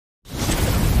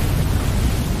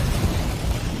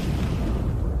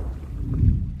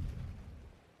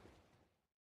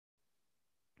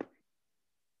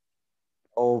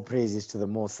All praises to the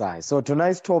Most High. So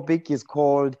tonight's topic is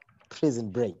called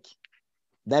prison break.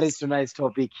 That is tonight's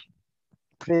topic,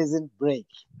 prison break.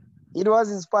 It was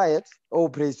inspired. All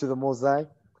praise to the Most High.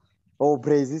 All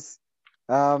praises.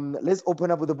 Let's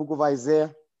open up with the book of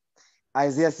Isaiah.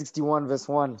 Isaiah 61 verse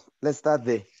 1. Let's start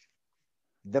there.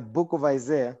 The book of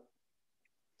Isaiah,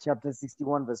 chapter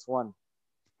 61 verse 1.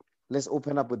 Let's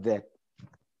open up with that.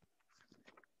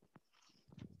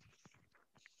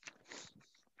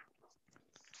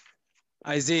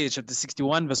 Isaiah chapter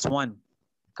 61 verse 1.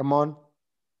 Come on.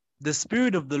 The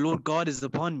Spirit of the Lord God is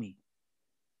upon me,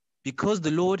 because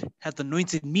the Lord hath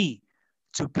anointed me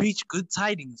to preach good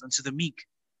tidings unto the meek.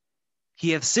 He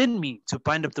hath sent me to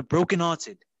bind up the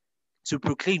brokenhearted, to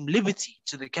proclaim liberty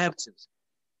to the captives,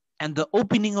 and the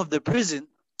opening of the prison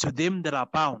to them that are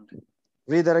bound.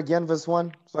 Read that again, verse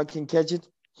 1, so I can catch it.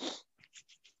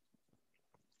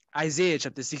 Isaiah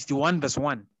chapter 61 verse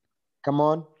 1. Come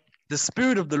on. The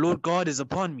Spirit of the Lord God is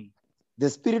upon me. The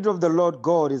Spirit of the Lord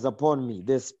God is upon me.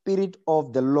 The Spirit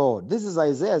of the Lord. This is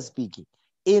Isaiah speaking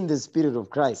in the Spirit of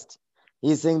Christ.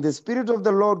 He's saying the Spirit of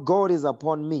the Lord God is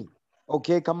upon me.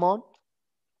 Okay, come on.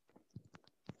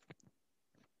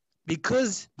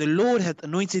 Because the Lord hath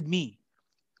anointed me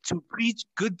to preach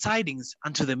good tidings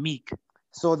unto the meek.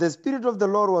 So the Spirit of the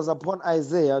Lord was upon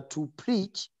Isaiah to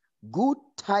preach good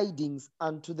tidings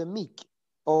unto the meek.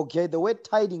 Okay, the word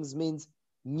tidings means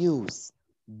news.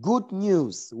 Good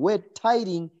news. Word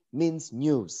tiding means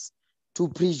news. To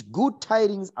preach good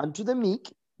tidings unto the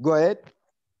meek. Go ahead.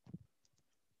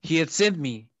 He hath sent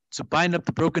me to bind up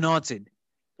the brokenhearted,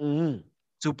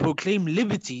 to proclaim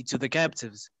liberty to the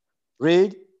captives,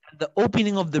 Read. and the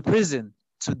opening of the prison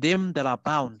to them that are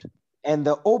bound. And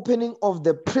the opening of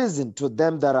the prison to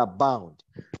them that are bound.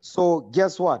 So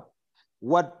guess what?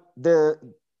 What the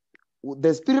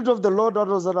Spirit of the Lord that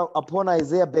was upon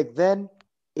Isaiah back then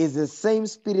is the same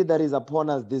Spirit that is upon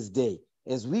us this day.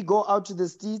 As we go out to the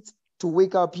streets to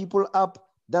wake our people up,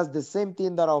 that's the same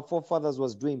thing that our forefathers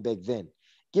was doing back then.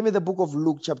 Give me the book of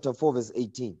Luke chapter 4 verse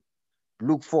 18.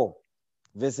 Luke 4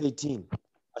 verse 18.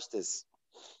 Watch this.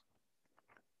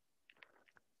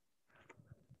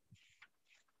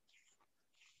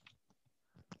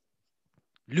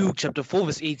 Luke chapter 4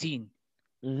 verse 18.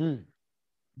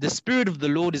 The Spirit of the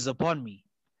Lord is upon me,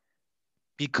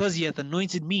 because he hath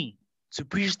anointed me to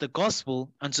preach the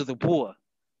gospel unto the poor.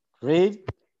 Read.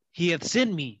 He hath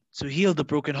sent me to heal the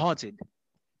brokenhearted,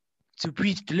 to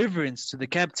preach deliverance to the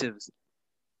captives,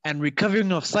 and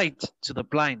recovering of sight to the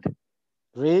blind.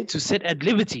 Read. To set at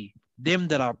liberty them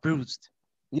that are bruised.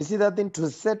 You see that thing? To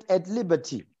set at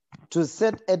liberty. To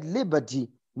set at liberty,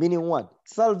 meaning what?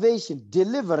 Salvation,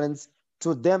 deliverance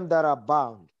to them that are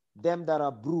bound, them that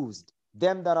are bruised,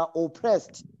 them that are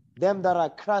oppressed, them that are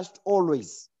crushed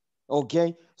always.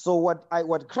 Okay? So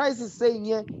what Christ is saying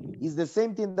here is the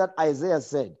same thing that Isaiah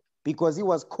said, because he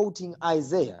was quoting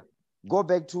Isaiah. Go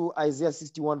back to Isaiah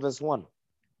 61 verse 1.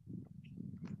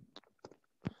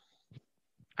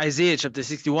 Isaiah chapter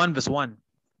 61 verse 1.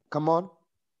 Come on.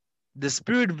 The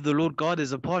Spirit of the Lord God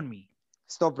is upon me.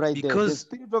 Stop right there.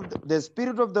 The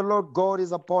Spirit of the Lord God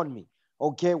is upon me.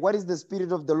 Okay, what is the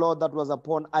Spirit of the Lord that was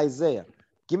upon Isaiah?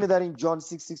 Give me that in John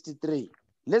 6:63.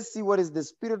 Let's see what is the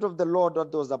Spirit of the Lord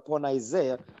that was upon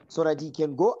Isaiah, so that he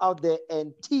can go out there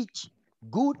and teach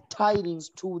good tidings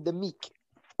to the meek.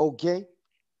 Okay,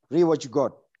 read what you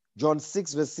got. John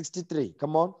 6 verse 63.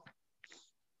 Come on.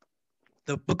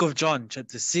 The book of John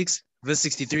chapter 6 verse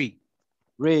 63.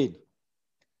 Read.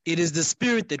 It is the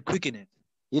Spirit that quickeneth.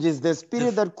 It is the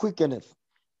Spirit that quickeneth.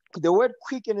 The word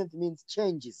quickeneth means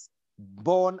changes,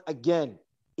 born again.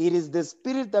 It is the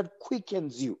Spirit that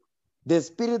quickens you, the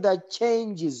Spirit that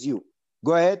changes you.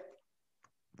 Go ahead.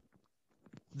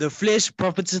 The flesh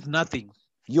profiteth nothing.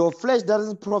 Your flesh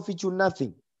doesn't profit you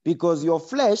nothing, because your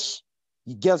flesh,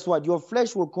 guess what? Your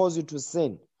flesh will cause you to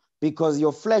sin, because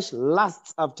your flesh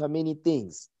lusts after many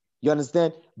things. You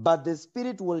understand? But the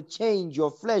Spirit will change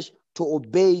your flesh to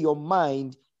obey your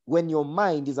mind when your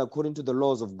mind is according to the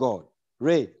laws of God.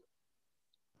 Read.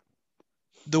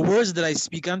 The words that I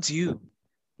speak unto you,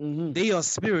 they are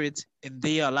spirit and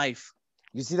they are life.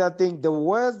 You see that thing? The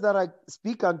words that I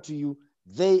speak unto you,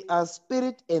 they are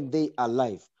spirit and they are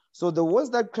life. So the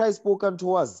words that Christ spoke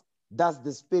unto us, that's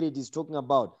the Spirit he's talking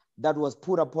about, that was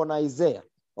put upon Isaiah.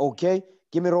 Okay?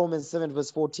 Give me Romans 7 verse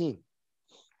 14.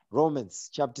 Romans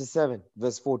chapter 7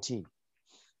 verse 14.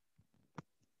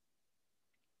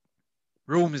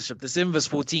 Romans chapter 7 verse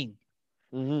 14.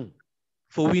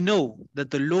 For we know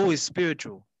that the law is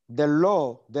spiritual. The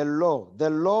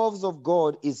laws of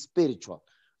God is spiritual.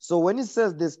 So when it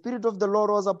says the Spirit of the Lord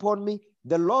was upon me,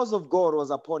 the laws of God was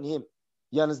upon him.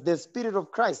 You understand? The Spirit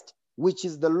of Christ which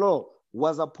is the law,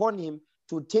 was upon him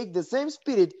to take the same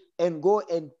spirit and go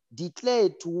and declare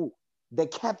it to the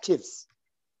captives.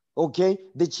 Okay,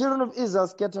 the children of Israel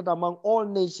scattered among all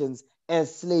nations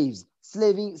as slaves,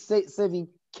 serving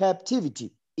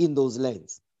captivity in those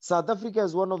lands. South Africa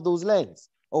is one of those lands.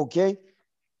 Okay,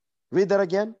 read that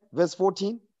again, verse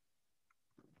 14.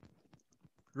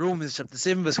 Romans chapter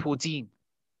 7, verse 14.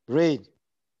 Read.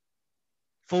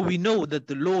 For we know that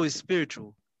the law is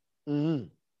spiritual, Mhm.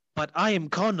 but I am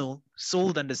carnal,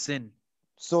 sold under sin.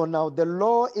 So now the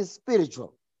law is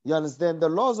spiritual. You understand? The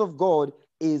laws of God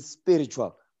is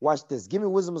spiritual. Watch this. Give me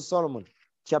Wisdom of Solomon,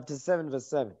 chapter 7, verse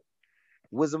 7.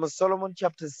 Wisdom of Solomon,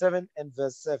 chapter 7 and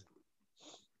verse 7.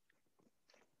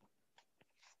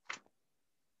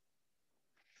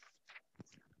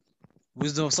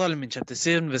 Wisdom of Solomon chapter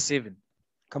 7, verse 7.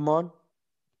 Come on.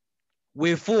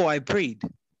 Wherefore I prayed,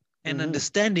 and Mhm.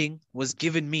 understanding was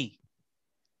given me.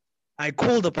 I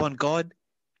called upon God,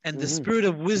 and the spirit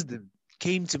of wisdom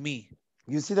came to me.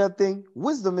 You see that thing?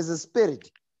 Wisdom is a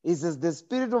spirit. It says, the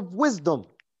spirit of wisdom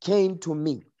came to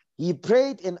me. He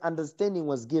prayed and understanding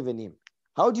was given him.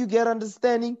 How do you get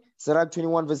understanding? Sirach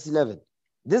 21 verse 11.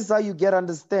 This is how you get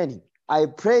understanding. I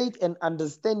prayed and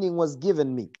understanding was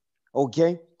given me.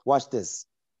 Okay, watch this.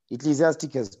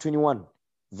 Ecclesiasticus 21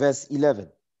 verse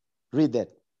 11. Read that.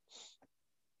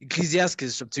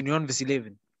 Ecclesiastes chapter 21, verse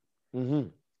 11. Mm-hmm.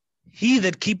 He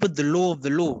that keepeth the law of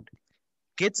the Lord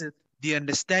getteth the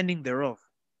understanding thereof.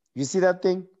 You see that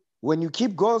thing? When you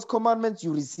keep God's commandments,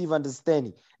 you receive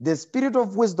understanding. The spirit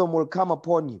of wisdom will come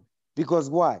upon you.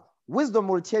 Because why? Wisdom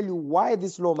will tell you why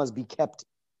this law must be kept.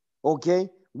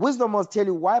 Okay? Wisdom must tell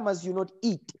you why must you not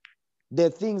eat the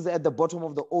things at the bottom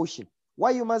of the ocean. Why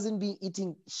you mustn't be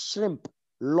eating shrimp,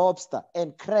 lobster,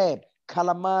 and crab,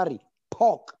 calamari,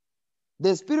 pork.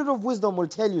 The spirit of wisdom will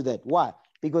tell you that. Why?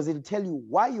 Because it will tell you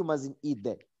why you mustn't eat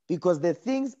that. Because the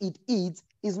things it eats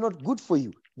is not good for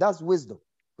you. That's wisdom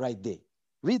right there.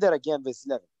 Read that again, verse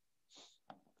 11.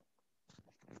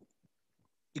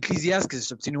 Ecclesiastes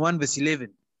chapter 21, verse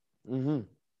 11. Mm-hmm.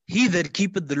 He that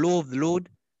keepeth the law of the Lord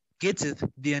getteth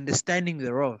the understanding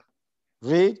thereof.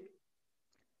 Read.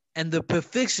 And the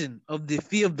perfection of the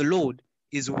fear of the Lord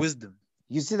is wisdom.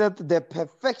 You see that the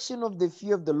perfection of the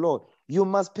fear of the Lord, you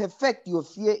must perfect your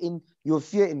fear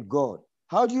in God.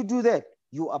 How do you do that?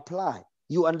 You apply.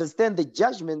 You understand the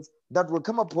judgments that will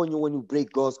come upon you when you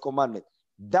break God's commandment.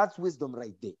 That's wisdom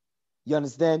right there. You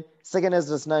understand? 2nd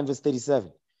Ezra 9, verse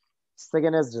 37.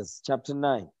 2nd Ezra chapter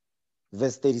 9,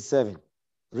 verse 37.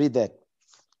 Read that.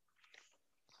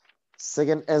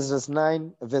 2nd Ezra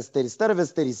 9, verse 30. Start at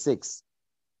verse 36.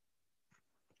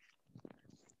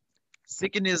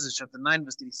 2nd Ezra chapter 9,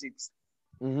 verse 36.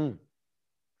 Mm-hmm.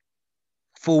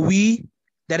 For we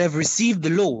that have received the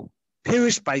law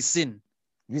perish by sin.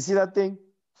 You see that thing?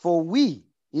 For we,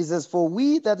 he says, for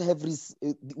we that have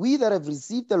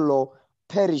received the law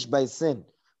perish by sin.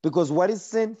 Because what is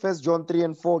sin? 1 John 3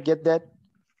 and 4, get that?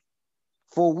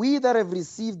 For we that have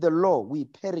received the law, we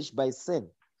perish by sin.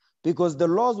 Because the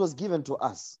laws was given to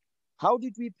us. How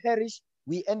did we perish?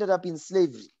 We ended up in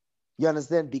slavery. You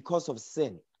understand? Because of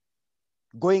sin.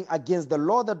 Going against the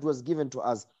law that was given to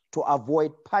us to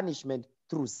avoid punishment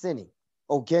through sinning.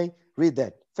 Okay? Read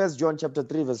that. 1 John chapter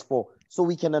 3, verse 4. So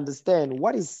we can understand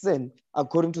what is sin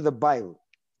according to the Bible.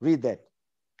 Read that.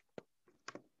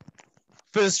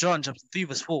 1 John chapter 3,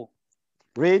 verse 4.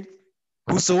 Read.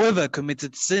 Whosoever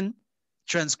committeth sin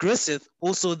transgresseth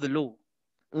also the law.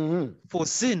 Mm-hmm. For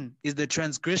sin is the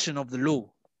transgression of the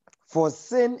law. For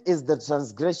sin is the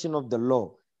transgression of the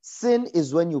law. Sin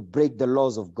is when you break the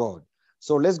laws of God.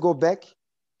 So let's go back.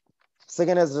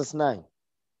 2nd Ezra 9.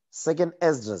 2nd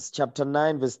Ezra chapter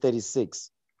 9, verse 36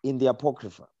 in the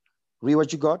Apocrypha. Read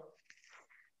what you got.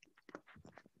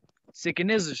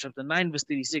 2nd Ezra chapter 9, verse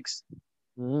 36.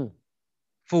 Mm-hmm.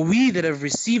 For we that have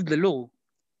received the law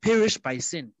perish by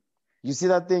sin. You see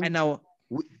that thing? And now,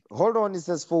 hold on, it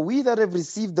says, for we that have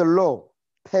received the law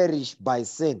perish by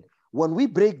sin. When we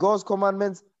break God's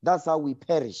commandments, that's how we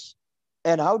perish.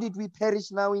 And how did we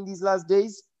perish now in these last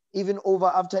days? Even over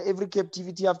after every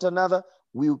captivity after another,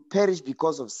 we perish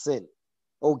because of sin.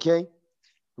 Okay?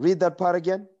 Read that part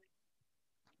again.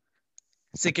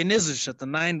 2nd Ezra chapter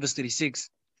 9, verse 36.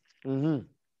 Mm-hmm.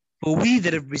 For we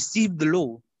that have received the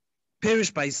law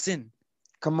perish by sin.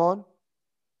 Come on.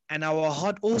 And our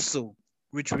heart also,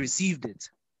 which received it.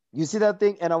 You see that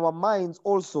thing? And our minds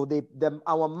also,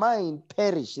 our mind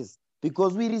perishes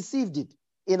because we received it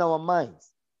in our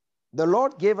minds. The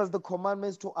Lord gave us the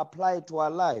commandments to apply it to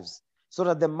our lives so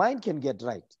that the mind can get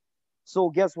right. So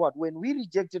guess what? When we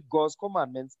rejected God's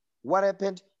commandments, what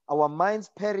happened? Our minds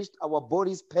perished, our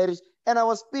bodies perished, and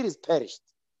our spirits perished.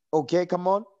 Okay, come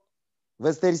on.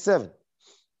 Verse 37.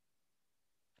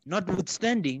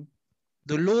 Notwithstanding,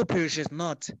 the law perisheth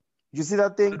not. You see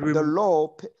that thing? But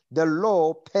The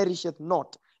law perisheth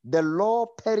not. The law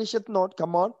perisheth not.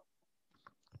 Come on.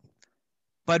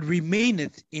 but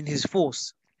remaineth in his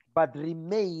force. But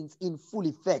remains in full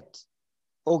effect.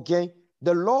 Okay?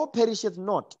 The law perisheth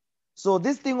not. So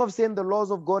this thing of saying the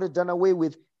laws of God are done away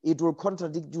with, it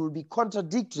will be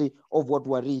contradictory of what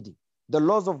we're reading. The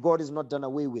laws of God is not done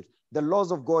away with. The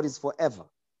laws of God is forever.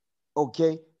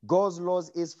 Okay? God's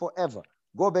laws is forever.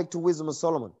 Go back to Wisdom of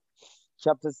Solomon,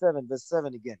 chapter 7, verse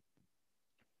 7 again.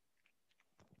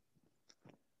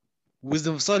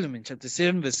 Wisdom of Solomon, chapter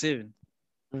 7, verse 7.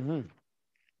 Mm-hmm.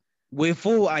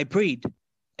 Wherefore I prayed,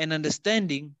 and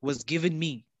understanding was given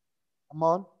me. Come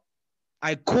on.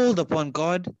 I called upon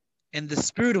God, and the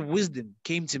spirit of wisdom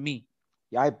came to me.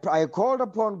 I called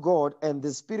upon God, and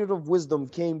the spirit of wisdom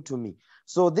came to me.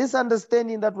 So this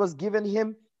understanding that was given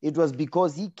him, it was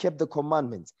because he kept the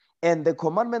commandments. And the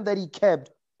commandment that he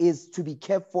kept is to be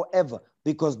kept forever,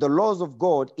 because the laws of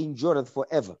God endureth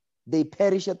forever. They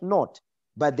perisheth not,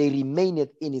 but they remaineth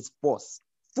in its force.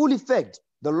 Full effect.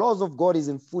 The laws of God is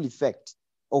in full effect.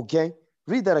 Okay?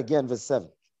 Read that again, verse 7.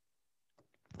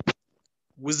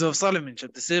 Wisdom of Solomon,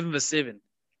 chapter 7, verse 7.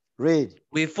 Read.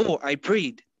 Wherefore I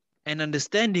prayed, and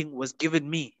understanding was given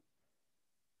me.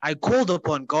 I called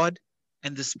upon God,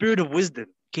 and the spirit of wisdom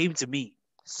came to me.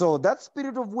 So that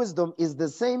spirit of wisdom is the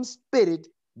same spirit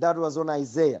that was on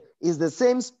Isaiah, is the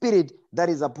same spirit that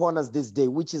is upon us this day,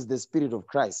 which is the spirit of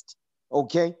Christ.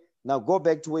 Okay? Now go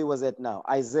back to where he was at now.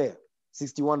 Isaiah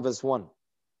 61 verse 1.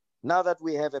 Now that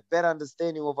we have a better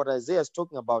understanding of what Isaiah is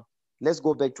talking about, let's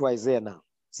go back to Isaiah now.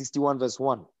 61 verse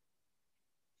 1.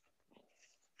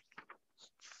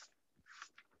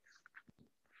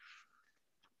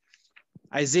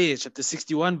 Isaiah chapter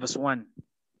 61, verse 1.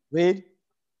 Read.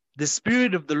 The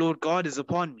Spirit of the Lord God is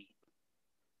upon me,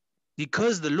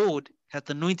 because the Lord hath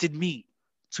anointed me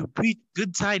to preach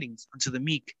good tidings unto the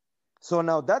meek. So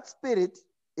now that spirit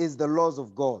is the laws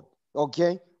of God.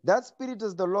 Okay? That spirit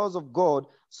is the laws of God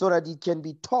so that it can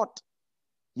be taught.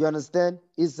 You understand?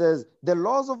 It says the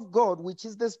laws of God, which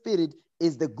is the spirit,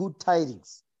 is the good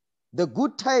tidings. The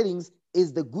good tidings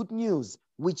is the good news,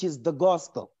 which is the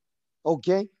gospel.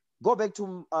 Okay? Go back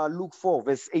to Luke 4,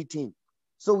 verse 18.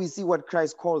 So we see what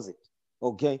Christ calls it.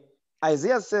 Okay?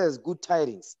 Isaiah says good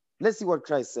tidings. Let's see what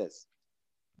Christ says.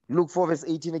 Luke 4, verse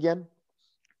 18 again.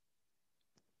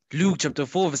 Luke chapter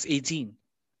 4, verse 18.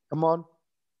 Come on.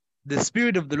 The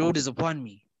Spirit of the Lord is upon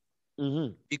me,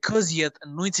 because he hath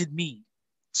anointed me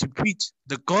to preach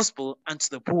the gospel unto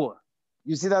the poor.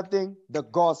 You see that thing? The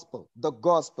gospel. The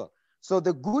gospel. So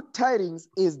the good tidings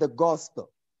is the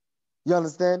gospel. You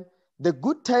understand? The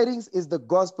good tidings is the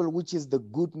gospel, which is the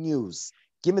good news.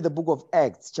 Give me the book of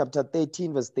Acts, chapter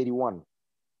 13, verse 31.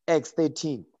 Acts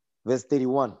 13, verse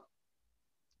 31.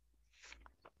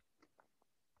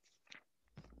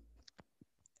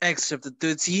 Acts chapter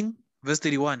 13, verse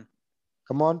 31.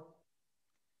 Come on.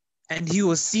 And he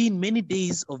was seen many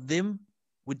days of them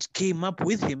which came up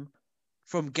with him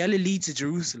from Galilee to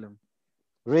Jerusalem,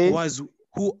 Read.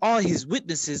 who are his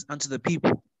witnesses unto the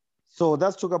people. So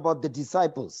that's talk about the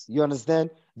disciples. You understand?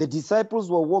 The disciples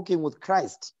were walking with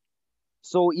Christ.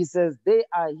 So he says they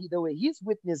were his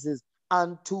witnesses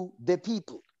unto the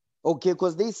people. Okay,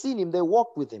 because they seen him, they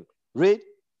walked with him. Read.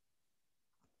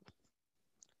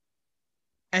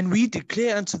 And we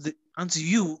declare unto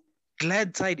you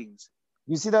glad tidings.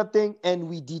 You see that thing? And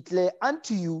we declare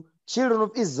unto you, children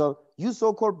of Israel, you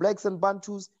so-called blacks and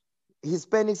Bantus,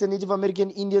 Hispanics and Native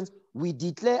American Indians, we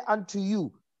declare unto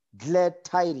you glad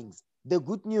tidings, the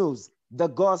good news, the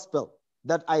gospel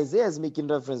that Isaiah is making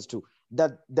reference to,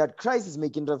 that Christ is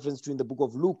making reference to in the book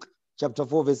of Luke, chapter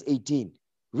 4, verse 18.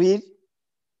 Read.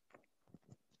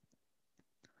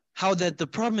 How that the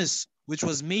promise which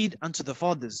was made unto the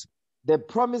fathers. The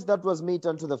promise that was made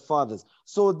unto the fathers.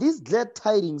 So these glad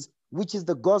tidings, which is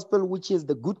the gospel, which is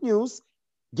the good news,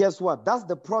 guess what? That's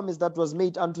the promise that was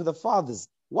made unto the fathers.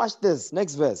 Watch this.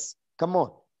 Next verse. Come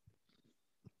on.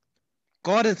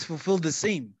 God hath fulfilled the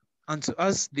same unto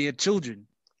us, their children.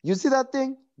 You see that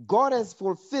thing? God has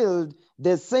fulfilled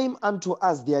the same unto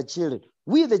us, their children.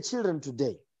 We the children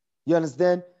today. You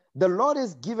understand? The Lord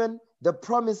has given the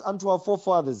promise unto our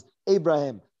forefathers,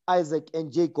 Abraham, Isaac,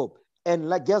 and Jacob.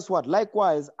 And guess what?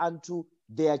 Likewise unto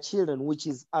their children, which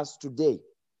is us today.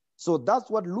 So that's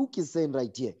what Luke is saying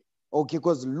right here. Okay,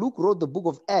 because Luke wrote the book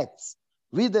of Acts.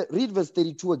 Read verse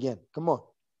 32 again. Come on.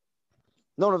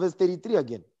 No, verse 33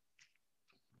 again.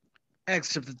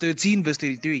 Acts chapter 13, verse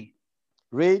 33.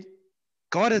 Read.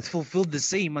 God hath fulfilled the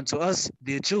same unto us,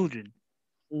 their children.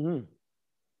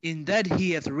 in that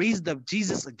he hath raised up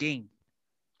Jesus again,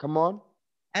 Come on.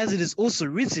 as it is also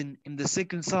written in the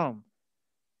second Psalm,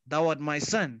 Thou art my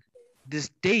son, this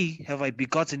day have I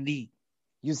begotten thee.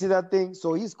 You see that thing?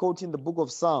 So he's quoting the book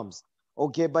of Psalms.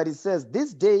 Okay, but it says,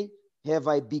 this day have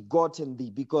I begotten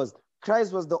thee, because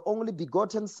Christ was the only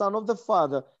begotten son of the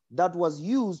Father that was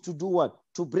used to do what?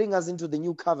 To bring us into the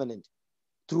new covenant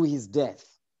through his death.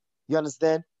 You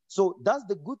understand? So that's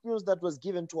the good news that was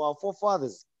given to our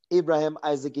forefathers, Abraham,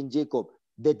 Isaac, and Jacob.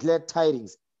 The glad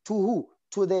tidings. To who?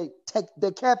 To the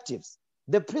captives,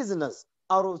 the prisoners,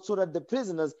 so that the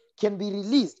prisoners can be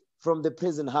released from the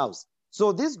prison house.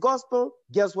 So this gospel,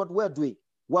 guess what we're doing?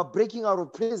 We're breaking out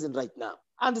of prison right now.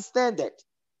 Understand that.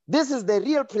 This is the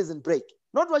real prison break,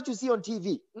 not what you see on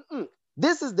TV.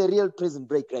 This is the real prison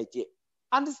break right here.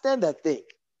 Understand that thing.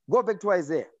 Go back to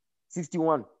Isaiah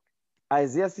 61.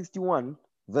 Isaiah 61,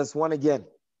 verse 1 again.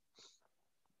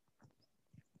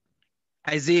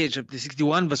 Isaiah chapter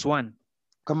 61, verse 1.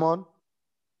 Come on.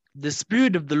 The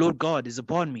Spirit of the Lord God is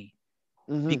upon me,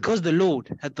 because the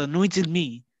Lord hath anointed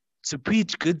me to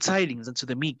preach good tidings unto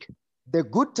the meek. The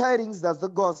good tidings, that's the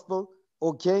gospel,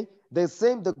 okay? The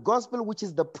same, the gospel, which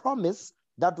is the promise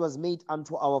that was made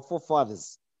unto our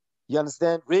forefathers. You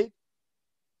understand? Read.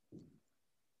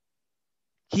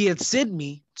 He hath sent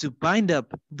me to bind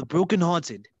up the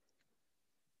brokenhearted,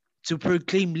 to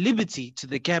proclaim liberty to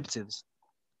the captives,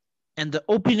 and the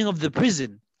opening of the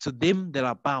prison to them that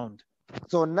are bound.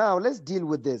 So now let's deal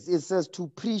with this. It says to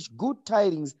preach good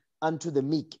tidings unto the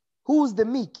meek. Who is the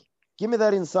meek? Give me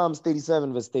that in Psalms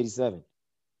 37, verse 37.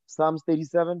 Psalms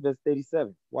 37, verse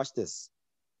 37. Watch this.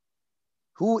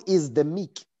 Who is the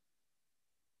meek?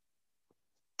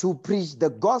 To preach the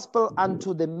gospel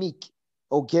unto the meek.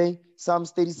 Okay?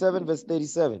 Psalms 37, verse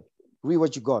 37. Read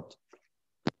what you got.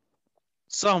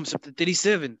 Psalms chapter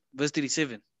 37, verse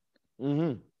 37.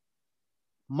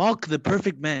 Mark the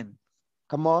perfect man.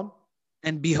 Come on.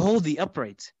 And behold the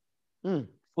upright.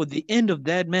 For the end of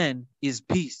that man is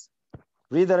peace.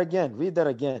 Read that again. Read that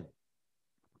again.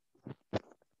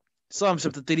 Psalms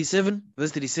chapter 37,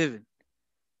 verse 37.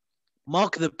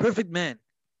 Mark the perfect man,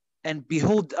 and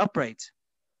behold the upright.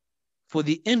 For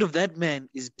the end of that man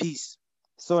is peace.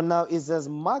 So now it says,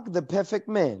 mark the perfect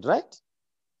man, right?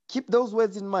 Keep those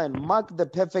words in mind. Mark the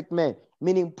perfect man,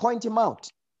 meaning point him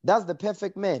out. That's the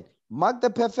perfect man. Mark the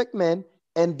perfect man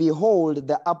and behold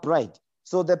the upright.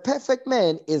 So the perfect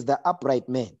man is the upright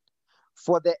man.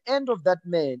 For the end of that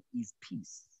man is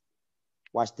peace.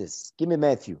 Watch this. Give me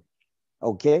Matthew.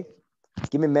 Okay?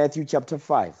 Give me Matthew chapter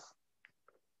 5.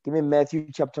 Give me Matthew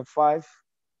chapter 5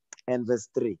 and verse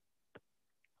 3.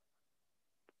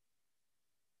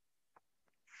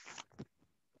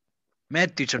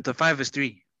 Matthew chapter 5, verse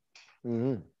 3.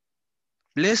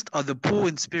 Blessed are the poor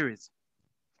in spirit,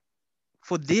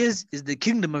 for theirs is the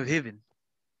kingdom of heaven.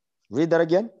 Read that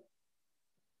again.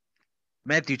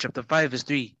 Matthew chapter 5, verse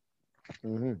 3.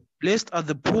 Blessed are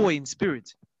the poor in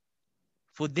spirit,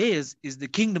 for theirs is the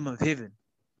kingdom of heaven.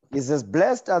 It says,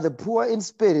 blessed are the poor in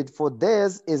spirit, for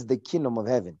theirs is the kingdom of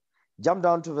heaven. Jump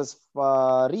down to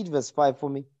read verse 5 for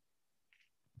me.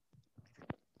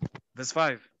 Verse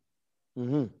 5.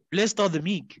 Blessed are the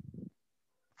meek,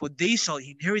 for they shall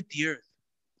inherit the earth.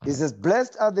 It says,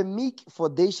 blessed are the meek, for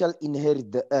they shall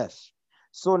inherit the earth.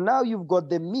 So now you've got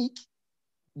the meek.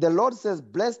 The Lord says,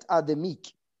 blessed are the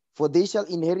meek, for they shall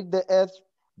inherit the earth.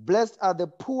 Blessed are the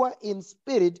poor in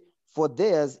spirit, for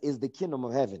theirs is the kingdom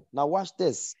of heaven. Now watch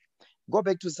this. Go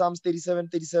back to Psalms 37,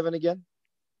 37 again.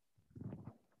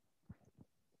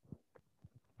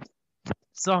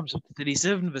 Psalms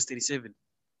 37, verse 37.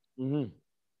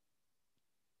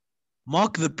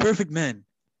 Mark the perfect man.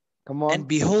 Come on. And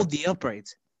behold the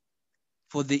upright.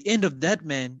 For the end of that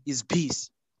man is peace.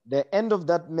 The end of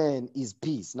that man is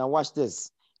peace. Now watch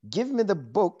this. Give me the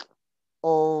book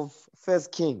of 1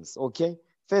 Kings, okay?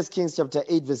 1 Kings chapter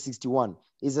 8, verse 61.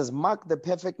 It says, mark the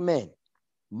perfect man.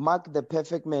 Mark the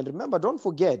perfect man. Remember, don't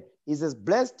forget, it says,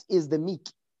 blessed is the meek,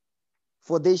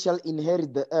 for they shall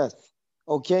inherit the earth.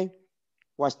 Okay?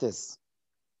 Watch this.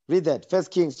 Read that. 1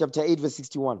 Kings chapter 8, verse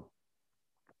 61.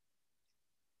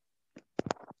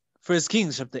 1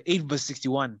 Kings chapter 8, verse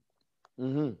 61.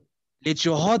 Let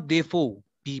your heart, therefore,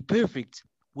 be perfect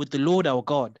with the Lord our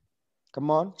God.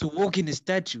 Come on. To walk in his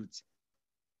statutes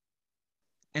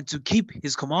and to keep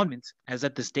his commandments as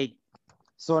at this day.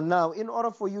 So now, in order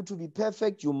for you to be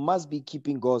perfect, you must be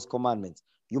keeping God's commandments.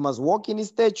 You must walk in his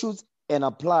statutes and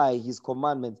apply his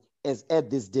commandments as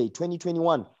at this day.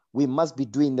 2021, we must be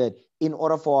doing that in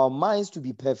order for our minds to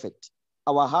be perfect,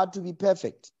 our heart to be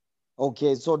perfect.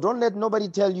 Okay, so don't let nobody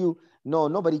tell you, no,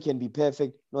 nobody can be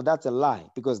perfect. No, that's a lie,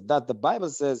 because that the Bible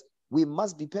says we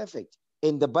must be perfect.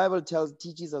 And the Bible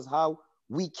teaches us how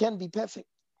we can be perfect.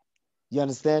 You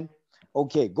understand?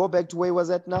 Okay, go back to where was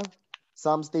that now?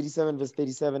 Psalms 37, verse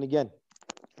 37 again.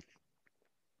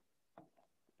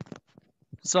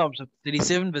 Psalms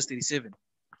 37, verse 37.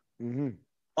 Mm-hmm.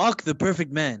 Mark the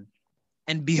perfect man,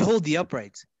 and behold the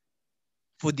upright,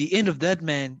 for the end of that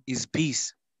man is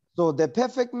peace. So the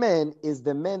perfect man is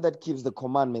the man that keeps the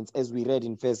commandments, as we read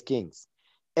in 1 Kings.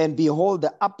 And behold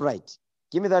the upright.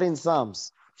 Give me that in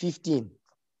Psalms 15.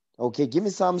 Okay, give me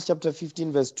Psalms chapter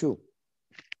 15, verse 2.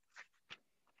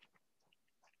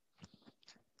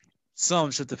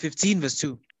 Psalms chapter 15, verse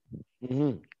 2.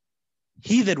 Mm-hmm.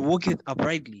 He that walketh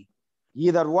uprightly. He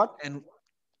that what? And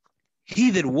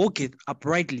he that walketh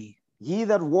uprightly. He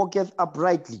that walketh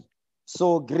uprightly.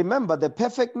 So remember, the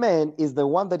perfect man is the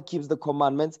one that keeps the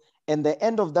commandments, and the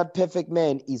end of that perfect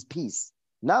man is peace.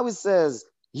 Now it says,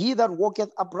 he that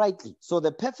walketh uprightly. So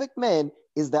the perfect man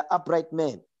is the upright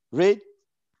man. Read.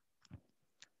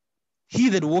 He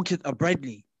that walketh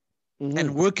uprightly, Mm-hmm.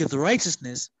 and worketh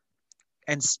righteousness,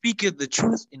 and speaketh the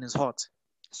truth in his heart.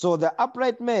 So the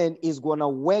upright man is going to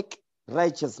work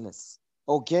righteousness.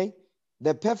 Okay?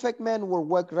 The perfect man will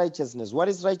work righteousness. What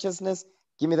is righteousness?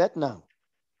 Give me that now.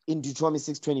 In Deuteronomy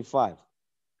 6:25.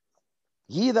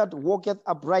 He that walketh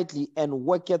uprightly and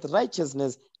worketh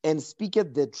righteousness and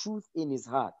speaketh the truth in his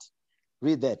heart.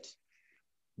 Read that.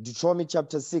 Deuteronomy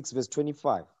chapter 6, verse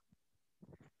 25.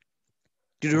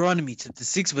 Deuteronomy chapter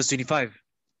 6, verse 25.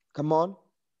 Come on.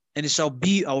 And it shall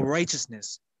be our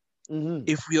righteousness, Mm-hmm.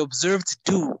 if we observe to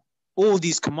do all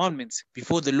these commandments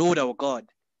before the Lord our God,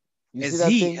 You see as that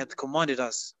he thing? hath commanded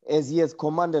us. As he has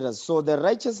commanded us. So the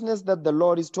righteousness that the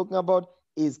Lord is talking about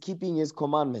is keeping his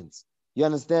commandments. You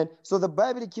understand? So the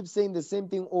Bible keeps saying the same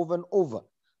thing over and over.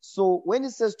 So when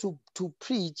it says to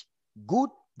preach good,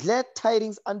 glad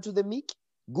tidings unto the meek,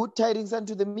 good tidings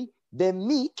unto the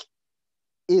meek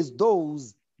is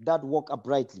those that walk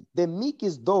uprightly. The meek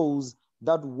is those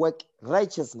that work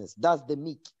righteousness. That's the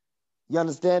meek. You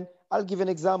understand? I'll give an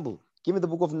example. Give me the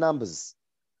book of Numbers.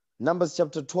 Numbers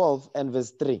chapter 12 and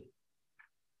verse 3.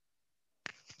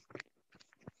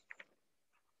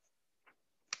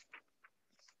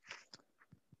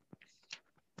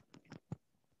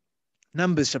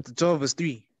 Numbers chapter 12, verse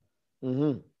 3.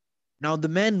 Mm-hmm. Now the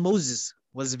man Moses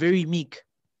was very meek,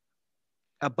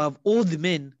 above all the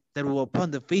men that were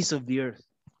upon the face of the earth.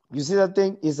 You see that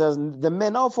thing? It says, the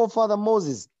man, our forefather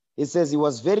Moses, it says he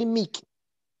was very meek.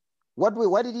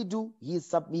 What did he do?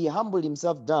 He humbled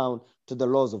himself down to the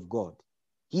laws of God.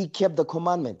 He kept the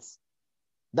commandments.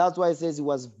 That's why it says he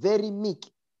was very meek.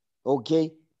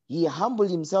 Okay? He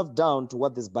humbled himself down to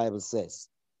what this Bible says.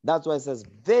 That's why it says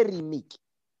very meek.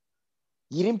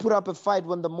 He didn't put up a fight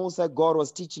when the Most High God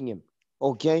was teaching him.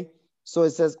 Okay? So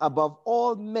it says, above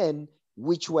all men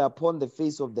which were upon the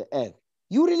face of the earth.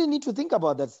 You really need to think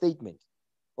about that statement.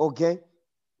 Okay?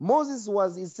 Moses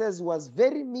was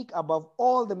very meek above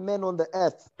all the men on the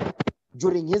earth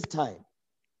during his time.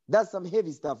 That's some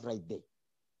heavy stuff right there.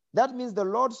 That means the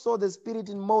Lord saw the Spirit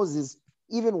in Moses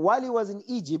even while he was in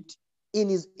Egypt, in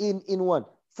what?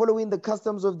 Following the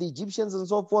customs of the Egyptians and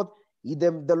so forth.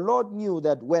 The Lord knew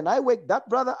that when I wake that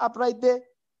brother up right there,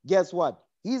 guess what?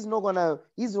 He's not gonna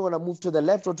move to the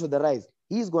left or to the right.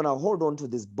 He's gonna hold on to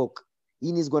this book.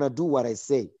 And he's gonna do what I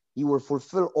say. He will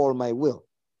fulfill all my will.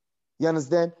 You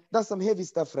understand? That's some heavy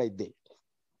stuff right there.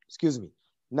 Excuse me.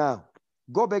 Now,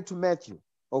 go back to Matthew,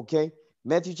 okay?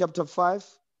 Matthew chapter 5.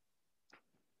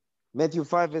 Matthew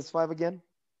 5, verse 5 again.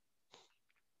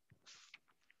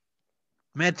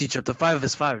 Matthew chapter 5,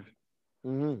 verse 5.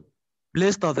 Mm-hmm.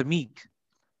 Blessed are the meek,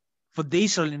 for they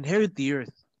shall inherit the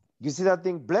earth. You see that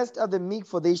thing? Blessed are the meek,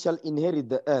 for they shall inherit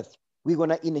the earth. We're going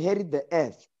to inherit the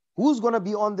earth. Who's going to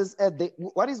be on this earth?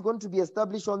 What is going to be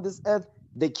established on this earth?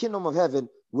 The kingdom of heaven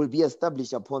will be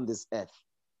established upon this earth.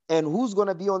 And who's going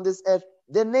to be on this earth?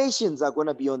 The nations are going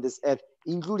to be on this earth,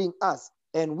 including us,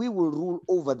 and we will rule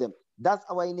over them. That's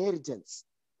our inheritance.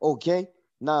 Okay?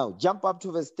 Now, jump up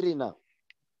to verse 3 now.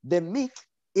 The meek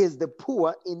is the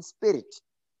poor in spirit.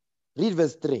 Read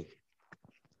verse 3.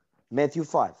 Matthew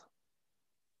 5.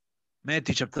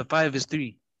 Matthew chapter 5, verse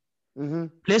 3. Mm-hmm.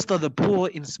 Blessed are the poor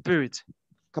in spirit.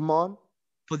 Come on.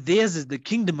 For theirs is the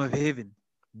kingdom of heaven.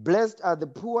 Blessed are the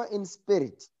poor in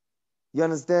spirit. You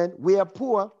understand? We are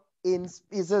poor in,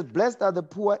 it says, blessed are the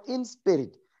poor in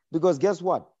spirit. Because guess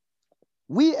what?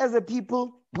 We as a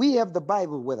people, we have the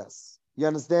Bible with us. You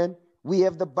understand? We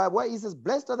have the Bible. Why? He says,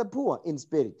 blessed are the poor in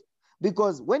spirit.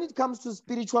 Because when it comes to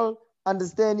spiritual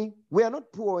understanding, we are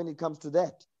not poor when it comes to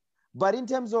that. But in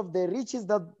terms of the riches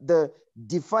that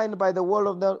defined by the world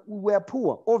of the, we are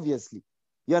poor, obviously.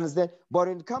 You understand? But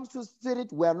when it comes to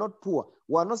spirit, we are not poor.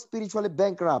 We are not spiritually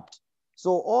bankrupt.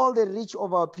 So all the rich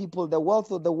of our people, the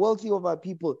wealthy of our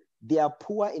people, they are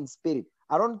poor in spirit.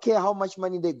 I don't care how much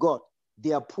money they got.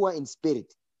 They are poor in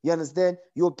spirit. You understand?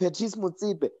 Your Patrice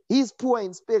Mutsipe, he's poor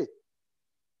in spirit.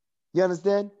 You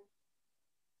understand?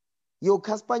 Your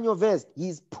Caspanyo Vest,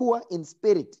 he's poor in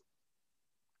spirit.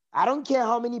 I don't care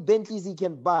how many Bentleys he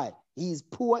can buy. He is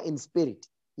poor in spirit.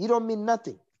 He don't mean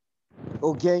nothing.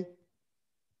 Okay?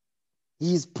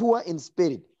 He is poor in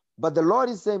spirit. But the Lord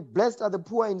is saying, blessed are the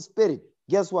poor in spirit.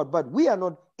 Guess what? But we are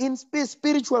not in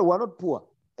spiritual. We are not poor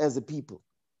as a people.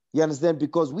 You understand?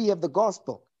 Because we have the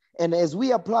gospel. And as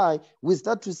we apply, we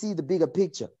start to see the bigger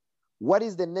picture. What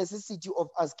is the necessity of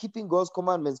us keeping God's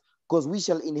commandments? Because we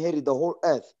shall inherit the whole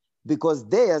earth. Because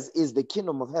theirs is the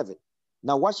kingdom of heaven.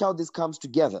 Now watch how this comes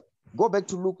together. Go back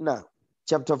to Luke now,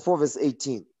 chapter 4, verse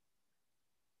 18.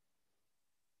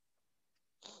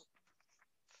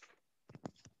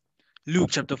 Luke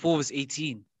chapter 4, verse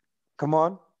 18. Come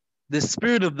on. The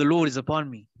Spirit of the Lord is upon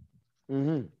me,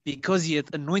 Mm-hmm. because he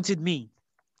hath anointed me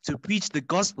to preach the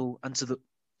gospel unto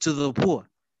the poor.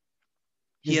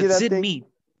 He You see hath that sent thing? me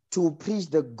To preach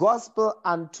the gospel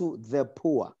unto the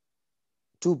poor.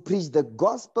 To preach the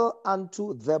gospel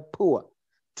unto the poor.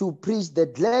 To preach the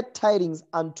glad tidings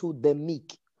unto the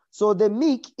meek. So the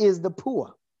meek is the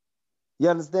poor. You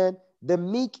understand? The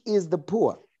meek is the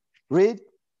poor. Read.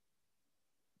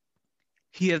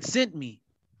 He hath sent me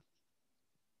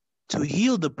to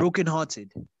heal the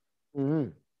brokenhearted, Mm-hmm.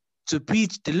 to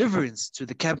preach deliverance to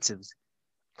the captives,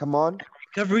 Come on.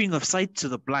 recovering of sight to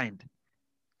the blind,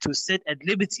 to set at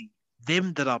liberty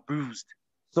them that are bruised.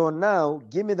 So now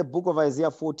give me the book of Isaiah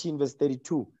 14, verse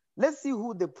 32. Let's see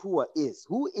who the poor is.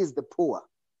 Who is the poor?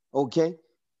 Okay?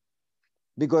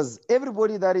 Because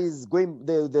everybody that is going,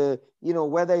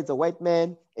 whether it's a white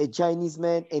man, a Chinese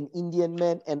man, an Indian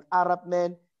man, an Arab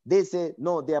man, they say,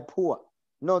 no, they are poor.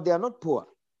 No, they are not poor.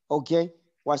 Okay?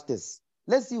 Watch this.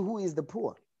 Let's see who is the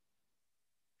poor.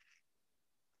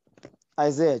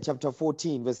 Isaiah chapter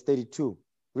 14, verse 32.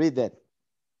 Read that.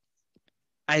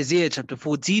 Isaiah chapter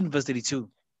 14, verse 32.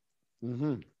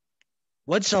 Mm-hmm.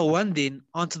 What shall one then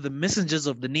answer the messengers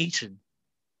of the nation?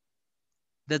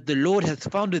 That the Lord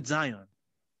hath founded Zion,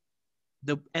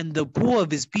 and the poor of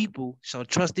his people shall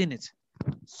trust in it.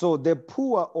 So the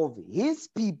poor of his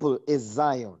people is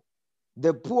Zion.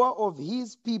 The poor of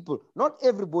his people, not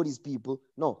everybody's people,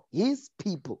 no, his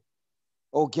people.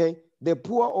 Okay? The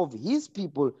poor of his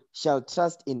people shall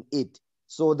trust in it.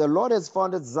 So the Lord has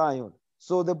founded Zion.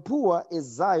 So the poor is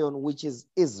Zion, which is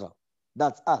Israel.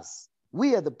 That's us.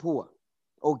 We are the poor.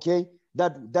 Okay?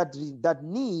 That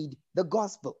need the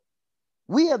gospel.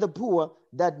 We are the poor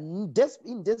that in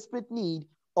desperate need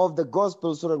of the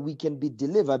gospel so that we can be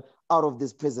delivered out of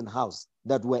this prison house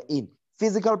that we're in.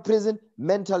 Physical prison,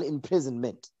 mental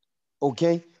imprisonment.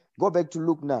 Okay? Go back to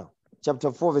Luke now,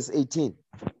 chapter 4, verse 18.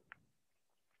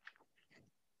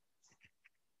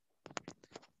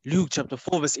 Luke chapter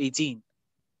 4, verse 18.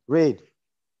 Read.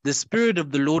 The Spirit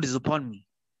of the Lord is upon me,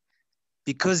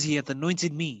 because he hath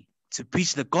anointed me to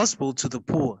preach the gospel to the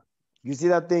poor. You see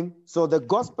that thing? So the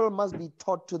gospel must be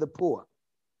taught to the poor.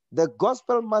 The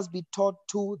gospel must be taught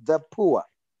to the poor.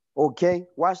 Okay?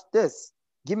 Watch this.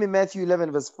 Give me Matthew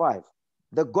 11, verse 5.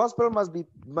 The gospel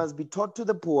must be taught to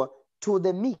the poor, to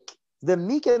the meek. The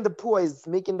meek and the poor is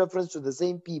making reference to the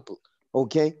same people.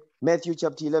 Okay? Matthew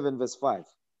chapter 11, verse 5.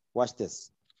 Watch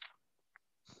this.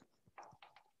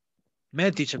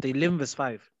 Matthew chapter 11, verse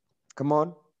 5. Come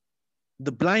on.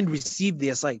 The blind receive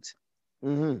their sight,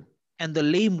 Mm-hmm. and the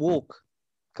lame walk.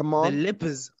 Come The on.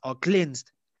 lepers are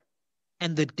cleansed,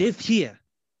 and the deaf hear.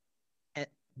 And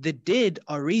the dead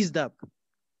are raised up,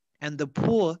 and the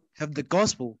poor have the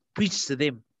gospel preached to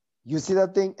them. You see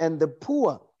that thing? And the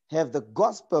poor have the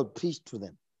gospel preached to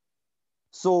them.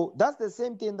 So that's the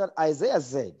same thing that Isaiah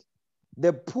said.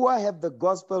 The poor have the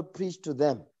gospel preached to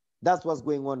them. That's what's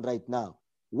going on right now.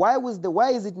 Why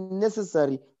is it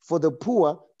necessary for the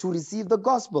poor to receive the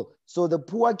gospel? So the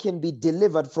poor can be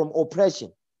delivered from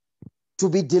oppression, to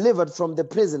be delivered from the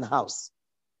prison house,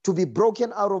 to be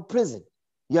broken out of prison.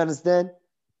 You understand?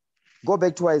 Go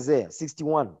back to Isaiah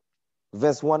 61,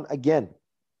 verse 1 again.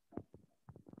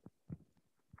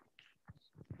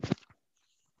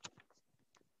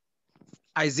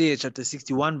 Isaiah chapter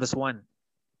 61, verse 1.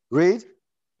 Read.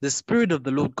 The Spirit of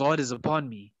the Lord God is upon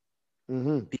me,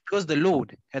 Mm-hmm. because the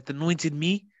Lord hath anointed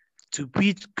me to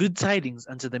preach good tidings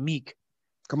unto the meek.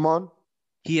 Come on.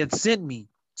 He hath sent me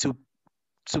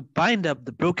to bind up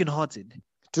the brokenhearted.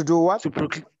 To do what?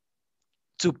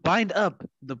 To bind up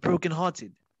the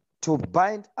brokenhearted. To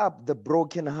bind up the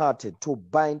brokenhearted. To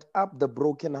bind up the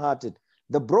brokenhearted.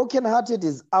 The brokenhearted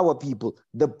is our people,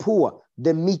 the poor,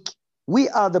 the meek. We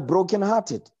are the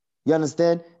brokenhearted. You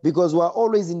understand? Because we're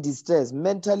always in distress,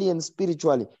 mentally and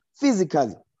spiritually,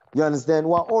 physically. You understand?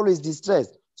 We're always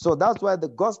distressed. So that's why the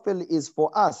gospel is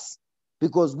for us,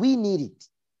 because we need it.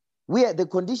 We are the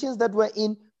conditions that we're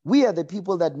in. We are the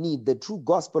people that need the true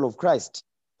gospel of Christ.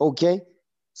 Okay?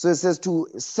 So it says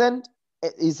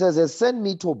send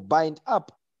me to bind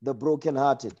up the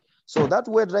brokenhearted. So that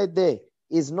word right there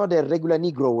is not a regular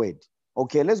Negro word.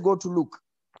 Okay, let's go to Luke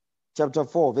chapter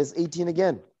 4, verse 18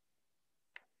 again.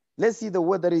 Let's see the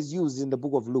word that is used in the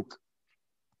book of Luke.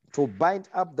 To bind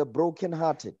up the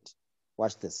brokenhearted.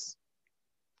 Watch this.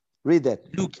 Read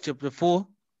that. Luke chapter 4,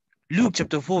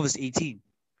 verse 18.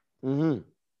 Mm-hmm.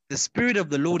 The Spirit of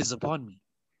the Lord is upon me,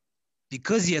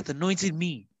 because he hath anointed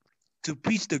me to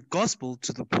preach the gospel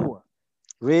to the poor.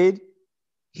 Read.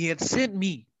 He hath sent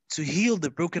me to heal the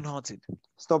brokenhearted.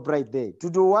 Stop right there. To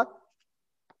do what?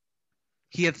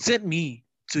 He hath sent me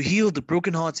to heal the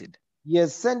brokenhearted. He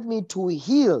has sent me to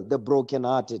heal the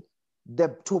brokenhearted,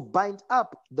 to bind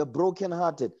up the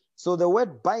brokenhearted. So the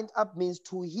word bind up means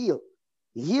to heal.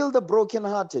 Heal the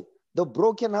brokenhearted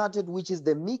which is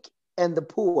the meek, and the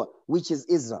poor, which is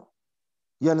Israel.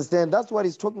 You understand? That's what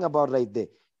he's talking about right there.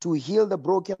 To heal the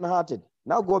brokenhearted.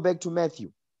 Now go back to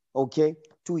Matthew. Okay?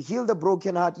 To heal the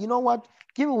broken heart. You know what?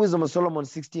 Give me Wisdom of Solomon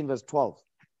 16, verse 12.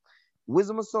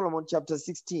 Wisdom of Solomon chapter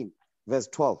 16, verse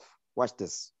 12. Watch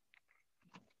this.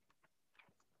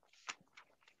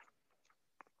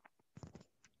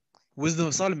 Wisdom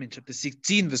of Solomon chapter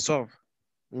 16, verse 12.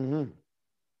 Mm-hmm.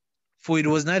 For it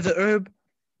was neither herb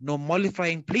nor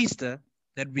mollifying plaister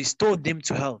that restored them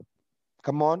to health,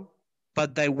 Come on.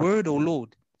 but thy word, O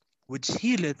Lord, which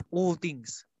healeth all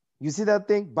things. You see that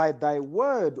thing? By thy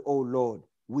word, O Lord,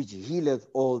 which healeth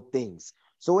all things.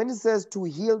 So when it says to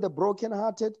heal the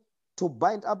brokenhearted, to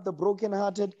bind up the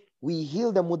brokenhearted, we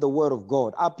heal them with the word of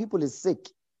God. Our people is sick.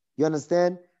 You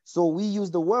understand? So we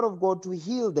use the word of God to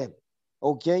heal them.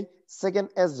 Okay?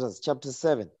 Second Ezra chapter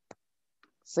 7.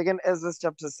 Second Ezra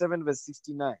chapter 7, verse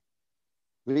 69.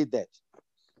 Read that.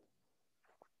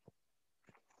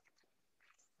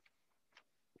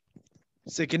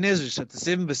 Second Ezra chapter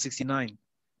 7, verse 69.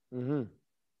 Mm-hmm.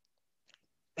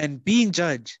 And being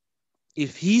judge,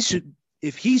 if he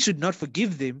should not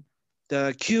forgive them that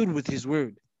are cured with his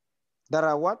word. That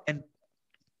are what? And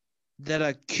that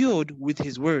are cured with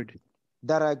his word.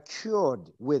 That are cured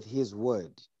with his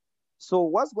word. So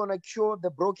what's going to cure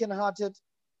the brokenhearted?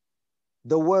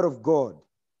 The word of God.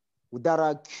 That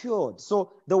are cured.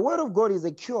 So the word of God is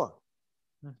a cure.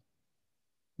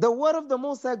 The word of the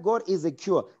Most High God is a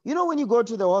cure. You know, when you go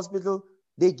to the hospital,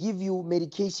 they give you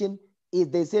medication.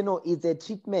 They say, no, it's a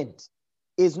treatment.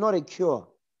 It's not a cure.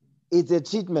 It's a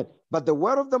treatment. But the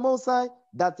word of the Most High,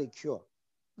 that's a cure.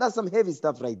 That's some heavy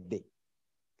stuff right there.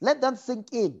 Let that sink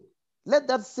in. Let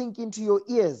that sink into your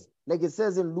ears, like it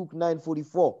says in Luke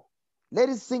 9:44. Let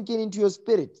it sink into your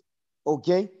spirit.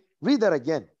 Okay? Read that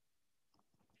again.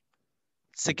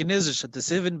 Second Ezra chapter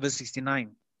 7, verse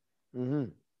 69. Mm-hmm.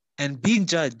 And being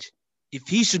judge, if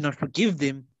he should not forgive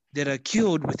them that are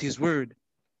cured with his word.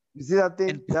 You see that thing?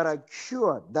 And that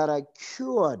are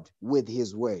cured with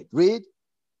his word. Read.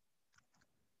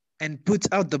 And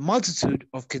put out the multitude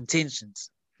of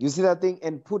contentions. You see that thing?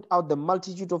 And put out the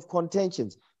multitude of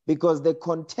contentions. Because the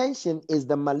contention is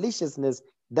the maliciousness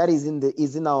that is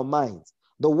in our minds.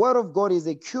 The word of God is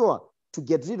a cure to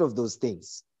get rid of those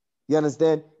things. You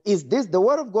understand? The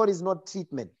word of God is not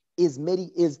treatment, is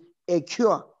a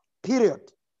cure. Period.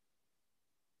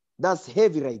 That's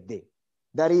heavy right there.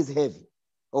 That is heavy.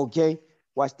 Okay?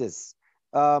 Watch this.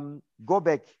 Go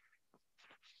back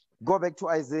to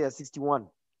Isaiah 61.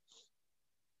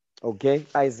 Okay?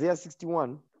 Isaiah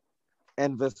 61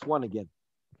 and verse 1 again.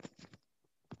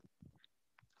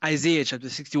 Isaiah chapter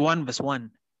 61, verse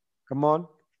 1. Come on.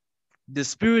 The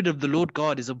Spirit of the Lord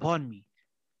God is upon me,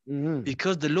 Mm-hmm.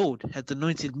 because the Lord hath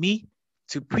anointed me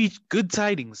to preach good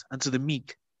tidings unto the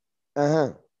meek.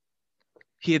 Uh-huh.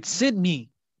 He hath sent me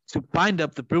to bind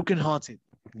up the brokenhearted.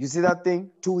 You see that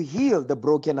thing? To heal the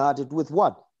brokenhearted with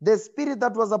what? The Spirit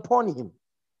that was upon him.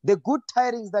 The good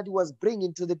tidings that he was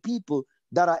bringing to the people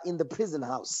that are in the prison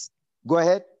house. Go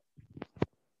ahead.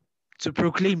 To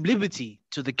proclaim liberty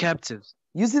to the captives.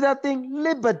 You see that thing?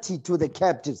 Liberty to the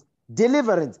captives.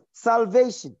 Deliverance.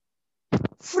 Salvation.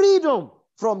 Freedom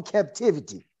from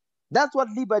captivity. That's what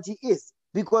liberty is.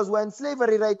 Because we're in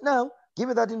slavery right now. Give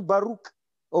me that in Baruch.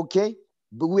 Okay?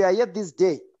 But we are yet this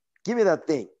day. Give me that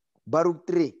thing. Baruch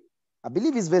 3. I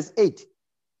believe it's verse 8.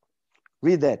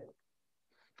 Read that.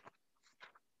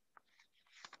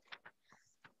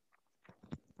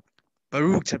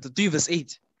 Baruch chapter 3, verse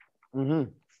 8.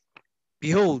 Mhm.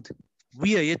 Behold,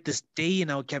 we are yet this day in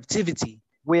our captivity.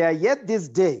 We are yet this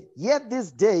day,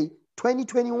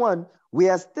 2021, we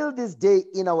are still this day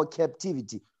in our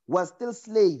captivity. We're still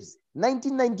slaves.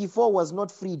 1994 was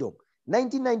not freedom.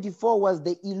 1994 was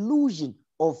the illusion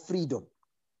of freedom.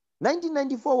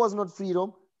 1994 was not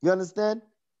freedom. You understand?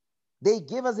 They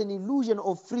gave us an illusion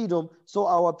of freedom so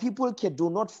our people do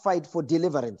not fight for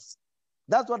deliverance.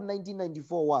 That's what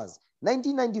 1994 was.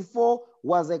 1994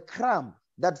 was a crumb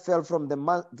that fell from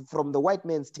the white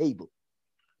man's table.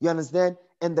 You understand?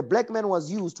 And the black man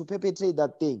was used to perpetrate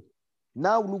that thing.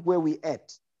 Now look where we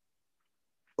at.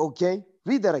 Okay?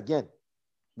 Read that again.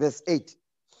 Verse 8.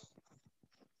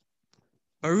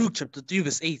 Baruch chapter 3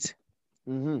 verse 8.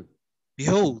 Mhm.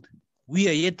 Behold, we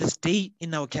are yet this day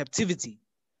in our captivity.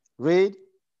 Read.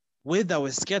 Where thou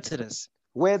hast scattered us.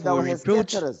 Where for thou a hast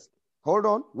reproach. scattered us. Hold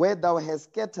on. Where thou hast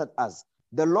scattered us.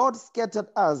 The Lord scattered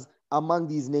us among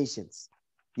these nations.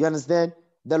 You understand?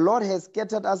 The Lord has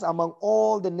scattered us among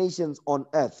all the nations on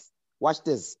earth. Watch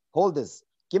this. Hold this.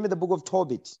 Give me the book of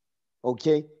Tobit.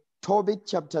 Okay? Tobit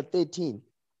chapter 13.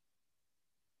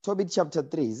 Tobit chapter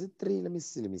 3. Is it 3? Let me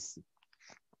see.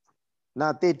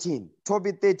 Now 13.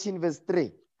 Tobit 13 verse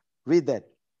 3. Read that.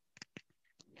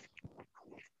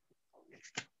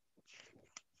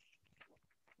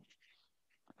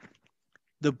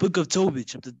 The book of Tobit,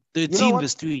 chapter 13, You know what?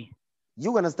 verse 3.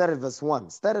 You're going to start at verse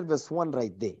 1. Start at verse 1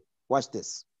 right there. Watch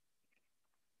this.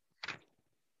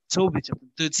 Tobit, chapter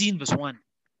 13, verse 1.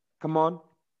 Come on.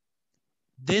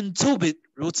 Then Tobit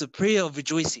wrote a prayer of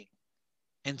rejoicing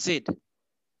and said,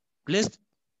 Blessed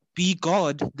be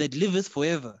God that liveth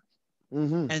forever,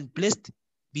 and blessed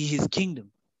be his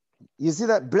kingdom. You see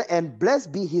that? And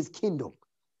blessed be his kingdom.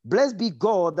 Blessed be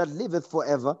God that liveth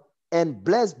forever, and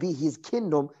blessed be his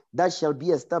kingdom that shall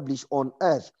be established on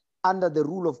earth under the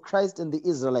rule of Christ and the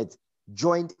Israelites,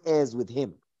 joint heirs with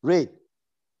him. Read.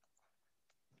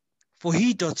 For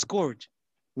he doth scourge,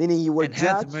 meaning he will and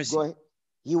hath judge. mercy. Go ahead.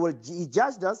 He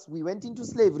judged us. We went into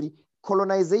slavery,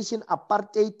 colonization,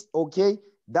 apartheid. Okay,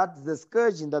 that's the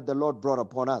scourging that the Lord brought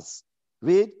upon us.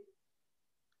 Read.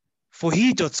 For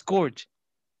he doth scourge,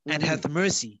 and hath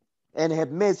mercy. And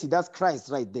have mercy. That's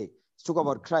Christ right there. Let's talk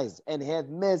about Christ. And have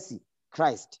mercy.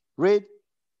 Christ. Read.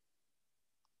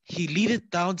 He leadeth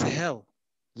down to hell.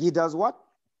 He does what?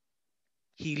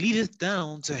 He leadeth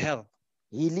down to hell.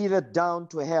 He leadeth down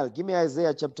to hell. Give me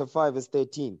Isaiah chapter 5 verse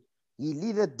 13. He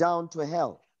leadeth down to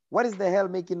hell. What is the hell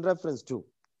making reference to?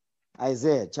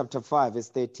 Isaiah chapter 5 verse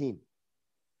 13.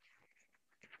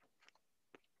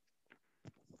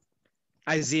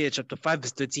 Isaiah chapter 5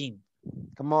 verse 13.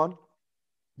 Come on.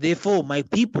 Therefore my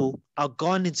people are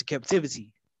gone into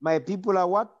captivity. My people are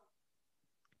what?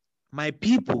 My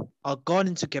people are gone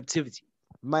into captivity.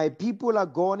 My people are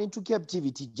gone into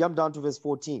captivity. Jump down to verse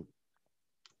 14.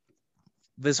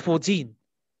 Verse 14.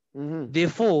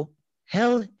 Therefore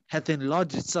hell hath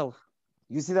enlarged itself.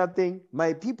 You see that thing?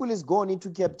 My people is gone into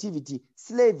captivity,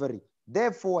 slavery.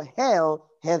 Therefore hell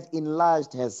hath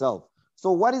enlarged herself.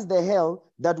 So what is the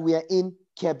hell that we are in?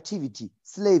 Captivity,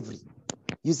 slavery.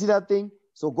 You see that thing?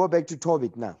 So go back to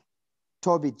Tobit now.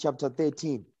 Tobit chapter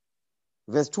 13,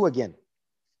 verse 2 again.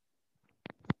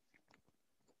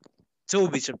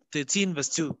 Tobit chapter 13 verse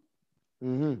 2.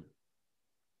 Mm-hmm.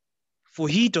 For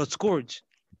he doth scourge,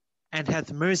 and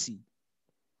hath mercy.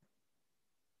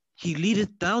 He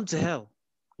leadeth down to hell.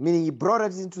 Meaning he brought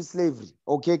us into slavery.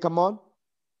 Okay, come on.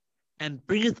 And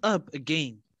bringeth up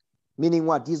again. Meaning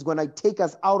what? He's going to take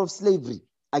us out of slavery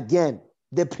again.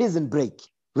 The prison break.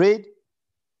 Read.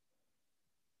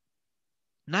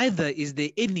 Neither is there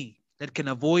any that can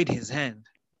avoid his hand.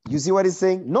 You see what he's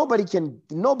saying? Nobody can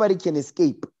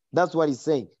escape. That's what he's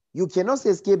saying. You cannot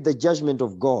escape the judgment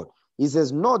of God. He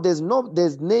says, neither is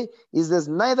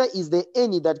there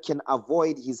any that can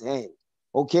avoid his hand.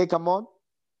 Okay, come on.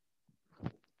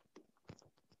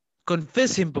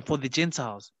 Confess him before the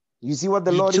Gentiles. You see what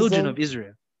the ye Lord is saying? children of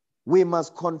Israel. We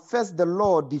must confess the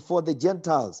Lord before the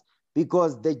Gentiles,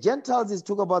 because the Gentiles is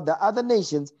talking about the other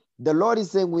nations. The Lord is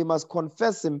saying we must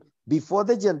confess him before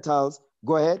the Gentiles.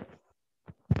 Go ahead.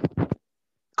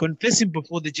 Confess him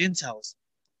before the Gentiles,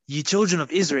 ye children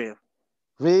of Israel.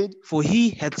 Read. For he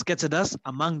hath scattered us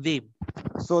among them.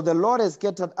 So the Lord has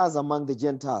scattered us among the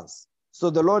Gentiles.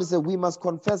 So the Lord said we must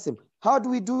confess him. How do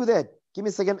we do that? Give me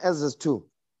 2 Ezra 2,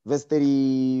 verse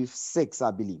 36,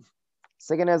 I believe.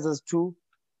 2 Ezra 2,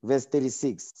 verse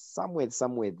 36. Somewhere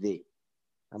there.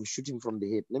 I'm shooting from the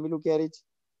hip. Let me look at it.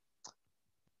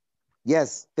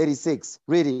 Yes, 36.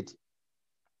 Read it.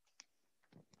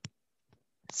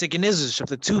 2 Ezra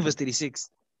chapter 2, verse 36.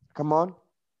 Come on.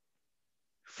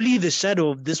 Flee the shadow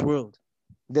of this world.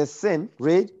 The sin.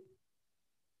 Read.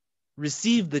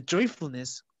 receive the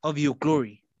joyfulness of your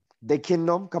glory. The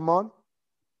kingdom, come on.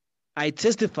 I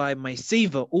testify my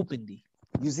savor openly.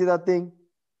 You see that thing?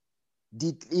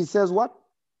 He says what?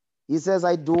 He says,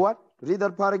 I do what? Read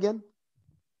that part again.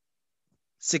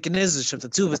 2 Ezra chapter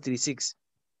 2, verse 36.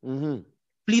 Mm-hmm.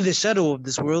 Flee the shadow of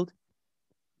this world.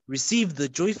 Receive the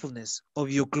joyfulness of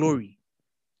your glory.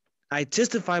 I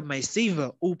testify my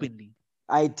savor openly.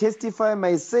 I testify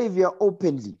my Savior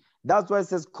openly. That's why it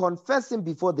says, confess him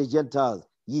before the Gentiles,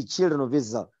 ye children of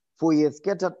Israel, for he has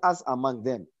scattered us among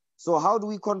them. So how do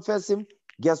we confess him?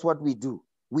 Guess what we do?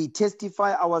 We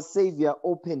testify our Savior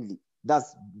openly.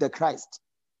 That's the Christ,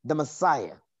 the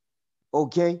Messiah.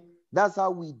 Okay? That's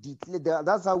how we declare,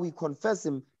 that's how we confess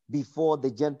him before the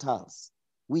Gentiles.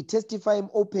 We testify him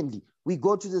openly. We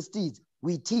go to the streets.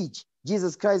 We teach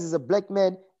Jesus Christ is a black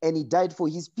man and he died for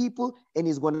his people and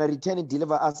he's going to return and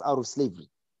deliver us out of slavery.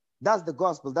 That's the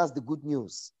gospel. That's the good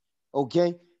news.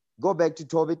 Okay? Go back to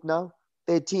Tobit now.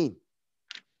 13.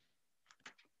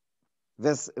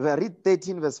 Read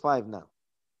 13 verse 5 now.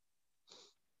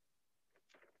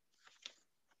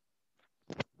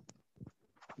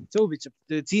 Tobit chapter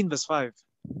 13, verse 5.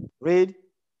 Read.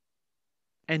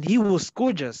 And he will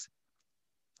scourge us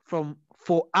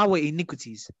for our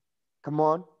iniquities. Come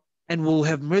on. And will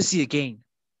have mercy again.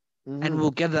 And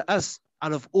will gather us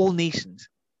out of all nations.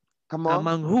 Come on.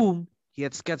 Among whom he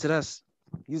had scattered us.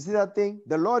 You see that thing?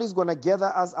 The Lord is going to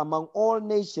gather us among all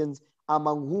nations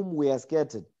among whom we are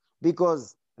scattered.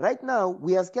 Because right now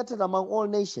we are scattered among all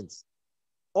nations.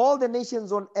 All the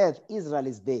nations on earth, Israel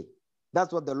is there.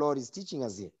 That's what the Lord is teaching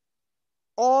us here.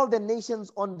 All the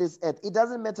nations on this earth, it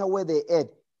doesn't matter where they're at.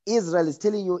 Israel is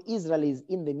telling you Israel is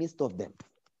in the midst of them.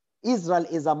 Israel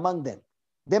is among them.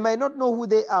 They might not know who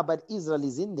they are, but Israel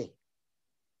is in there.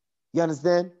 You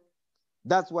understand?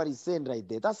 That's what he's saying right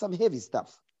there. That's some heavy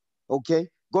stuff. Okay?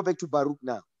 Go back to Baruch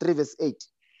now. 3 verse 8.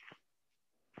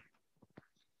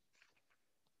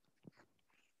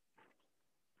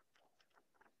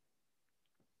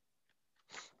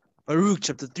 Baruch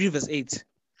chapter 3 verse 8.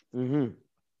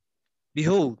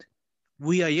 Behold,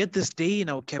 we are yet this day in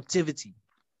our captivity,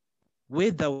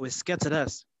 where thou hast scattered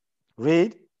us.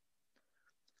 Read.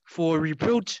 For a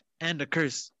reproach and a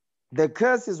curse. The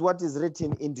curse is what is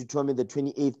written in Deuteronomy, the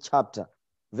 28th chapter,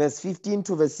 verse 15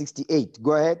 to verse 68.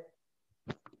 Go ahead.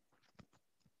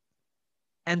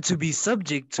 And to be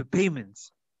subject to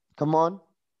payments. Come on.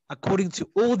 According to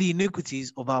all the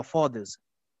iniquities of our fathers,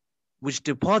 which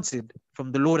departed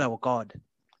from the Lord our God.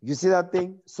 You see that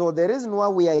thing? So the reason why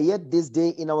we are yet this day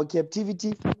in our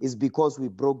captivity is because we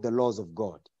broke the laws of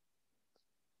God.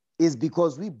 Is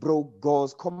because we broke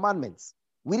God's commandments.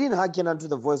 We didn't hearken unto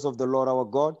the voice of the Lord our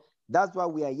God. That's why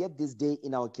we are yet this day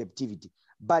in our captivity.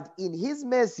 But in his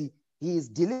mercy, he is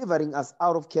delivering us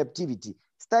out of captivity,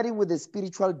 starting with the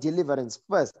spiritual deliverance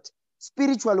first.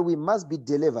 Spiritually, we must be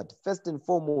delivered first and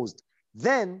foremost.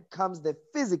 Then comes the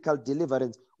physical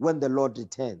deliverance when the Lord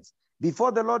returns.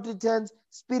 Before the Lord returns,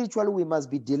 spiritually, we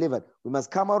must be delivered. We must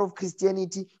come out of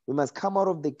Christianity. We must come out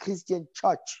of the Christian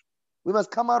church. We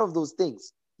must come out of those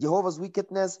things. Jehovah's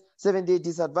wickedness, Seventh-day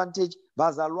disadvantage,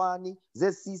 Bazalwani,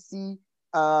 ZCC,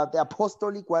 the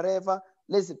apostolic, whatever,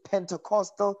 let's say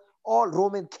Pentecostal, all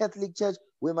Roman Catholic Church.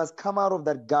 We must come out of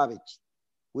that garbage.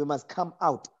 We must come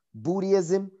out.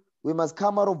 Buddhism, we must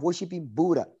come out of worshiping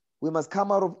Buddha. We must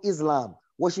come out of Islam,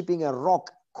 worshiping a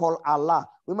rock called Allah.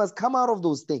 We must come out of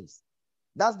those things.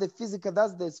 That's the physical,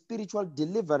 that's the spiritual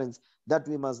deliverance that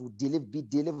we must be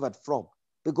delivered from.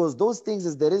 Because those things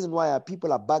is the reason why our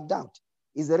people are bugged out.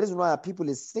 Is the reason why our people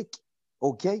is sick,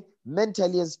 okay?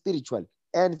 Mentally and spiritually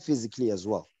and physically as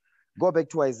well. Go back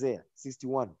to Isaiah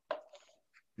 61,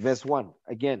 verse 1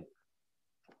 again.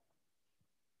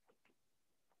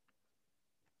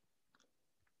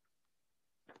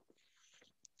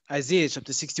 Isaiah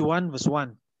chapter 61, verse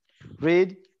 1.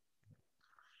 Read.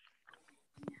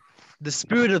 The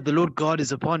Spirit of the Lord God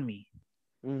is upon me,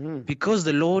 because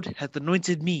the Lord hath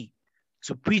anointed me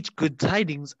to preach good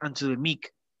tidings unto the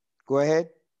meek. Go ahead.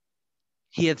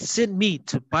 He hath sent me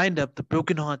to bind up the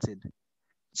brokenhearted,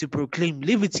 to proclaim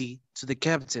liberty to the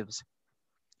captives,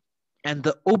 and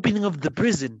the opening of the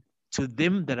prison to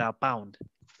them that are bound.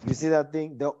 You see that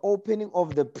thing? The opening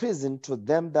of the prison to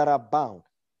them that are bound,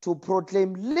 to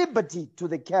proclaim liberty to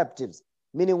the captives.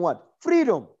 Meaning what?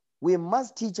 Freedom. We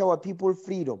must teach our people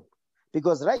freedom.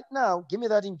 Because right now, give me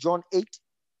that in John 8,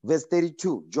 verse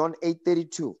 32. John 8,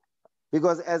 32.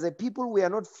 Because as a people, we are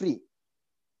not free.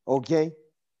 Okay?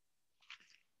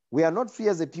 We are not free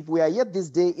as a people. We are yet this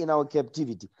day in our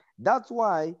captivity. That's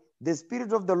why the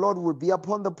Spirit of the Lord will be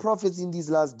upon the prophets in these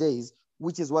last days,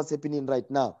 which is what's happening right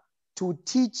now, to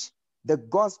teach the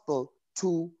gospel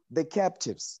to the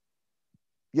captives.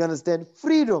 You understand?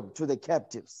 Freedom to the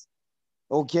captives.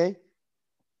 Okay?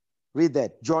 Read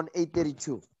that. John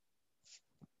 8:32.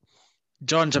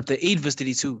 John chapter 8, verse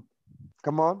 32.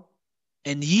 Come on.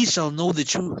 And ye shall know the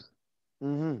truth,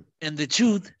 Mm-hmm. and the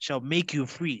truth shall make you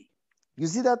free. You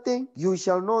see that thing? You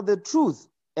shall know the truth,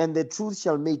 and the truth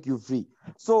shall make you free.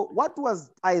 So what was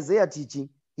Isaiah teaching?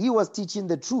 He was teaching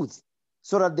the truth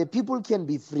so that the people can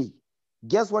be free.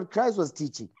 Guess what Christ was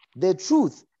teaching? The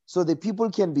truth so the people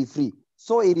can be free.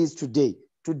 So it is today.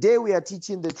 Today we are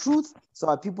teaching the truth so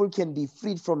our people can be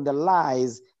freed from the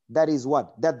lies that is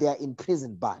what? That they are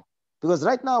imprisoned by. Because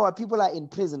right now our people are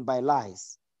imprisoned by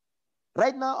lies.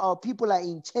 Right now our people are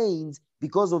in chains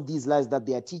because of these lies that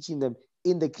they are teaching them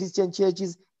in the Christian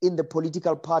churches, in the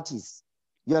political parties.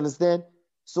 You understand?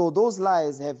 So those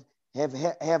lies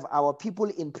have our people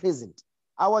imprisoned.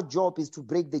 Our job is to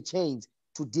break the chains,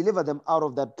 to deliver them out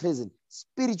of that prison,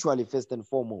 spiritually first and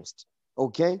foremost.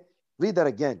 Okay? Read that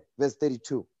again, verse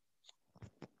 32.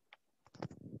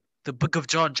 The book of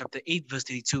John chapter 8, verse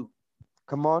 32.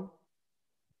 Come on.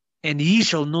 And ye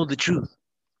shall know the truth,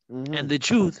 Mm-hmm. and the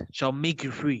truth shall make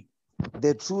you free.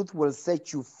 The truth will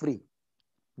set you free.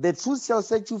 The truth shall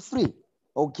set you free.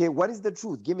 Okay, what is the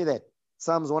truth? Give me that.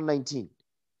 Psalms 119.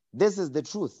 This is the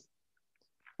truth.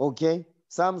 Okay,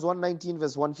 Psalms 119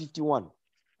 verse 151.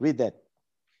 Read that.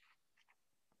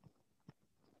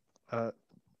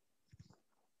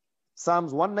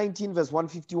 Psalms 119 verse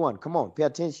 151. Come on, pay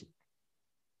attention.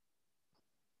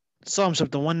 Psalm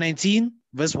chapter 119,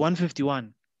 verse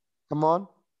 151. Come on.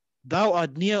 Thou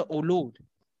art near, O Lord.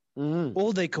 Mm-hmm.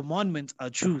 All thy commandments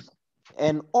are truth.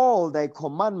 And all thy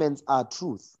commandments are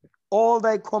truth. All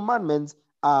thy commandments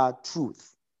are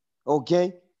truth.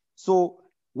 Okay? So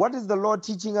what is the Lord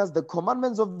teaching us? The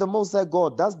commandments of the Most High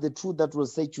God. That's the truth that will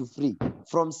set you free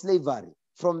from slavery,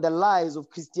 from the lies of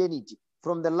Christianity,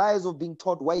 from the lies of being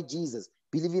taught white Jesus,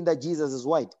 believing that Jesus is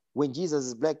white, when Jesus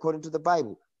is black according to the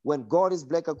Bible, when God is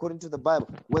black according to the Bible,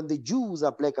 when the Jews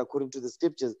are black according to the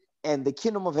scriptures, and the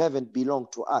kingdom of heaven belongs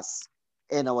to us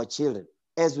and our children,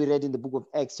 as we read in the book of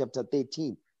Acts chapter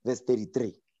 13, verse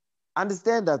 33.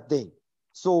 Understand that thing.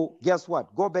 So guess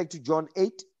what? Go back to John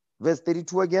 8, verse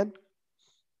 32 again.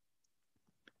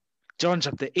 John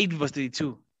chapter 8, verse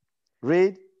 32.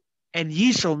 Read. And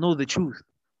ye shall know the truth,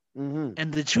 Mm-hmm.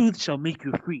 and the truth shall make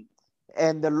you free.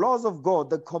 And the laws of God,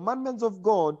 the commandments of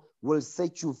God will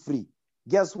set you free.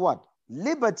 Guess what?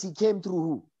 Liberty came through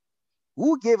who?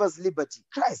 Who gave us liberty?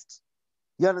 Christ.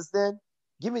 You understand?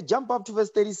 Jump up to verse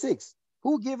 36.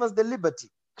 Who gave us the liberty?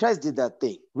 Christ did that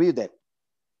thing. Read that.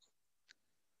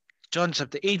 John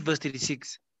chapter 8, verse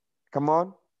 36. Come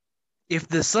on. If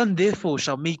the Son therefore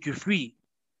shall make you free,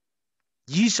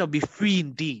 ye shall be free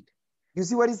indeed. You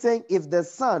see what he's saying? If the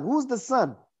Son, who's the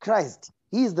Son? Christ.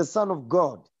 He is the Son of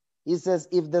God. He says,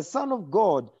 if the Son of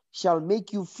God shall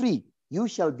make you free, you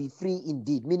shall be free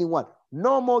indeed. Meaning what?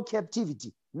 No more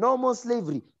captivity, no more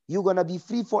slavery. You're going to be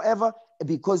free forever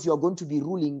because you're going to be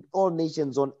ruling all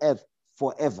nations on earth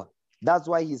forever. That's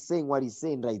why he's saying what he's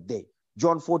saying right there.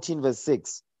 John 14, verse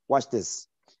 6. Watch this.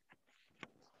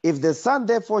 If the Son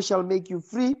therefore shall make you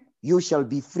free, you shall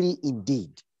be free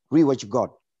indeed. Read what you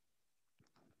got.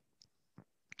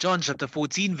 John chapter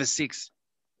 14, verse 6.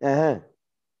 Uh-huh.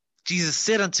 Jesus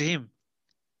said unto him,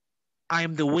 I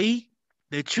am the way,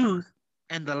 the truth,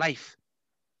 and the life.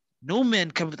 No man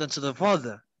cometh unto the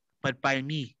Father but by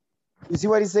me. You see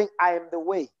what he's saying? I am the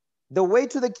way. The way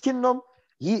to the kingdom,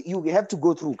 you have to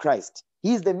go through Christ.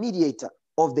 He is the mediator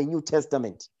of the New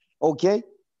Testament. Okay?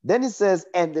 Then it says,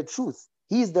 and the truth.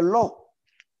 He is the law.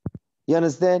 You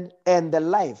understand? And the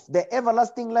life, the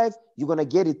everlasting life, you're going to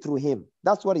get it through him.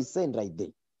 That's what he's saying right there.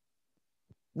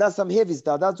 That's some heavy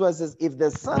stuff. That's why it says, if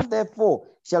the Son therefore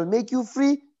shall make you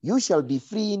free, you shall be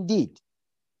free indeed.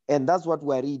 And that's what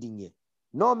we're reading here.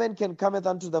 No man can cometh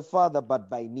unto the Father but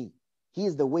by me. He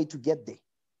is the way to get there.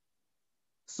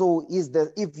 So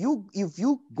if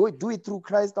you go do it through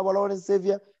Christ our Lord and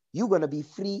Savior, you're going to be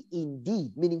free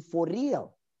indeed, meaning for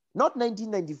real. Not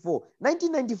 1994.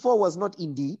 1994 was not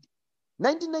indeed.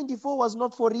 1994 was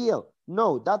not for real.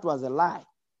 No, that was a lie.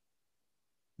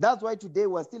 That's why today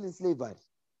we're still in slavery.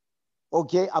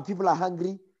 Okay, our people are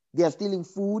hungry. They are stealing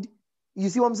food. You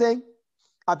see what I'm saying?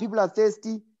 Our people are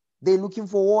thirsty. They're looking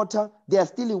for water. They are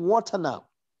stealing water now.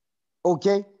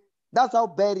 Okay, that's how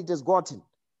bad it has gotten.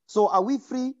 So are we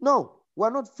free? No, we're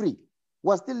not free.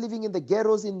 We're still living in the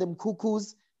ghettos, in them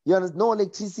cuckoos. You know, no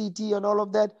electricity and all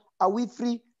of that. Are we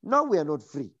free? No, we are not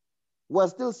free. We're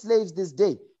still slaves this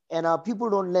day. And our people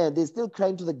don't learn. They're still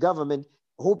crying to the government,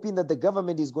 hoping that the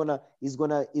government is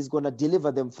gonna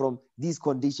deliver them from these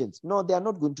conditions. No, they are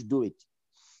not going to do it.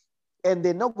 And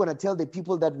they're not going to tell the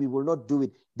people that we will not do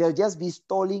it. They'll just be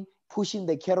stalling, pushing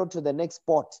the carrot to the next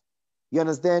spot. You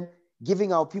understand?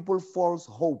 Giving our people false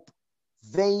hope,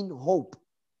 vain hope.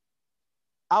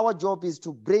 Our job is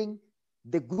to bring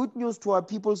the good news to our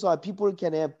people so our people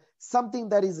can have something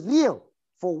that is real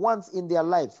for once in their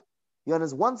life. You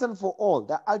understand? Once and for all,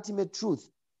 the ultimate truth,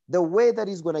 the way that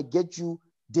is going to get you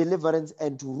deliverance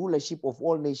and to rulership of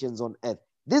all nations on earth.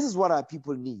 This is what our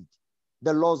people need.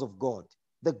 The laws of God,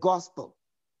 the gospel,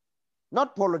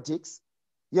 not politics.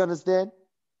 You understand?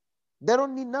 They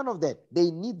don't need none of that.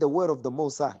 They need the word of the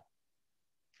Most High.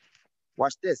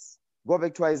 Watch this. Go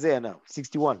back to Isaiah now,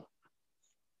 61.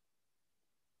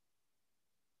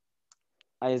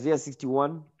 Isaiah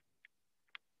 61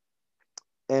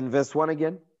 and verse 1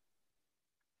 again.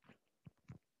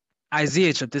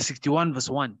 Isaiah chapter 61 verse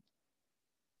 1.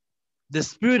 The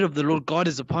Spirit of the Lord God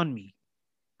is upon me,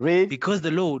 Read. because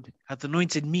the Lord hath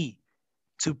anointed me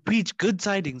to preach good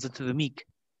tidings unto the meek.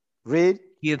 Read.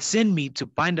 He hath sent me to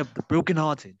bind up the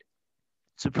brokenhearted,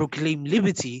 to proclaim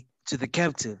liberty to the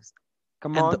captives,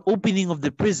 Come and on. the opening of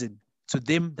the prison to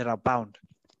them that are bound.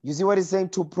 You see what he's saying?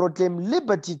 To proclaim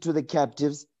liberty to the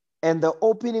captives and the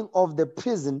opening of the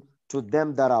prison to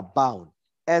them that are bound.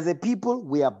 As a people,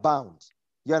 we are bound.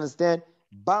 You understand?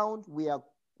 Bound, we are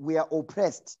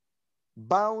oppressed.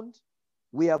 Bound,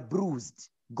 we are bruised.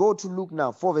 Go to Luke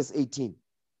now, 4 verse 18.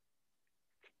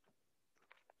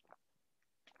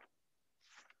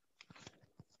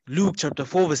 Luke chapter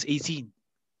 4 verse 18.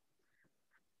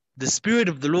 The Spirit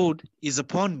of the Lord is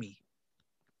upon me,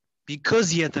 because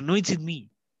he hath anointed me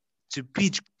to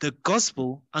preach the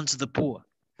gospel unto the poor.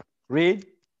 Read.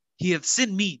 He hath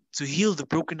sent me to heal the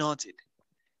brokenhearted,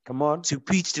 Come on. to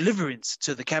preach deliverance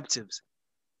to the captives,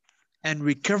 and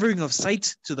recovering of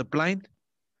sight to the blind,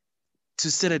 to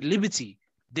set at liberty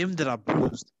them that are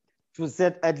bruised. To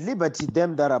set at liberty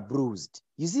them that are bruised.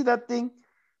 You see that thing?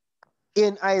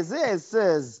 In Isaiah it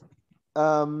says,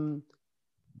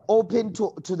 open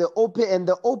to the open and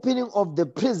the opening of the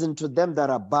prison to them that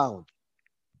are bound.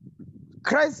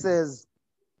 Christ says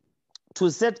to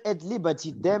set at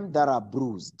liberty them that are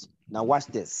bruised. Now watch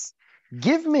this.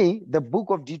 Give me the book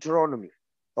of Deuteronomy.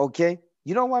 Okay?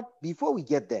 You know what? Before we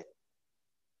get there,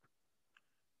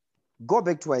 go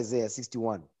back to Isaiah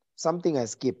 61. Something I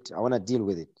skipped. I want to deal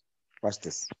with it. Watch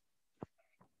this.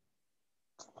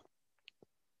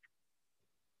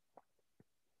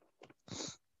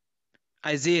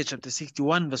 Isaiah chapter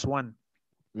 61 verse 1.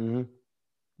 Mm-hmm.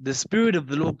 The Spirit of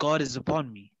the Lord God is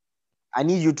upon me. I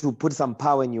need you to put some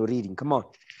power in your reading. Come on.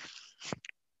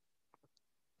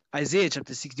 Isaiah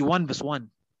chapter 61 verse 1.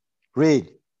 Read.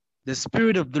 The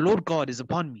Spirit of the Lord God is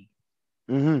upon me,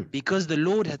 Mm-hmm. because the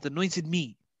Lord hath anointed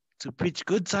me to preach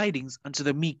good tidings unto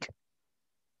the meek.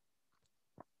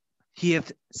 He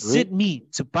hath sent me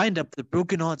to bind up the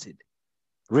brokenhearted,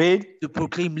 Read. to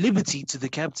proclaim liberty to the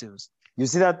captives. You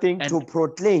see that thing? And to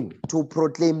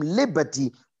proclaim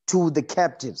liberty to the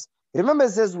captives. Remember, it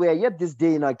says we are yet this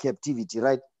day in our captivity,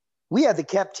 right? We are the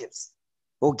captives.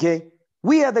 Okay?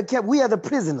 We are the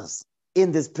prisoners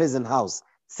in this prison house.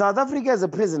 South Africa is a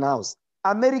prison house.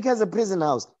 America is a prison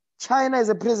house. China is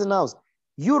a prison house.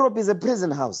 Europe is a prison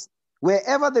house.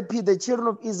 Wherever the children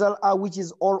of Israel are, which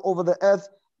is all over the earth,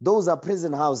 those are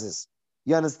prison houses.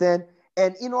 You understand?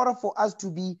 And in order for us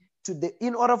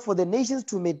in order for the nations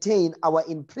to maintain our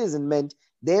imprisonment,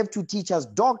 they have to teach us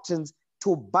doctrines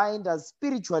to bind us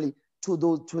spiritually to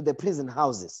the prison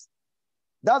houses.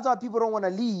 That's why people don't want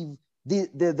to leave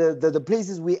the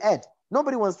places we at.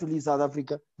 Nobody wants to leave South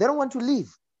Africa. They don't want to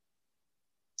leave.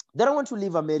 They don't want to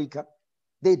leave America.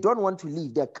 They don't want to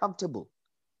leave. They're comfortable.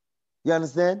 You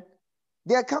understand?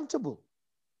 They're comfortable.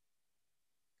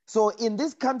 So in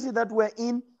this country that we're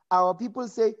in, our people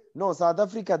say, no, South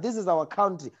Africa, this is our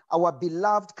country, our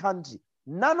beloved country.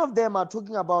 None of them are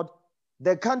talking about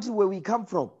the country where we come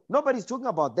from. Nobody's talking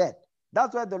about that.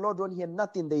 That's why the Lord don't hear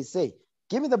nothing they say.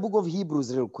 Give me the book of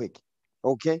Hebrews real quick,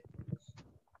 okay?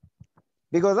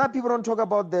 Because that people don't talk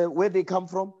about where they come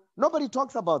from. Nobody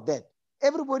talks about that.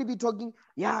 Everybody be talking,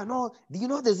 yeah, no, you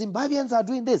know, the Zimbabweans are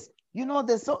doing this. You know,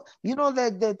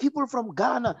 the people from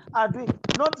Ghana are doing,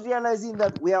 not realizing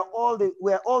that we are all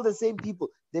the same people.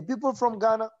 The people from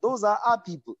Ghana, those are our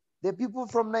people. The people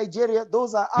from Nigeria,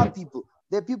 those are our people.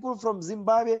 The people from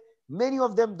Zimbabwe, many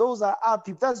of them, those are our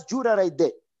people. That's Judah right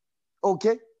there.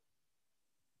 Okay?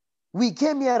 We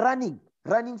came here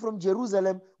running from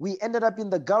Jerusalem. We ended up in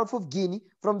the Gulf of Guinea.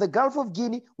 From the Gulf of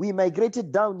Guinea, we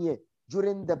migrated down here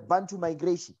during the Bantu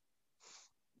migration.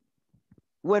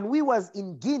 When we was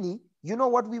in Guinea, you know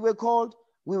what we were called?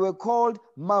 We were called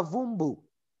Mavumbu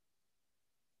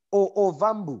or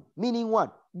Ovambu, meaning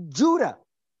what? Judah.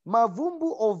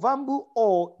 Mavumbu or Vambu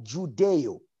or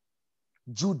Judeo.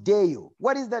 Judeo.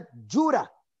 What is that? Judah.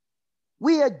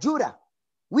 We are Judah.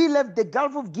 We left the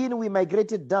Gulf of Guinea. We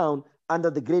migrated down under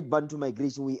the Great Bantu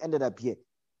migration. We ended up here.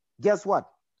 Guess what?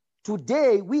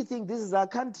 Today, we think this is our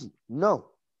country.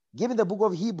 No. Give me the book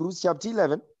of Hebrews, chapter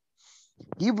 11.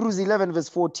 Hebrews 11, verse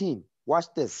 14. Watch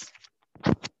this.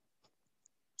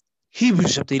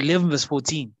 Hebrews chapter 11, verse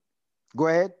 14. Go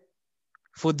ahead.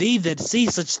 For they that say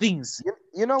such things.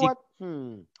 You know what?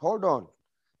 Hold on.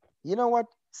 You know what?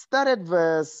 Start at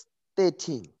verse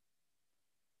 13.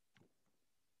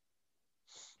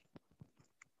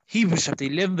 Hebrews chapter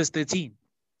 11, verse 13.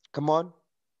 Come on.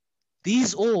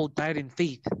 These all died in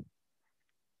faith,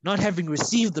 not having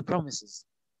received the promises,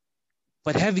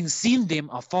 but having seen them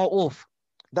afar off.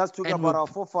 That's talking about our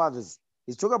forefathers.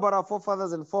 He's talking about our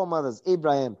forefathers and foremothers,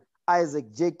 Abraham,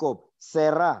 Isaac, Jacob,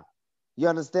 Sarah. You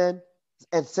understand?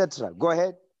 Etc. Go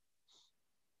ahead.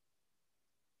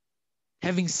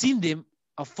 Having seen them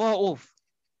afar off,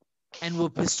 and were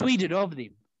persuaded of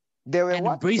them. They were and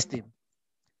what? Embraced them,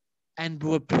 and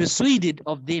were persuaded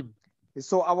of them.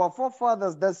 So our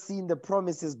forefathers that seen the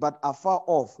promises but afar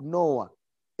off, Noah,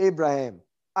 Abraham,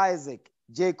 Isaac,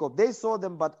 Jacob, they saw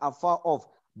them but afar off,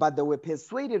 but they were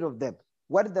persuaded of them.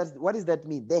 What does that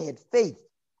mean? They had faith.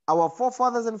 Our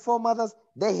forefathers and foremothers,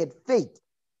 they had faith.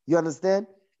 You understand?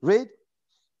 Read.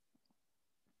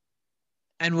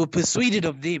 And were persuaded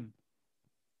of them,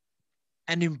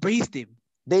 and embraced them.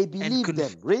 They believed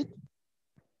them. Read.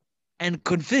 And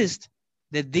confessed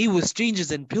that they were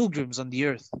strangers and pilgrims on the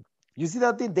earth. You see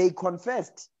that thing? They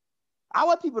confessed.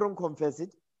 Our people don't confess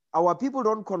it. Our people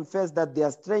don't confess that they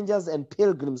are strangers and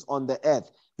pilgrims on the earth.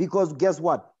 Because guess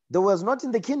what? There was not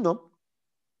in the kingdom.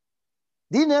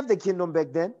 Didn't have the kingdom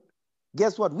back then.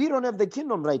 Guess what? We don't have the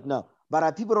kingdom right now. But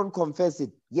our people don't confess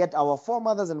it. Yet our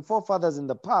foremothers and forefathers in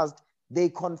the past, they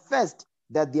confessed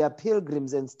that they are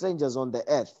pilgrims and strangers on the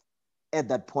earth at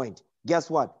that point. Guess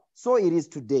what? So it is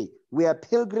today. We are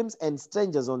pilgrims and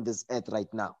strangers on this earth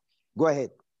right now. Go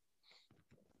ahead.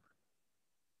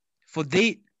 For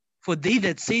they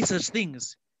that say such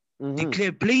things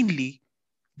declare plainly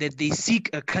that they seek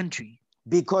a country.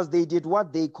 Because they did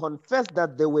what? They confessed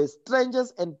that they were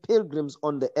strangers and pilgrims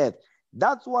on the earth.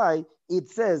 That's why it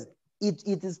says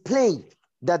it is plain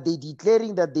that they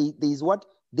declaring that they is what?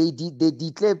 They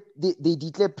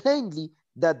declare plainly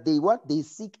that they what? They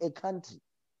seek a country.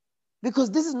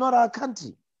 Because this is not our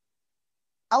country.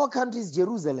 Our country is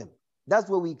Jerusalem. That's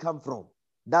where we come from.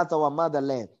 That's our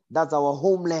motherland. That's our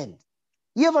homeland.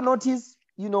 You ever notice,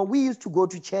 we used to go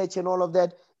to church and all of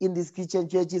that in these Christian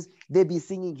churches, they be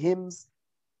singing hymns.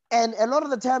 And a lot of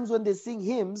the times when they sing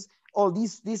hymns or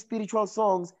these spiritual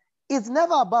songs, it's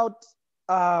never about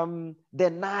the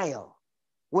Nile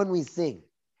when we sing.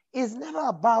 It's never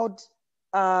about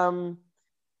the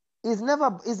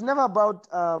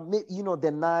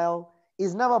Nile.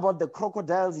 It's never about the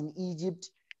crocodiles in Egypt.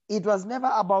 It was never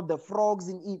about the frogs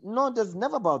in Egypt. No, there's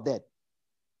never about that.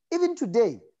 Even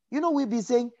today, we'll be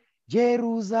saying,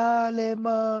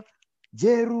 Jerusalem,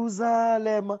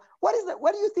 Jerusalem. What is that?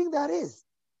 What do you think that is?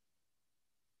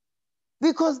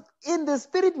 Because in the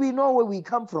spirit, we know where we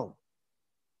come from.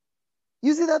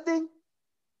 You see that thing?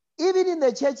 Even in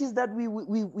the churches that we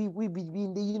be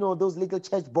in the, those little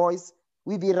church boys,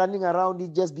 we be running around,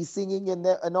 it just be singing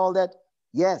and all that.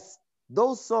 Yes,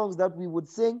 those songs that we would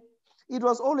sing, it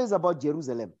was always about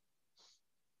Jerusalem.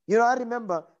 I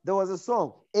remember there was a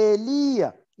song,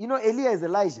 Elijah. Elijah is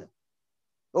Elijah.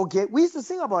 Okay, we used to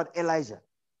sing about Elijah.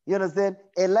 You understand?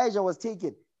 Elijah was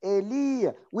taken.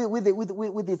 Elijah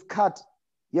with his cut.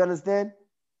 You understand?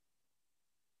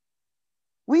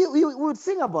 We would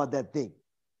sing about that thing.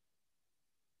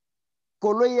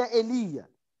 Koloya Elijah.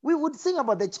 We would sing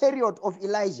about the chariot of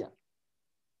Elijah.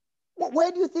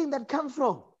 Where do you think that comes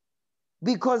from?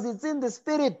 Because it's in the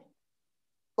spirit.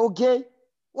 Okay?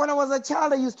 When I was a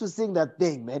child, I used to sing that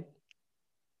thing, man.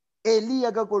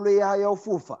 Elijah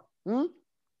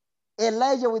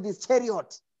with his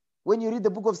chariot. When you read the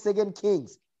book of 2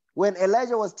 Kings, when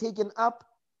Elijah was taken up,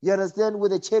 you understand,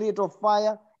 with a chariot of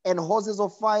fire and horses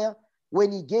of fire,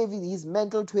 when he gave his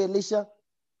mantle to Elisha,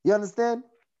 you understand?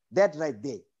 That right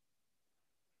there.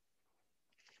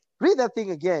 Read that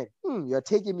thing again. You're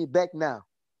taking me back now.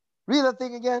 Read that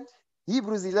thing again.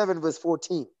 Hebrews 11, verse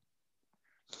 14.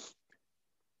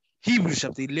 Hebrews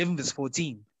chapter 11, verse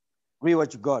 14. Read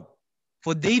what you got.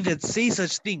 For they that say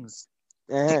such things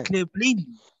declare plainly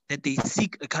that they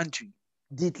seek a country.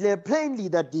 Declare plainly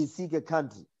that they seek a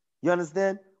country. You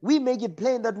understand? We make it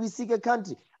plain that we seek a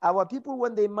country. Our people,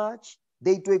 when they march,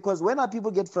 they do it, because when our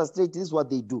people get frustrated, this is what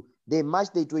they do. they march,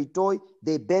 they toy,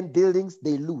 they burn buildings,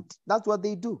 they loot. That's what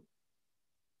they do.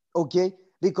 Okay?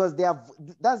 Because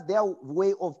that's their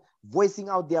way of voicing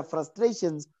out their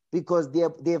frustrations, because they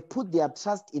have put their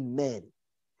trust in man.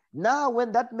 Now,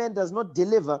 when that man does not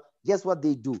deliver, guess what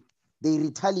they do? They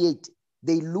retaliate,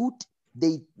 they loot,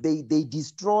 they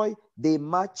destroy, they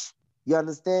march, you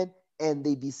understand? And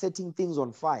they be setting things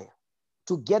on fire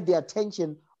to get the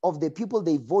attention of the people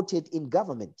they voted in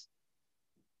government.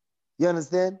 You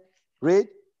understand? Read.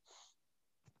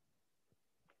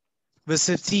 Verse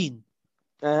 15.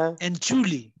 And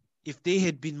truly, if they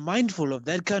had been mindful of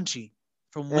that country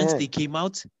from whence they came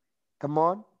out, come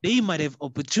on, they might have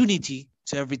opportunity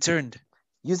to have returned.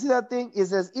 You see that thing? It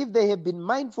says, if they have been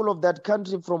mindful of that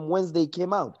country from whence they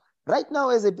came out. Right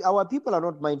now, our people are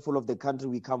not mindful of the country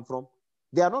we come from.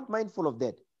 They are not mindful of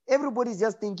that. Everybody's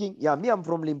just thinking, yeah, me, I'm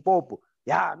from Limpopo.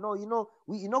 Yeah, no,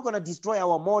 you're not going to destroy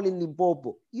our mall in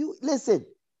Limpopo. You listen,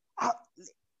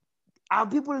 our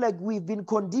people, like, we've been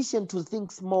conditioned to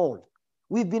think small.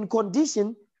 We've been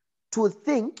conditioned to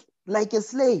think like a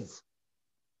slave.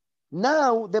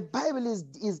 Now the Bible is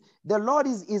the Lord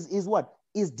is what?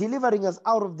 Is delivering us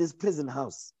out of this prison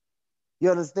house.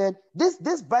 You understand?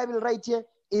 This Bible right here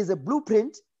is a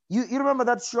blueprint. You remember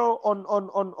that show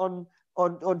on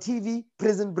TV,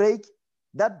 Prison Break?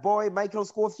 That boy, Michael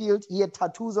Scofield, he had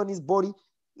tattoos on his body.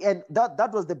 And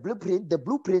that was the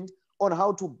blueprint on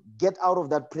how to get out of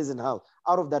that prison house,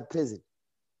 out of that prison.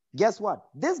 Guess what?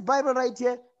 This Bible right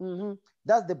here,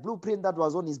 that's the blueprint that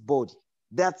was on his body.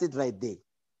 That's it right there.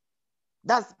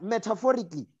 That's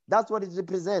metaphorically, that's what it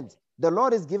represents. The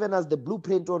Lord has given us the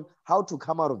blueprint on how to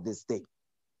come out of this thing.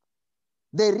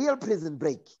 The real prison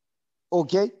break.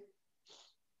 Okay?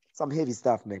 Some heavy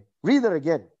stuff, man. Read it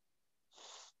again.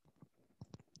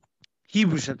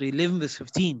 Hebrews chapter 11, verse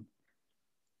 15.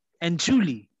 And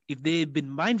truly, if they had been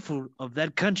mindful of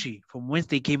that country from whence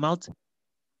they came out,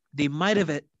 they might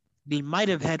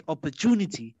have had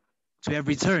opportunity to have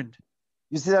returned.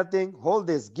 You see that thing? Hold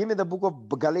this. Give me the book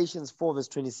of Galatians 4, verse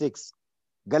 26.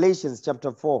 Galatians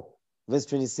chapter 4, verse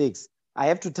 26. I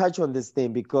have to touch on this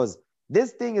thing because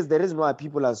this thing is the reason why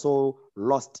people are so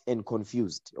lost and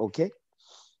confused. Okay?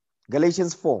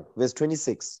 Galatians 4, verse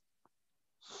 26.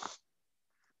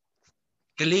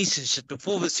 Galatians chapter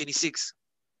 4, verse 26.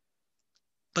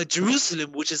 But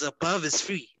Jerusalem, which is above, is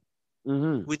free,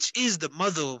 which is the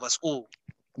mother of us all.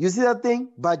 You see that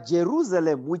thing? But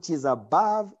Jerusalem, which is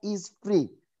above, is free,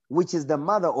 which is the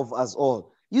mother of us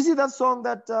all. You see that song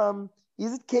that,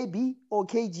 is it KB or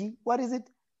KG? What is it?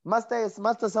 Master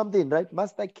something, right?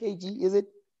 Master KG, is it?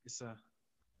 Yes, sir.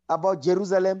 About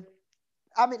Jerusalem.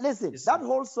 I mean, listen, yes, that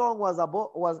whole song was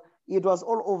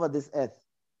all over this earth,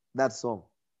 that song.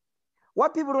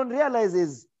 What people don't realize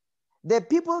is the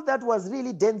people that was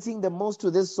really dancing the most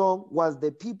to this song was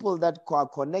the people that are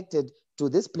connected to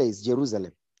this place,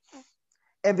 Jerusalem.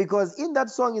 And because in that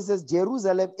song it says,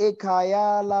 Jerusalem,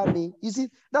 Ekayalami. You see,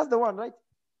 that's the one, right?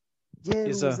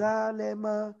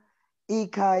 Jerusalem,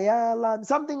 Ekayalami.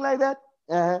 Something like that.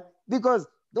 Because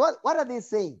what are they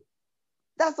saying?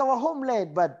 That's our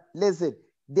homeland. But listen,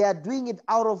 they are doing it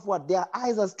out of what? Their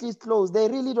eyes are still closed. They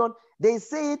really don't. They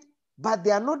say it, but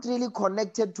they are not really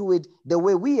connected to it the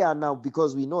way we are now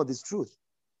because we know this truth.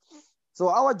 So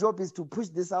our job is to push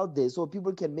this out there so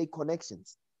people can make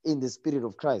connections in the spirit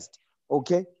of Christ.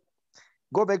 Okay?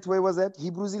 Go back to where was that?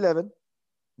 Hebrews 11,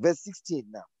 verse 16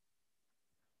 now.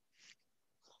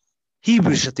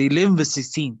 Hebrews chapter 11, verse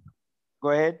 16.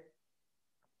 Go ahead.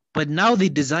 But now they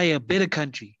desire a better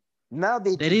country. Now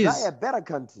they desire a better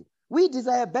country. We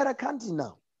desire a better country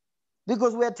now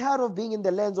because we're tired of being in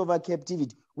the lands of our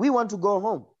captivity. We want to go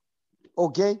home.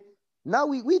 Okay? Now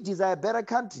we desire a better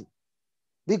country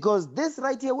because this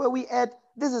right here where we at,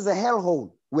 this is a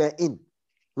hellhole we're in.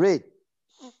 Read.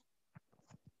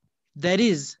 That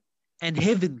is, and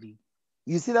heavenly.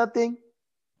 You see that thing?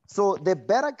 So the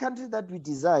better country that we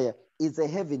desire is a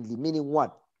heavenly, meaning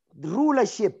what? The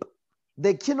rulership,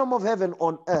 the kingdom of heaven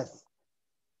on earth.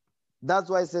 That's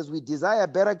why it says we desire a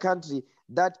better country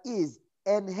that is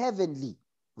an heavenly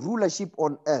rulership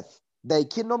on earth. Thy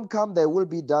kingdom come, thy will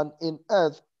be done in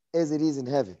earth as it is in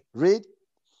heaven. Read.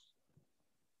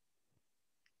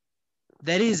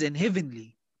 That is, and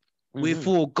heavenly.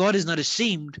 Wherefore God is not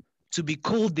ashamed to be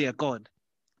called their God.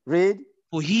 Read.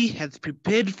 For he hath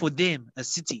prepared for them a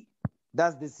city.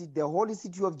 That's the city, the holy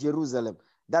city of Jerusalem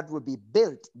that will be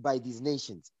built by these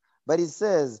nations. But it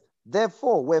says,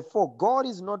 therefore, wherefore God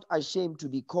is not ashamed to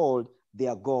be called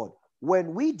their God.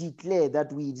 When we declare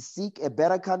that we seek a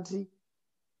better country,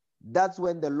 that's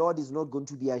when the Lord is not going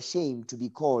to be ashamed to be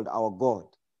called our God.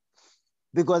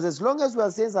 Because as long as we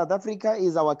are saying South Africa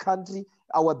is our country,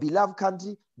 our beloved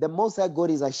country, the Most High God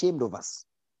is ashamed of us.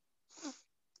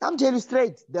 I'm telling you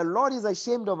straight, the Lord is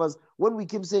ashamed of us when we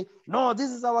keep saying, no, this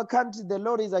is our country. The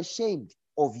Lord is ashamed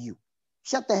of you.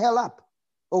 Shut the hell up.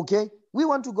 Okay? We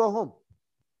want to go home.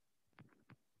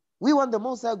 We want the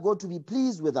Most High God to be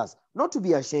pleased with us, not to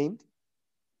be ashamed.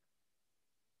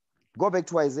 Go back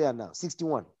to Isaiah now,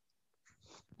 61.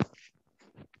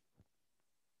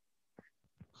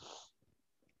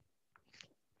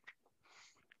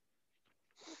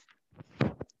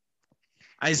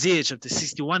 Isaiah chapter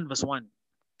 61 verse 1.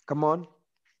 Come on.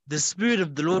 The Spirit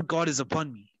of the Lord God is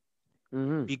upon me,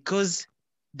 because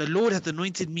the Lord hath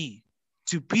anointed me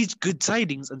to preach good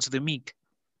tidings unto the meek.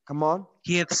 Come on.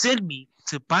 He hath sent me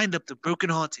to bind up the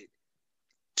brokenhearted,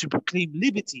 to proclaim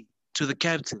liberty to the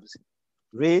captives,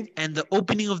 Read. and the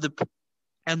opening of the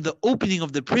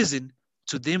prison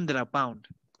to them that are bound.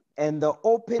 And the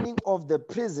opening of the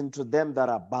prison to them that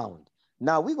are bound.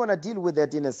 Now we're going to deal with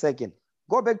that in a second.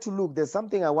 Go back to Luke. There's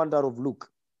something I want out of Luke.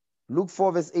 Luke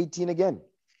 4 verse 18 again.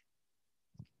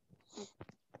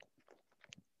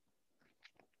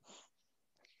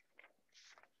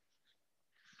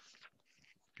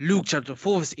 Luke chapter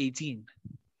 4 verse 18.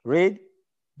 Read.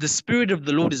 The Spirit of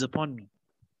the Lord is upon me,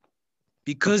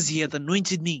 because he hath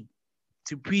anointed me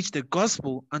to preach the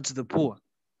gospel unto the poor.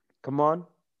 Come on.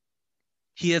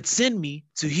 He hath sent me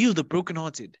to heal the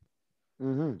brokenhearted,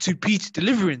 to preach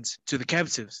deliverance to the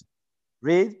captives,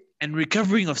 Read. and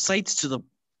recovering of sight to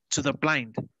the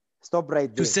blind. Stop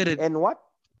right there. To set it, and what?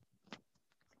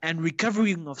 And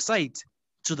recovering of sight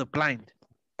to the blind.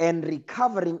 And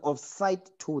recovering of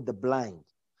sight to the blind.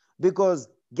 Because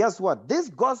guess what? This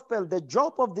gospel, the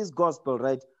job of this gospel,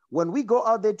 right? When we go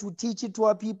out there to teach it to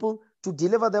our people, to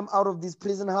deliver them out of these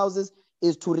prison houses,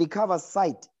 is to recover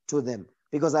sight to them.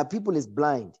 Because our people is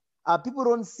blind. Our people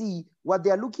don't see what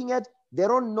they are looking at. They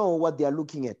don't know what they are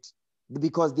looking at.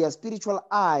 Because their spiritual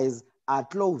eyes are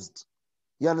closed.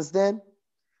 You understand?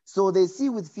 So they see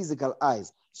with physical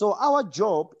eyes. So our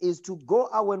job is to go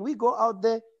out. When we go out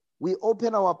there, we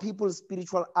open our people's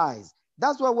spiritual eyes.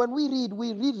 That's why when we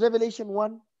read Revelation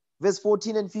 1, verse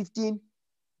 14 and 15.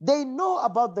 They know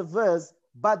about the verse,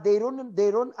 but they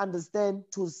don't understand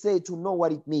to know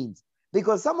what it means.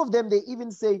 Because some of them, they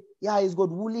even say, yeah, he's got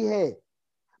woolly hair.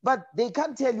 But they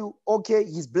can't tell you, okay,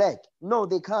 he's black. No,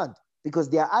 they can't, because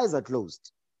their eyes are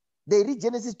closed. They read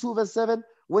Genesis 2, verse 7,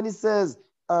 when it says,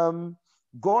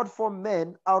 God formed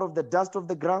man out of the dust of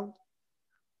the ground.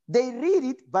 They read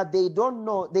it, but they don't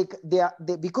know.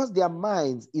 Because their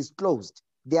minds is closed.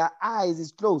 Their eyes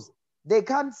is closed. They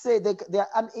can't say, they are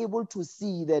unable to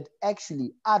see that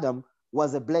actually Adam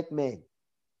was a black man.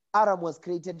 Adam was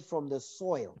created from the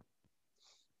soil.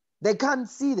 They can't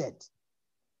see that.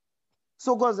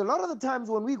 So, because a lot of the times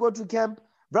when we go to camp,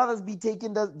 brothers be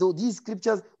taking these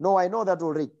scriptures. No, I know that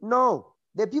already. No,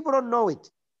 the people don't know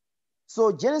it.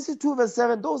 So Genesis 2 verse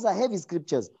 7, those are heavy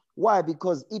scriptures. Why?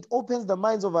 Because it opens the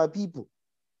minds of our people.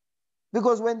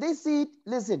 Because when they see it,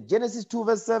 listen, Genesis 2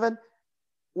 verse 7,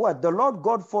 what? The Lord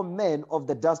God formed man of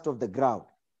the dust of the ground.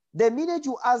 The minute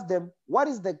you ask them, what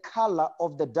is the color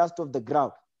of the dust of the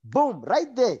ground? Boom,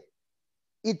 right there.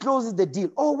 It closes the deal.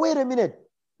 Oh, wait a minute.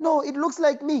 No, it looks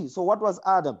like me. So what was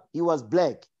Adam? He was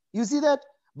black. You see that?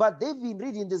 But they've been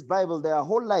reading this Bible their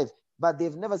whole life, but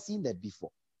they've never seen that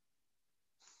before.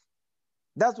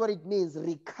 That's what it means,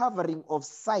 recovering of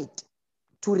sight.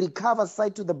 To recover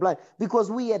sight to the blind. Because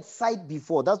we had sight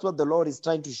before. That's what the Lord is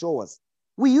trying to show us.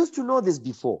 We used to know this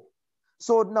before.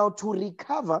 So now to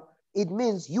recover, it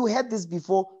means you had this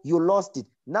before, you lost it.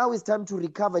 Now it's time to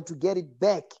recover, to get it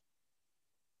back.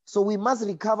 So we must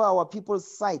recover our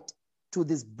people's sight to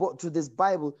this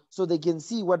Bible so they can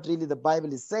see what really the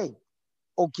Bible is saying.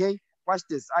 Okay, watch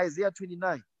this. Isaiah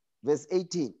 29, verse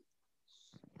 18.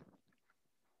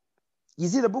 You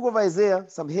see the book of Isaiah,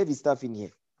 some heavy stuff in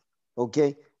here.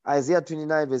 Okay, Isaiah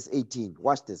 29, verse 18.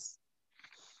 Watch this.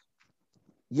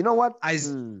 You know what?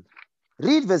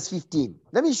 Read verse 15.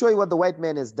 Let me show you what the white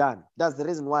man has done. That's the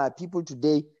reason why people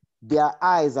today, their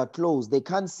eyes are closed. They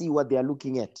can't see what they are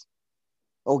looking at.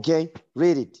 Okay,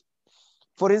 read it.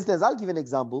 For instance, I'll give an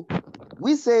example.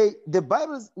 We say the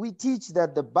Bible, we teach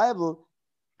that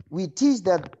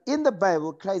in the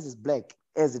Bible, Christ is black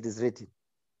as it is written.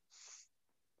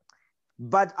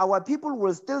 But our people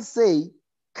will still say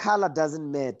color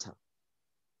doesn't matter.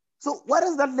 So what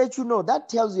does that let you know? That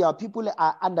tells you our people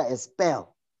are under a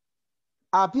spell.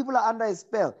 Our people are under a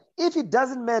spell. If it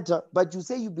doesn't matter, but you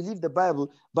say you believe the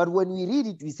Bible, but when we read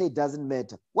it, we say it doesn't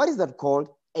matter. What is that called?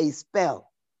 A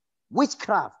spell.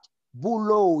 Witchcraft.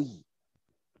 Buloi.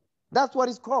 That's what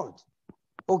it's called.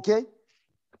 Okay?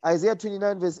 Isaiah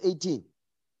 29 verse 18.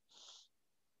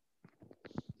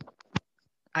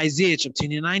 Isaiah chapter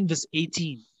 29, verse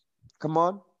 18. Come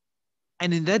on.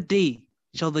 And in that day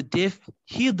shall the deaf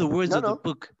hear the words of the No.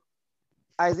 book.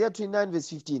 Isaiah 29, verse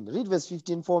 15. Read verse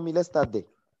 15 for me. Let's start there.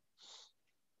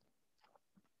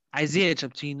 Isaiah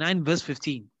chapter 29, verse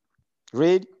 15.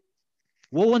 Read.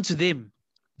 Woe unto them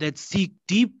that seek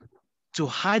deep to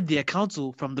hide their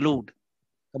counsel from the Lord,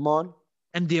 Come on.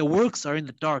 and their works are in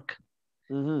the dark.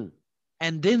 Mm-hmm.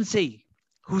 And then say,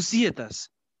 who seeth us,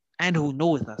 and who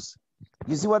knoweth us?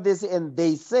 You see what they say? And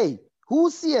they say, who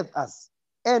seeth us,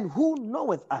 and who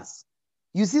knoweth us?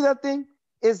 You see that thing?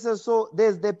 It's so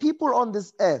there's the people on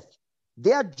this earth.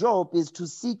 Their job is to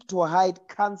seek to hide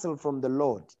counsel from the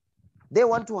Lord. They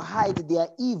want to hide their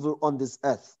evil on this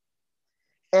earth.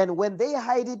 And when they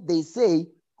hide it, they say,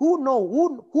 who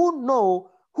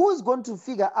is going to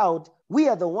figure out we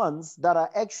are the ones that are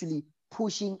actually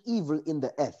pushing evil in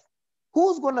the earth?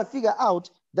 Who's going to figure out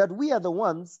that we are the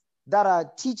ones that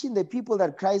are teaching the people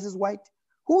that Christ is white?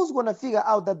 Who's going to figure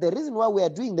out that the reason why we are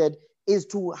doing that is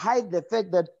to hide the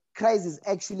fact that Christ is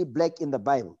actually black in the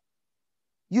Bible?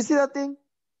 You see that thing?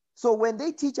 So when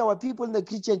they teach our people in the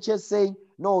Christian church saying,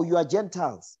 no, you are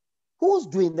Gentiles, who's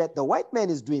doing that? The white man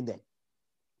is doing that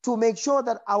to make sure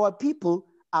that our people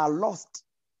are lost.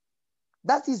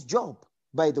 That's his job,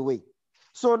 by the way.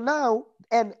 So now,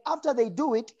 and after they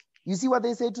do it, you see what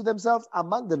they say to themselves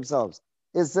among themselves.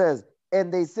 It says,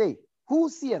 and they say, who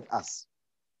seeth us?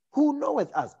 Who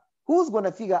knoweth us? Who's going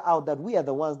to figure out that we are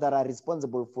the ones that are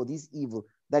responsible for this evil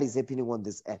that is happening on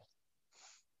this earth?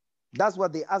 That's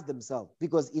what they ask themselves,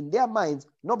 because in their minds,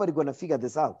 nobody's going to figure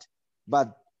this out.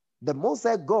 But the Most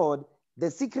High God,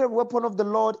 the secret weapon of the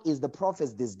Lord is the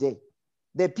prophets this day.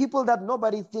 The people that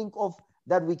nobody think of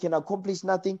that we can accomplish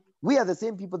nothing, we are the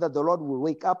same people that the Lord will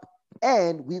wake up,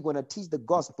 and we're going to teach the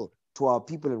gospel to our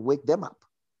people and wake them up.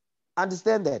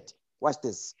 Understand that? Watch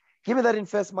this. Give me that in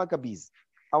First Maccabees.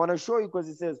 I want to show you because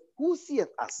it says, who seeth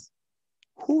us?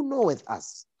 Who knoweth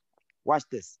us? Watch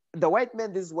this. The white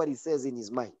man, this is what he says in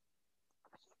his mind.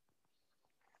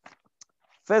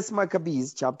 First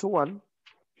Maccabees chapter 1.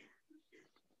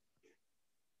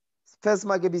 First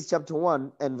Maccabees chapter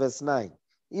 1 and verse 9.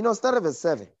 Start at verse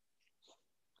 7.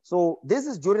 So this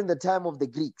is during the time of the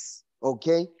Greeks,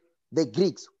 okay? The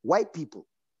Greeks, white people.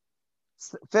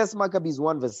 First Maccabees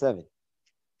 1 verse 7.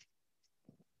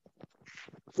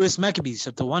 First Maccabees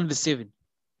chapter 1 verse 7.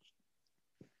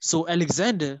 So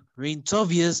Alexander reigned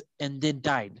 12 years and then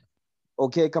died.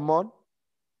 Okay, come on.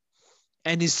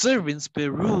 And his servants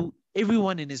ruled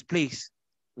everyone in his place.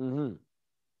 Mm-hmm.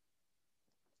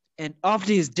 And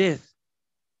after his death,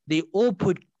 they all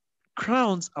put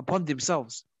crowns upon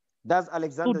themselves. That's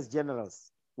Alexander's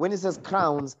generals. When it says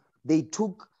crowns, they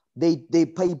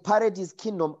parted his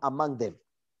kingdom among them.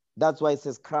 That's why it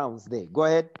says crowns there. Go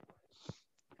ahead.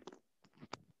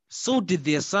 So did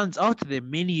their sons after them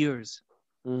many years.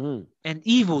 Mm-hmm. And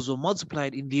evils were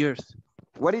multiplied in the earth.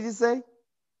 What did he say?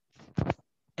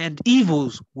 And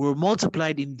evils were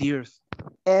multiplied in the earth.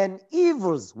 And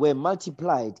evils were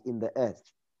multiplied in the earth.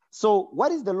 So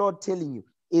what is the Lord telling you?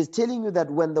 He's telling you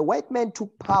that when the white man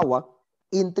took power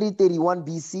in 331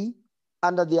 BC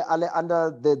under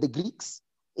the Greeks,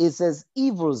 it says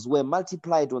evils were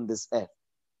multiplied on this earth.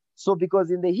 So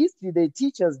because in the history, they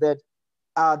teach us that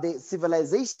the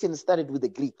civilization started with the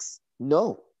Greeks.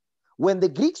 No. When the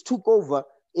Greeks took over,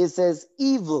 it says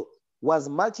evil was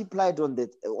multiplied on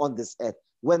this earth.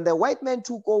 When the white man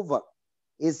took over,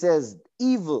 it says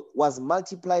evil was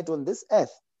multiplied on this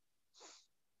earth.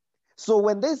 So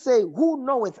when they say, who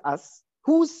knoweth us?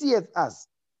 Who seeth us?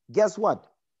 Guess what?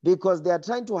 Because they are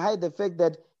trying to hide the fact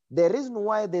that the reason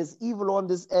why there's evil on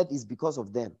this earth is because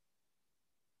of them.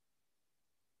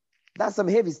 That's some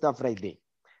heavy stuff right there.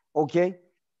 Okay?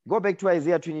 Go back to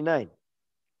Isaiah 29.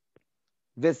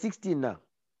 Verse 16 now.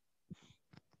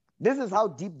 This is how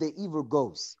deep the evil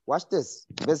goes. Watch this.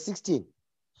 Verse 16.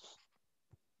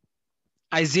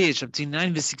 Isaiah chapter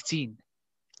 9 verse 16.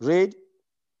 Read.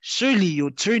 Surely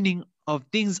your turning of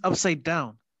things upside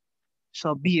down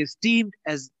shall be esteemed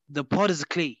as the potter's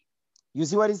clay. You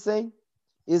see what he's saying?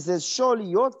 He says, surely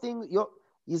your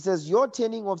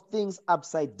turning of things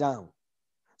upside down.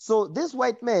 So this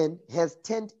white man has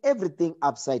turned everything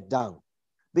upside down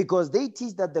because they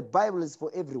teach that the Bible is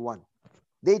for everyone.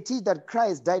 They teach that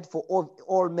Christ died for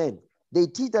all men. They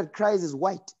teach that Christ is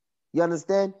white. You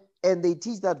understand? And they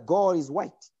teach that God is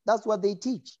white. That's what they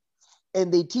teach.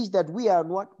 And they teach that we are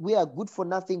good for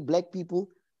nothing black people.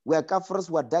 We are kafirs,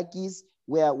 we are darkies,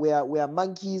 we are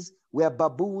monkeys, we are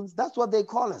baboons. That's what they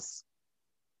call us.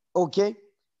 Okay?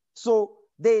 So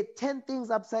they turn things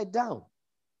upside down.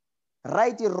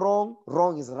 Right is wrong,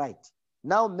 wrong is right.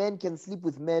 Now men can sleep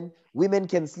with men, women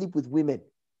can sleep with women.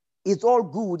 It's all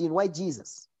good in white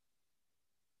Jesus.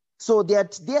 So they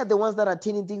are the ones that are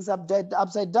turning things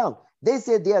upside down. They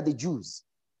say they are the Jews.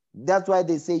 That's why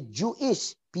they say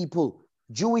Jewish people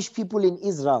in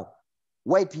Israel,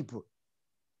 white people.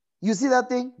 You see that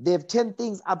thing? They've turned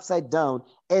things upside down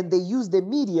and they use the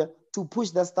media to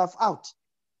push that stuff out.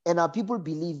 And our people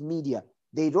believe media.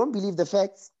 They don't believe the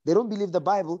facts. They don't believe the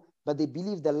Bible, but they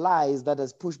believe the lies that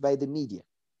is pushed by the media.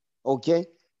 Okay?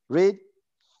 Read.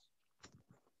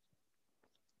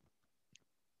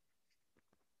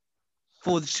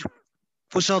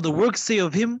 For shall the work say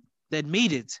of him that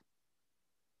made it,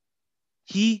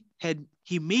 he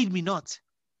made me not?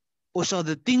 Or shall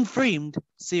the thing framed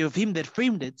say of him that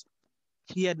framed it,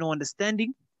 he had no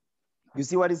understanding? You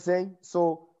see what he's saying?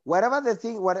 So whatever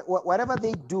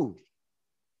they do,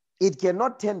 it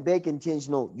cannot turn back and change.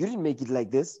 No, you didn't make it like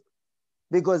this,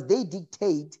 because they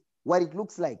dictate what it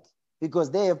looks like, because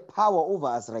they have power over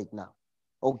us right now.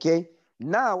 Okay?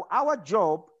 Now our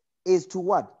job is to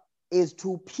what? Is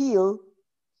to peel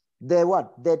the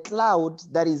what? The cloud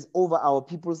that is over our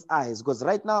people's eyes. Because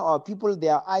right now our people,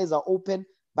 their eyes are open,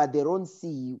 but they don't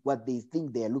see what they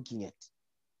think they're looking at,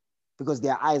 because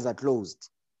their eyes are closed.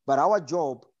 But our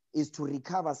job is to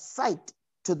recover sight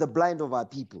to the blind of our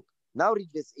people. Now read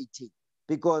verse 18.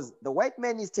 Because the white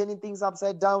man is turning things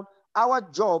upside down, our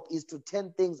job is to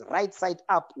turn things right side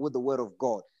up with the word of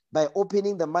God, by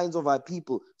opening the minds of our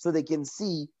people so they can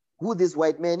see who this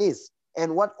white man is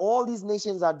and what all these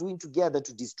nations are doing together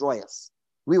to destroy us.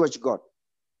 Read what you got.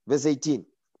 Verse 18.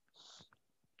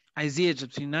 Isaiah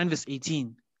chapter 29, verse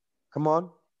 18. Come on.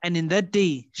 And in that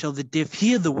day shall the deaf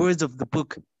hear the words of the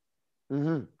book,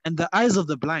 and the eyes of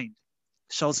the blind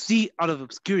shall see out of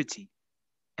obscurity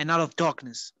and out of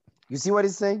darkness. You see what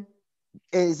he's saying?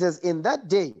 And he says, in that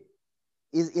day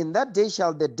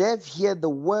shall the deaf hear the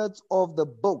words of the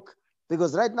book.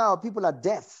 Because right now people are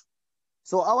deaf.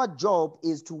 So our job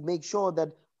is to make sure that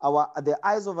the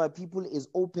eyes of our people is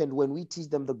opened when we teach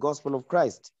them the gospel of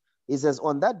Christ. He says,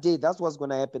 on that day, that's what's going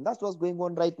to happen. That's what's going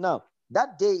on right now.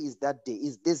 That day, is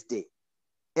this day.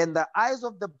 And the eyes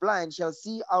of the blind shall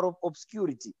see out of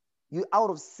obscurity, out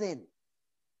of sin.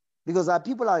 Because our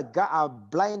people are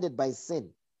blinded by sin.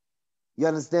 You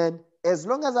understand? As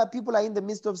long as our people are in the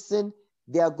midst of sin,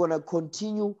 they are going to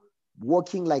continue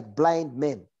walking like blind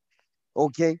men.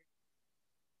 Okay?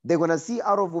 They're going to see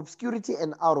out of obscurity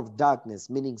and out of darkness,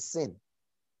 meaning sin.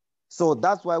 So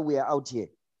that's why we are out here,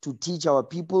 to teach our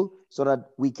people so that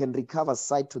we can recover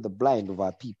sight to the blind of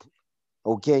our people.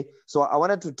 Okay? So I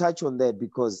wanted to touch on that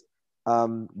because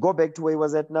go back to where he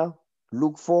was at now.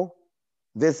 Luke 4,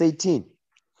 verse 18.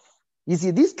 You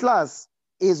see, this class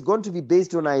is going to be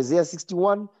based on Isaiah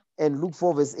 61 and Luke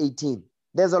 4, verse 18.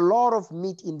 There's a lot of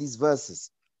meat in these verses.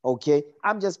 Okay?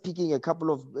 I'm just picking a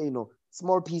couple of,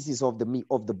 small pieces of the meat,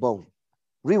 of the bone.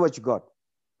 Read what you got.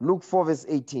 Luke 4, verse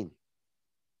 18.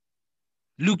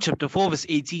 Luke chapter 4, verse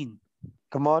 18.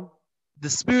 Come on. The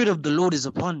Spirit of the Lord is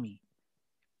upon me,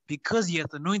 because he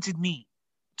hath anointed me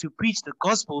to preach the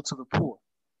gospel to the poor.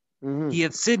 He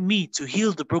hath sent me to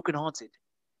heal the brokenhearted,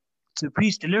 to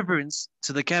preach deliverance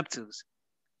to the captives,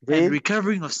 and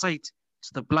recovering of sight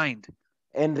to the blind.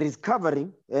 And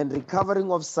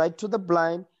recovering of sight to the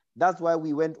blind. That's why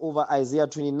we went over Isaiah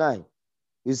 29.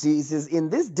 You see, it says, in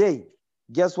this day,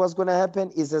 guess what's going to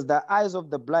happen? It says, the eyes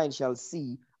of the blind shall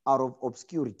see out of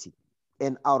obscurity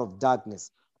and out of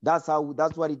darkness. That's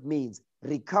what it means.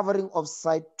 Recovering of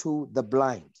sight to the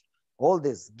blind. All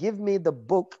this. Give me the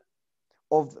book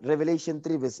of Revelation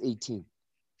 3, verse 18.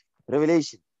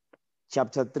 Revelation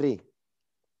chapter 3,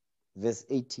 verse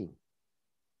 18.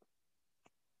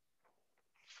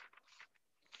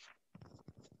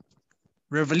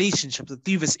 Revelation chapter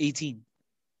 3, verse 18.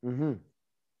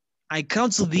 I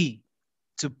counsel thee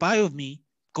to buy of me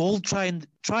gold tried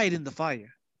in the fire.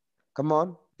 Come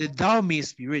on. That thou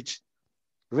mayest be rich.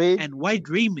 Read. And white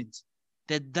raiment,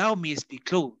 that thou mayest be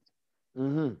clothed.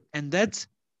 And that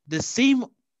the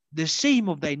shame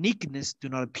of thy nakedness do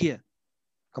not appear.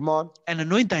 Come on. And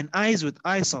anoint thine eyes with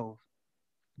eye salve,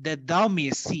 that thou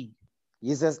mayest see.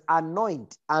 He says,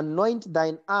 anoint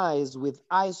thine eyes with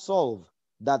eye salve,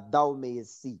 that thou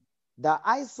mayest see. The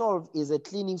eye salve is a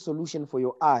cleaning solution for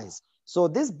your eyes. So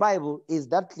this Bible is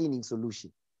that cleaning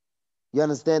solution. You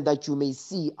understand? That you may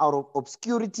see out of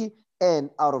obscurity and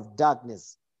out of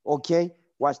darkness. Okay?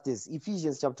 Watch this.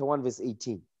 Ephesians chapter 1, verse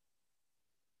 18.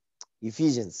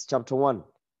 Ephesians chapter 1,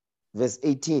 verse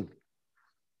 18.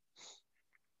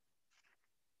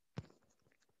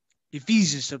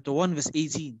 Ephesians chapter 1, verse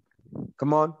 18.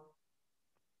 Come on.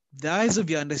 The eyes of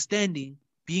your understanding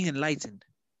being enlightened,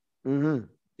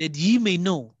 that ye may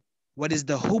know what is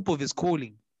the hope of his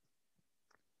calling,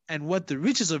 and what the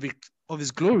riches of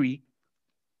his glory,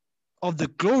 of the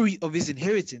glory of his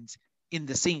inheritance in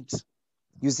the saints.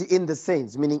 You see, in the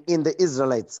saints, meaning in the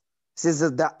Israelites. It says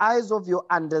that the eyes of your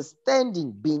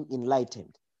understanding being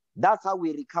enlightened. That's how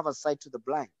we recover sight to the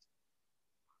blind.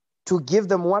 To give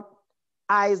them what?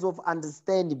 Eyes of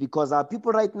understanding. Because our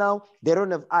people right now, they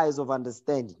don't have eyes of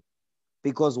understanding.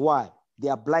 Because why? They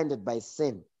are blinded by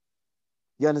sin.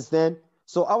 You understand?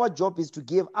 So our job is to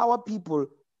give our people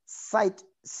sight.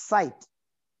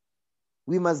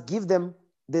 We must give them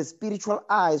the spiritual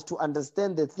eyes to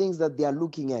understand the things that they are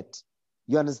looking at.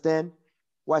 You understand?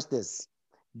 Watch this.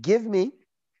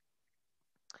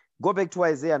 Go back to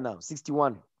Isaiah now,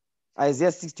 61.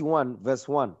 Isaiah 61, verse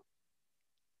 1.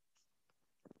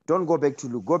 Don't go back to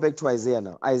Luke. Go back to Isaiah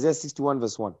now. Isaiah 61,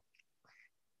 verse 1.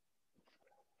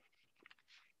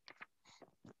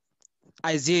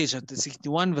 Isaiah chapter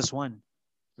 61, verse 1.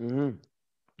 Mm-hmm.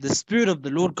 The Spirit of the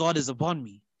Lord God is upon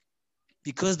me,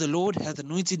 because the Lord hath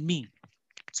anointed me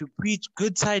to preach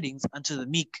good tidings unto the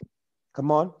meek.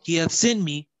 Come on. He hath sent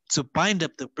me to bind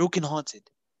up the brokenhearted,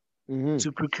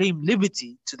 to proclaim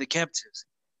liberty to the captives,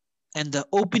 and the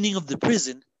opening of the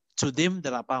prison to them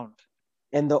that are bound.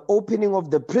 And the opening of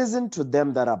the prison to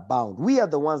them that are bound. We are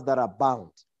the ones that are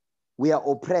bound. We are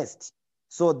oppressed.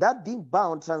 So that being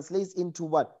bound translates into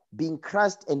what? Being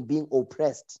crushed and being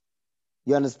oppressed.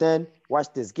 You understand? Watch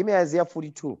this. Give me Isaiah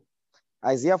 42.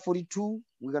 Isaiah 42,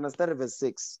 we're going to start at verse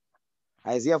 6.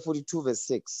 Isaiah 42, verse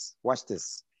 6. Watch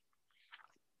this.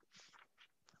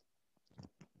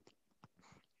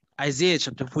 Isaiah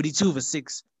chapter 42, verse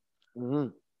 6. Mm-hmm.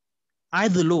 I,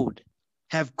 the Lord,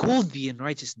 have called thee in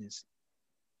righteousness,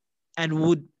 and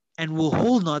will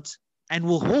hold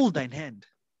thine hand.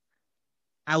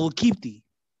 I will keep thee,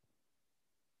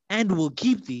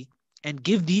 and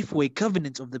give thee for a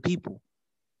covenant of the people,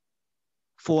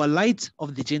 for a light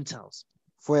of the Gentiles.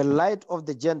 For a light of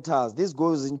the Gentiles. This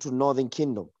goes into northern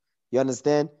kingdom. You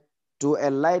understand? To a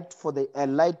light to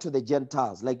the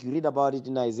Gentiles, like you read about it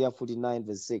in Isaiah 49,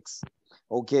 verse 6.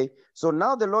 Okay. So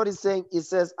now the Lord is saying, He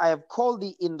says, I have called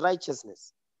thee in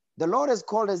righteousness. The Lord has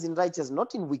called us in righteousness,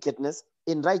 not in wickedness,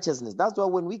 in righteousness. That's why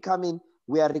when we come in,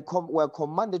 we are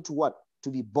commanded to what? To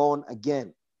be born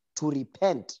again, to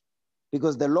repent.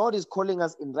 Because the Lord is calling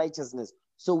us in righteousness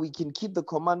so we can keep the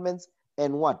commandments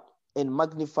and what? And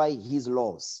magnify His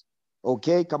laws.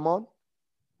 Okay, come on.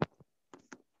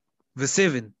 Verse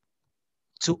 7.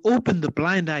 To open the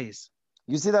blind eyes.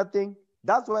 You see that thing?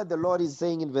 That's why the Lord is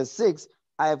saying in verse 6,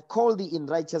 I have called thee in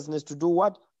righteousness to do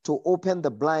what? To open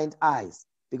the blind eyes.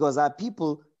 Because our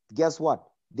people, guess what?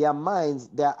 Their minds,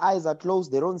 their eyes are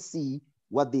closed. They don't see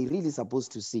what they're really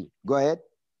supposed to see. Go ahead.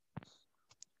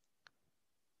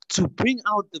 To bring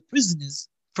out the prisoners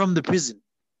from the prison.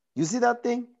 You see that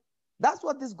thing? That's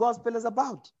what this gospel is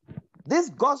about. This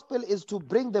gospel is to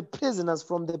bring the prisoners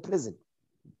from the prison.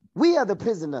 We are the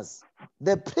prisoners.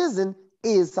 The prison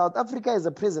is, South Africa is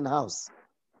a prison house.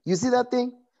 You see that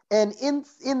thing? And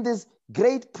in this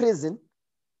great prison,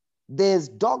 there's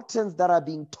doctrines that are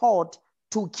being taught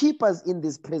to keep us in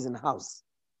this prison house.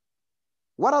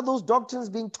 What are those doctrines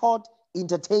being taught?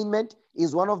 Entertainment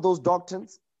is one of those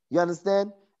doctrines. You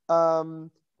understand?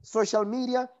 Social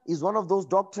media is one of those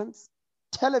doctrines.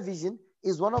 Television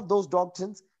is one of those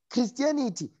doctrines.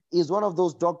 Christianity is one of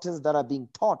those doctrines that are being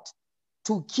taught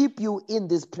to keep you in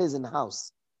this prison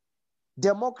house.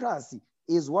 Democracy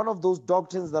is one of those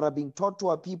doctrines that are being taught to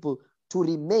our people to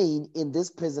remain in this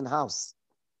prison house,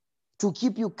 to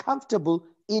keep you comfortable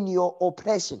in your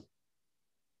oppression.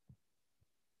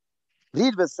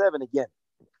 Read verse 7 again.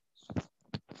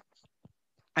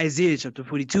 Isaiah chapter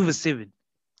 42, verse 7.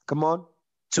 Come on.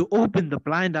 To open the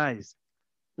blind eyes,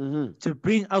 to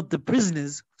bring out the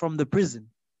prisoners from the prison,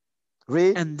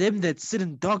 Read. and them that sit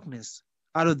in darkness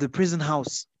out of the prison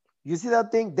house. You see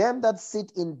that thing? Them that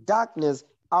sit in darkness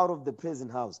out of the prison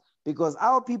house. Because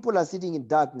our people are sitting in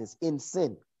darkness, in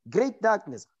sin, great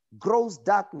darkness, gross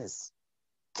darkness,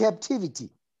 captivity,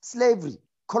 slavery,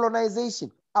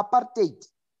 colonization, apartheid.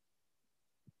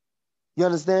 You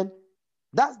understand?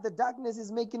 That's the darkness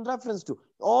is making reference to.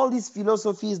 All these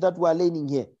philosophies that we're learning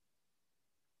here.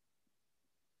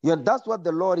 That's what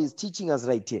the Lord is teaching us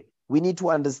right here. We need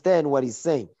to understand what He's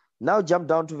saying. Now jump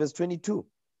down to verse 22.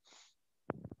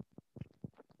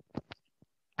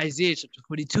 Isaiah chapter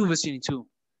 42, verse 22.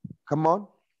 Come on.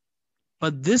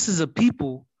 But this is a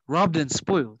people robbed and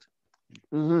spoiled.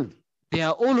 They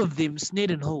are all of them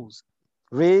snared in holes.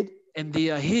 Read. And they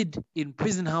are hid in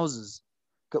prison houses.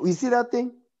 We see that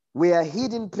thing? We are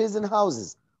hid in prison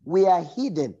houses. We are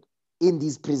hidden in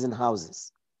these prison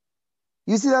houses.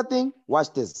 You see that thing?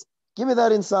 Watch this. Give me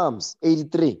that in Psalms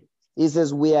 83. It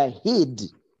says we are hid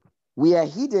We are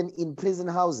hidden in prison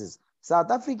houses.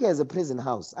 South Africa is a prison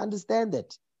house. Understand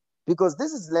that. Because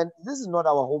this is land, this is not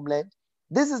our homeland.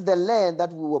 This is the land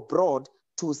that we were brought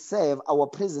to serve our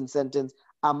prison sentence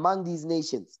among these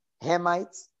nations.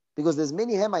 Hamites, because there's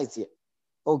many Hamites here.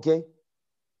 Okay?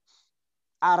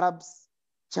 Arabs,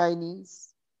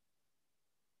 Chinese,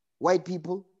 white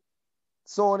people,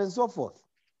 so on and so forth.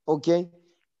 Okay?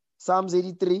 Psalms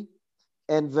 83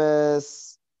 and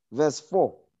verse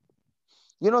 4.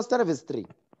 Start at verse 3.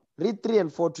 Read 3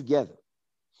 and 4 together.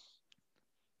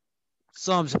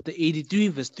 Psalms chapter 83,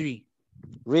 verse 3.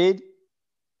 Read.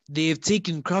 They have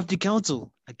taken crafty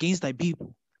counsel against thy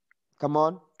people. Come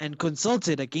on. And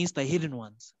consulted against thy hidden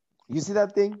ones. You see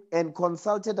that thing? And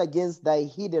consulted against thy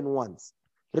hidden ones.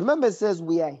 Remember, it says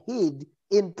we are hid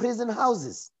in prison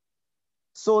houses.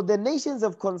 So the nations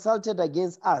have consulted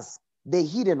against us, the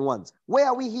hidden ones. Where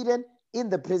are we hidden? In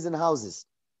the prison houses,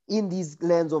 in these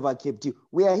lands of our captivity.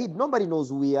 We are hid. Nobody knows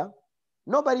who we are.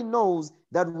 Nobody knows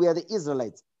that we are the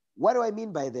Israelites. What do I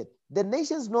mean by that? The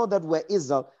nations know that we're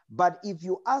Israel, but if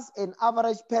you ask an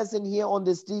average person here on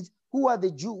the streets, who are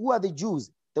the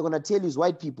Jews? They're going to tell you it's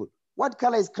white people. What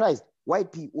color is Christ?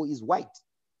 White people is white.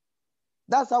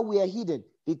 That's how we are hidden,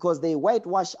 because they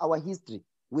whitewash our history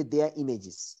with their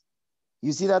images.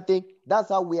 You see that thing? That's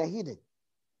how we are hidden.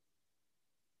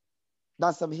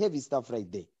 That's some heavy stuff right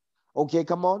there. Okay,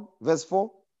 come on. Verse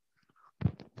 4.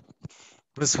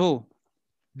 Verse 4.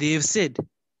 They have said,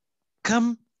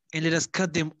 come and let us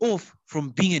cut them off from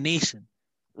being a nation,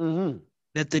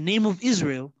 that the name of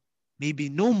Israel may be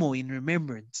no more in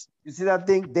remembrance. You see that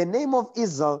thing? The name of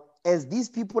Israel, as these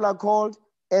people are called,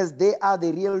 as they are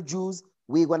the real Jews,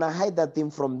 we're going to hide that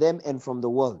thing from them and from the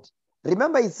world.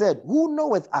 Remember, it said, who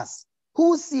knoweth us?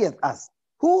 Who seeth us?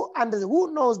 Who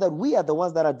knows that we are the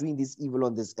ones that are doing this evil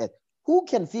on this earth? Who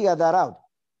can figure that out?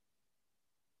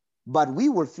 But we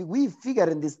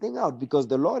figuring this thing out, because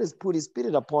the Lord has put his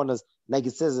spirit upon us, like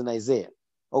it says in Isaiah.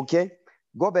 Okay?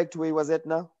 Go back to where he was at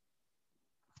now.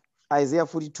 Isaiah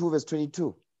 42, verse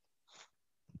 22.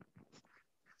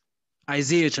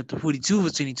 Isaiah chapter 42,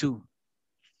 verse 22.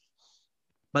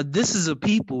 But this is a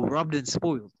people robbed and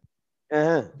spoiled.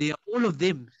 They are all of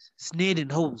them snared in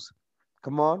holes.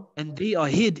 Come on. And they are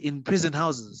hid in prison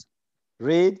houses.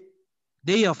 Read.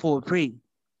 They are for a prey,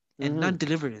 and none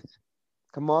delivereth.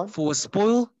 Come on. For a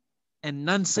spoil, and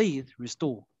none saith,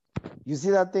 restore. You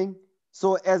see that thing?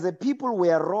 So as a people,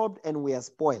 we are robbed and we are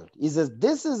spoiled. He says,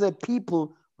 this is a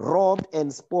people robbed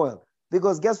and spoiled.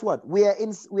 Because guess what? We are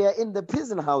in the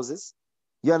prison houses.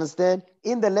 You understand?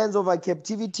 In the lands of our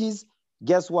captivities.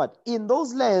 Guess what? In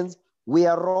those lands, we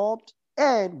are robbed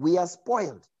and we are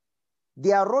spoiled.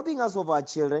 They are robbing us of our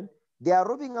children. They are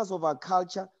robbing us of our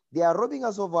culture. They are robbing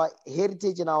us of our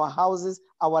heritage and our houses,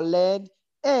 our land,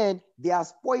 and they are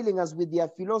spoiling us with their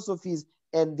philosophies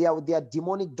and their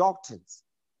demonic doctrines.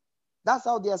 That's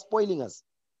how they are spoiling us.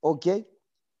 Okay?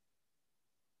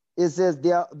 It says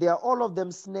they are all of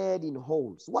them snared in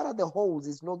holes. What are the holes?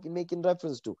 It's not making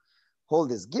reference to. Hold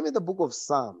this. Give me the book of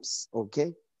Psalms.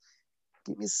 Okay?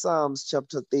 Give me Psalms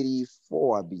chapter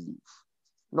 34, I believe.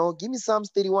 No, give me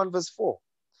Psalms 31, verse 4.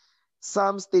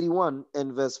 Psalms 31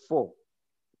 and verse 4.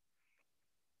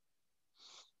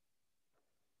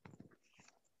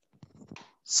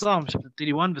 Psalms chapter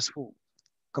 31, verse 4.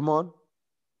 Come on.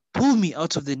 Pull me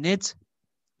out of the net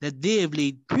that they have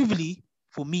laid privily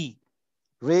for me.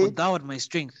 Read. For thou art my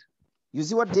strength. You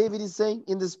see what David is saying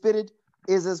in the spirit?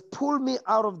 It says, pull me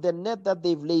out of the net that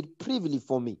they've laid privily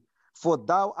for me, for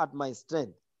thou art my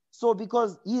strength. So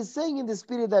because he is saying in the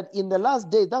spirit that in the last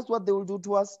day, that's what they will do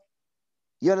to us.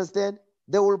 You understand?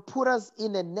 They will put us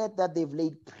in a net that they've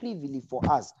laid privily for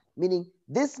us. Meaning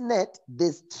this net,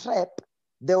 this trap,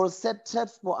 they will set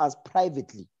traps for us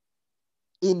privately,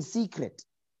 in secret.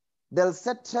 They'll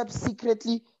set traps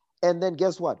secretly, and then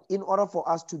guess what? In order for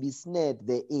us to be snared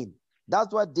therein.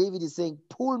 That's what David is saying.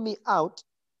 Pull me out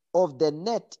of the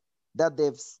net that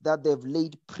they've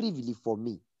laid privily for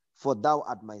me, for thou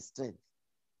art my strength.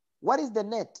 What is the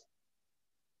net?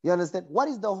 You understand? What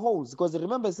is the holes? Because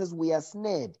remember, it says we are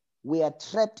snared. We are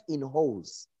trapped in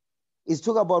holes. It's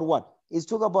talking about what? It's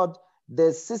talking about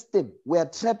the system. We are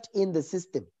trapped in the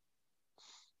system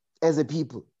as a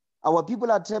people. Our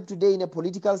people are trapped today in a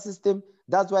political system.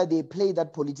 That's why they play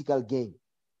that political game.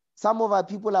 Some of our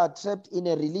people are trapped in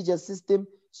a religious system.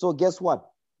 So guess what?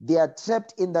 They are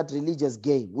trapped in that religious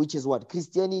game, which is what?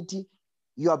 Christianity.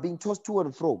 You are being tossed to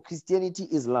and fro. Christianity,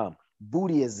 Islam,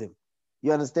 Buddhism.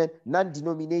 You understand?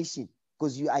 Non-denomination.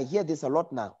 Because I hear this a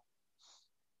lot now.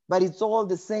 But it's all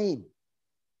the same.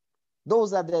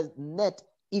 Those are the net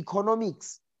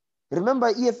economics. Remember,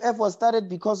 EFF was started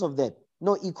because of that.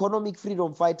 No, economic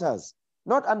freedom fighters.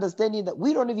 Not understanding that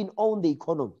we don't even own the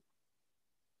economy.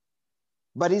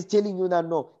 But he's telling you that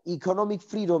no, economic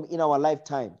freedom in our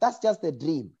lifetime. That's just a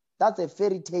dream. That's a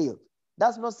fairy tale.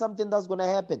 That's not something that's going to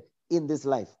happen in this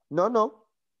life. No, no.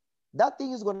 That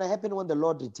thing is going to happen when the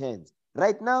Lord returns.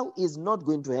 Right now is not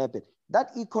going to happen.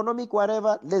 That economic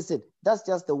whatever, listen, that's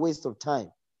just a waste of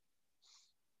time.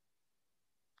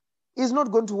 He's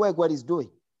not going to work what he's doing.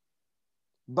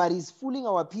 But he's fooling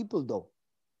our people though.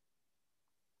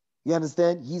 You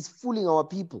understand? He's fooling our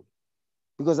people.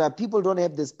 Because our people don't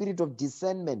have the spirit of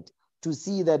discernment to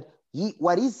see that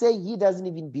what he's saying, he doesn't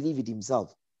even believe it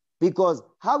himself. Because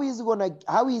how is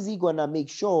he gonna make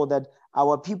sure that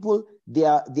our people they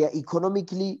are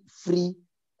economically free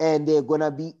and they're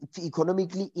gonna be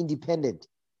economically independent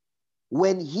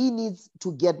when he needs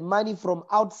to get money from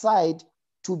outside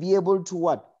to be able to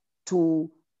what?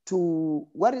 To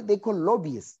what do they call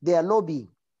lobbyists? They are lobbying.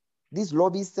 These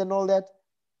lobbyists and all that,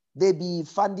 they be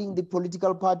funding the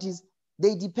political parties.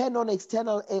 They depend on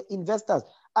external investors.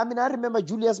 I mean, I remember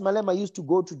Julius Malema used to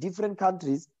go to different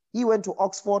countries. He went to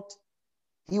Oxford.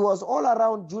 He was all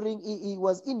around during, he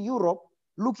was in Europe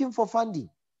looking for funding.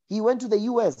 He went to the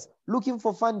US looking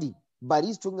for funding. But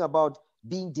he's talking about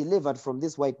being delivered from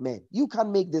this white man. You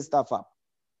can't make this stuff up.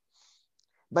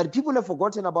 But people have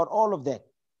forgotten about all of that.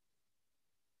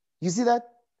 You see that?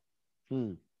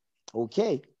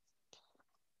 Okay.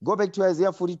 Go back to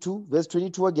Isaiah 42, verse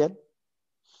 22 again.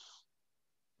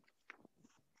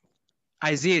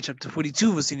 Isaiah chapter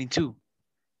 42, verse 22.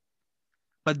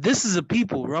 But this is a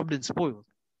people robbed and spoiled.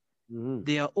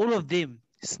 They are all of them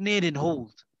snared and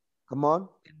hold. Come on.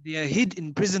 And they are hid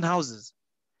in prison houses.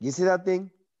 You see that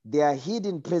thing? They are hid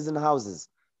in prison houses.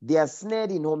 They are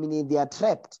snared in meaning they are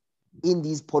trapped in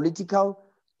these political,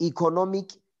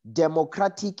 economic,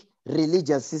 democratic,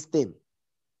 religious system.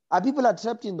 Our people are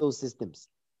trapped in those systems.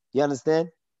 You understand?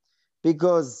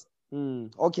 Because,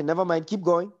 okay, never mind. Keep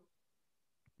going.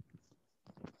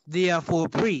 They are for a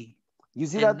prey. You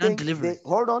see that thing?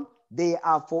 Hold on. They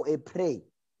are for a prey.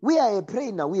 We are a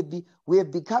prey now. We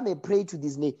have become a prey to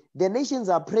these nations. The nations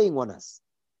are preying on us.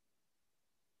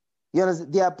 You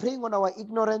understand? They are preying on our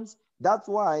ignorance. That's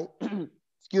why,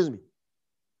 excuse me.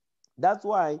 That's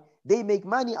why they make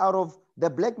money out of the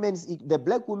black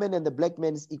women and the black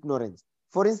men's ignorance.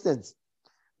 For instance,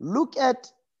 look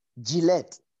at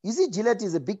Gillette. You see, Gillette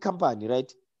is a big company,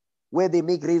 right? Where they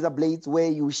make razor blades, where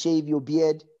you shave your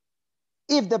beard.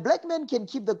 If the black man can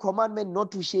keep the commandment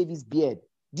not to shave his beard,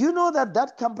 do you know that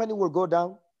that company will go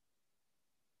down?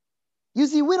 You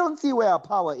see, we don't see where our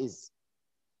power is.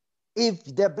 If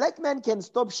the black man can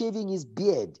stop shaving his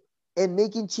beard and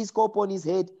making cheese cope on his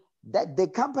head, that the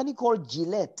company called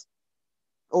Gillette,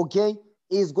 okay,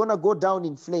 is going to go down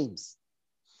in flames.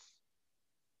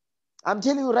 I'm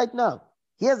telling you right now.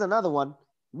 Here's another one.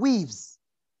 Weaves.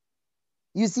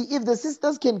 You see, if the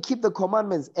sisters can keep the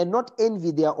commandments and not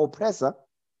envy their oppressor,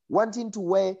 wanting to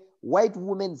wear white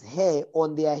women's hair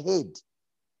on their head,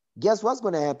 guess what's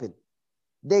going to happen?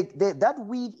 That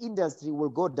weave industry will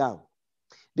go down.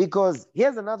 Because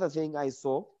here's another thing I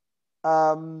saw.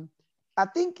 I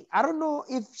think, I don't know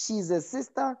if she's a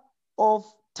sister of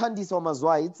Tandis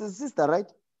Omazwai. It's a sister,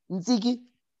 right? Ntsiki.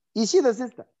 Is she the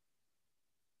sister?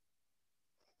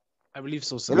 I believe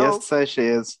so, sir. Hello? Yes, sir, she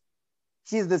is.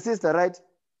 She's the sister, right?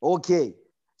 Okay.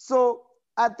 So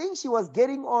I think she was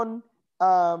getting on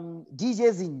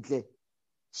DJ Zintle.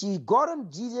 She got on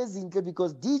DJ Zintle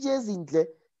because DJ Zintle,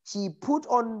 she put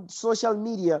on social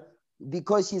media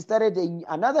because she started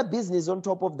another business on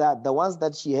top of that, the ones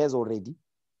that she has already,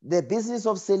 the business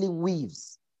of selling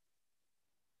weaves.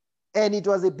 And it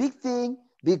was a big thing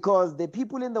because the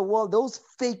people in the world, those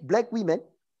fake black women,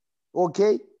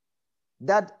 okay,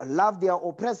 that love their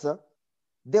oppressor,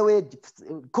 they were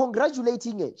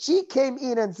congratulating her. She came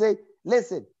in and said,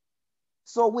 listen,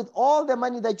 so with all the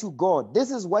money that you got, this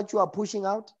is what you are pushing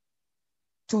out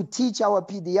to teach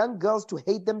the young girls to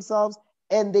hate themselves.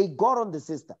 And they got on the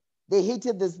sister. They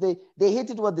hated this. They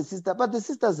hated what the sister, but the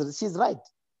sister, she's right.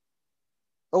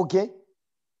 Okay.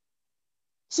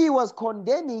 She was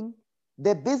condemning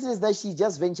the business that she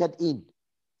just ventured in,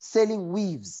 selling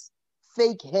weaves,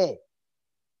 fake hair.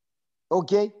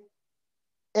 Okay.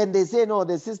 And they say, no,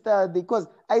 the sister, because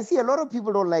I see a lot of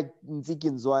people don't like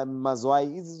Ntsiki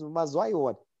Mazwai. Is Mazwai or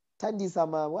what?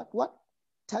 Tandisama, what?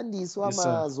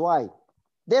 Tandiswama Zwai.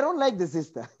 They don't like the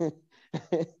sister.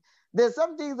 There's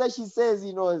some things that she says,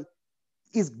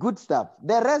 is good stuff.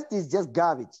 The rest is just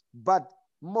garbage. But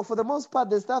for the most part,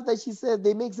 the stuff that she says,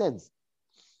 they make sense.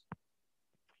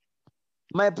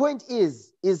 My point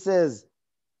is, it says,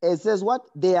 It says what?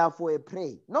 They are for a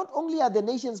prey. Not only are the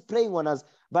nations preying on us,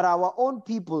 but our own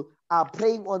people are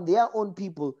preying on their own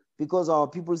people because of our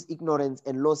people's ignorance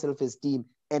and low self-esteem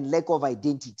and lack of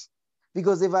identity.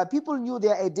 Because if our people knew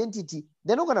their identity,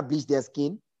 they're not going to bleach their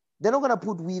skin. They're not going to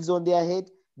put weaves on their head.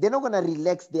 They're not going to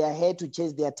relax their hair to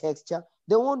change their texture.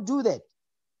 They won't do that.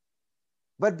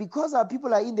 But because our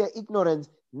people are in their ignorance,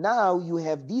 now you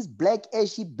have these black,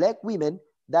 ashy black women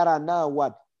that are now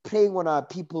what? Preying on our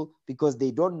people because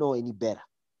they don't know any better.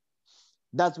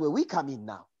 That's where we come in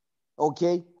now,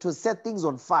 okay? To set things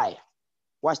on fire.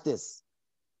 Watch this.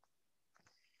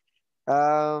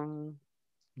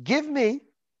 Give me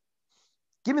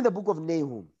the book of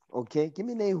Nahum, okay? Give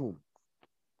me Nahum.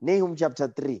 Nahum chapter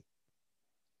 3.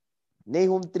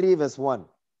 Nahum 3 verse 1.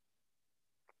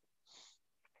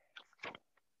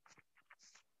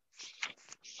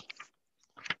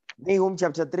 Nahum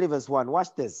chapter 3 verse 1. Watch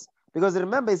this. Because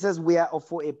remember it says we are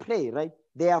for a prey, right?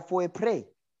 They are for a prey.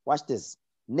 Watch this.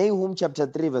 Nahum chapter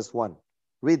 3 verse 1.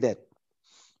 Read that.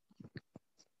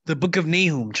 The book of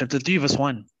Nahum, chapter 3, verse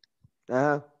 1.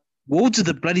 Woe to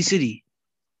the bloody city.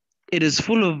 It is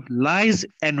full of lies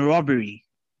and robbery.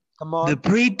 Come on. The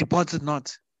prey departed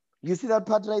not. You see that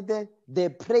part right there? The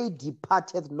prey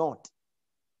departed not.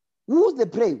 Who's the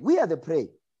prey? We are the prey.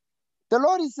 The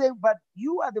Lord is saying, but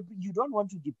you don't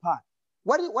want to depart.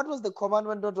 What was the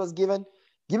commandment that was given?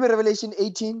 Give me Revelation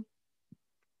 18.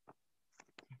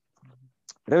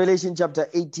 Revelation chapter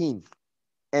 18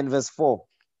 and verse 4.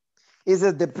 It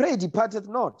says, the prey departed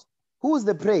not. Who is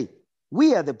the prey?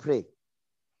 We are the prey.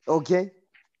 Okay?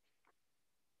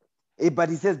 But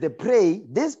he says the prey,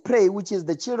 this prey, which is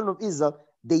the children of Israel,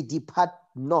 they depart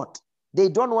not. They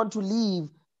don't want to leave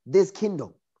this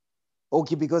kingdom.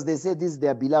 Okay, because they say this is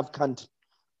their beloved country.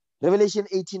 Revelation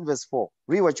 18 verse 4.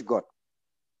 Read what you got.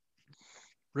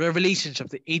 Revelation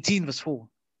chapter 18 verse 4.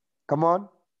 Come on.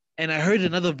 And I heard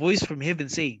another voice from heaven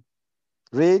saying,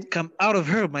 read. Come out of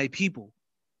her, my people,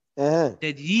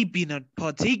 that ye be not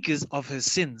partakers of her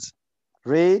sins,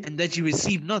 read. And that ye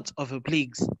receive not of her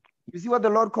plagues. You see what the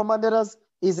Lord commanded us?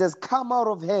 He says, come out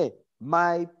of her,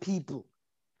 my people.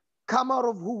 Come out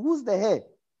of who? Who's the her?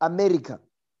 America.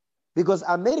 Because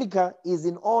America is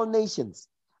in all nations.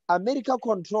 America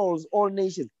controls all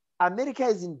nations. America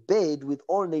is in bed with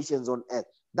all nations on earth.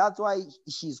 That's why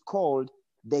she's called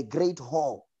the Great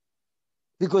Whore.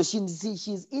 Because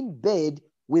she's in bed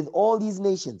with all these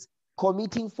nations,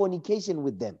 committing fornication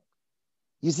with them.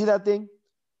 You see that thing?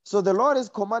 So the Lord has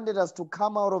commanded us to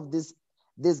come out of this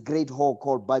great whore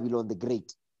called Babylon the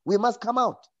Great. We must come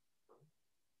out.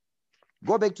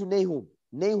 Go back to Nahum.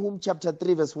 Nahum chapter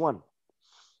 3 verse 1.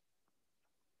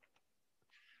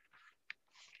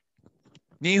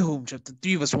 Nahum chapter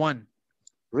 3 verse 1.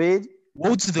 Read.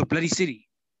 Woe to the bloody city.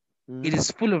 It is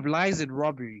full of lies and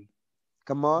robbery.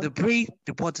 Come on. The prey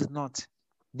departed not.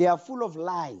 They are full of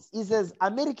lies. He says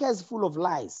America is full of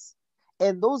lies.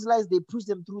 And those lies, they push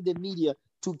them through the media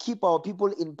to keep our people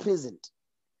imprisoned.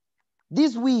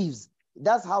 These weaves,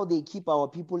 that's how they keep our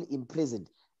people imprisoned.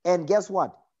 And guess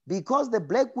what? Because the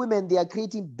black women, they are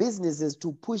creating businesses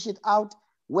to push it out.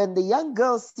 When the young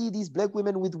girls see these black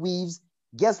women with weaves,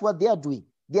 guess what they are doing?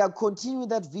 They are continuing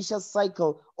that vicious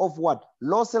cycle of what?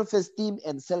 Low self-esteem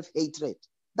and self-hatred.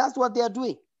 That's what they are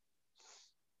doing.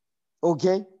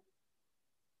 Okay?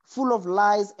 Full of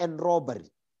lies and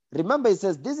robbery. Remember, it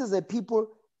says, this is a people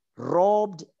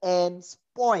robbed and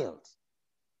spoiled.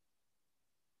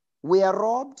 We are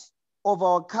robbed of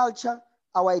our culture,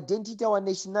 our identity, our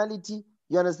nationality,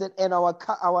 you understand, and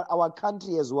our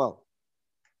country as well,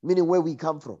 meaning where we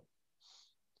come from.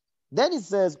 Then it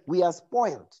says, we are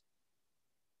spoiled.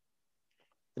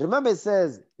 Remember, it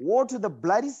says, woe to the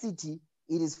bloody city,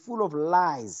 it is full of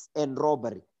lies and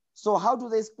robbery. So how do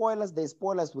they spoil us? They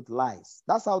spoil us with lies.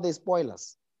 That's how they spoil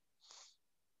us.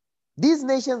 These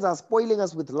nations are spoiling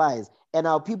us with lies, and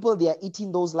our people, they are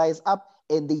eating those lies up,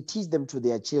 and they teach them to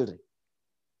their children.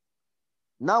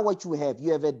 Now what you have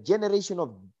a generation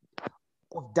of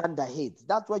dunderheads.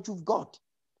 That's what you've got.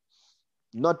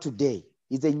 Not today.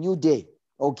 It's a new day,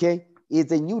 okay?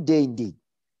 It's a new day indeed,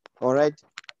 all right?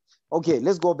 Okay,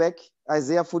 let's go back.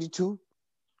 Isaiah 42,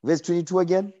 verse 22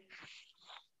 again.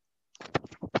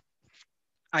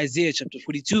 Isaiah chapter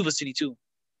 42, verse 22.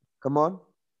 Come on.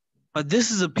 But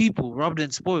this is a people robbed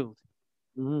and spoiled.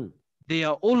 They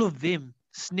are all of them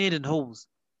snared in holes.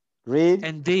 Read.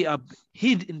 And they are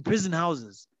hid in prison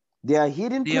houses. They are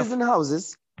hid in prison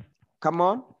houses. Come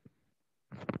on.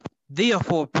 They are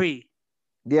for a prey.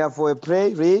 They are for a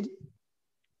prey. Read.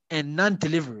 And none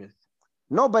delivereth.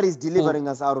 Nobody's delivering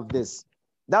us out of this.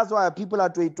 That's why people are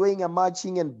toying and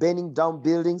marching and burning down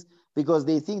buildings, because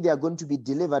they think they are going to be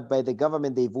delivered by the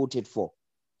government they voted for.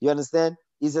 You understand?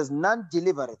 He says, none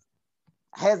delivereth.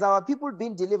 Has our people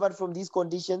been delivered from these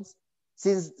conditions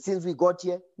since we got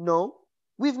here? No.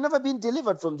 We've never been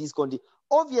delivered from these conditions.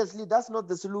 Obviously, that's not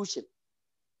the solution.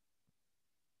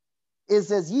 It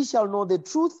says, ye shall know the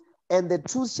truth, and the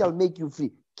truth shall make you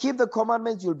free. Keep the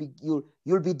commandments,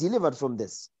 you'll be delivered from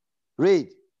this. Read.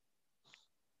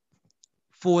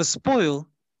 For a spoil,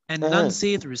 and none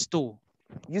saith restore.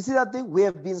 You see that thing? We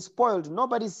have been spoiled.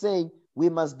 Nobody's saying we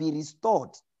must be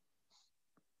restored.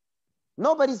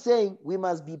 Nobody's saying we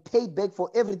must be paid back for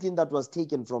everything that was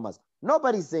taken from us.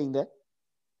 Nobody's saying that.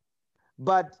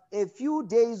 But a few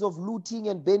days of looting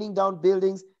and burning down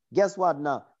buildings, guess what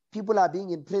now? People are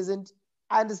being imprisoned.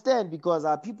 I understand, because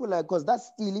our people are, because that's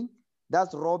stealing,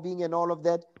 that's robbing and all of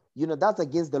that. You know, that's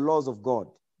against the laws of God.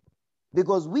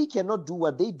 Because we cannot do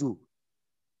what they do.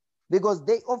 Because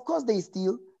they, of course, they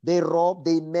steal, they rob,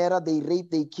 they murder, they rape,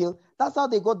 they kill. That's how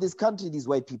they got this country, these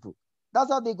white people.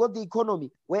 That's how they got the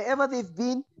economy. Wherever they've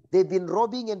been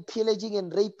robbing and pillaging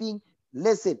and raping.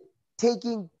 Listen,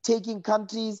 taking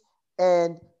countries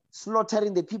and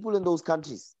slaughtering the people in those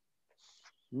countries.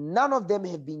 None of them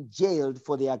have been jailed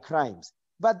for their crimes.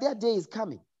 But their day is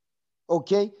coming.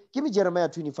 Okay? Give me Jeremiah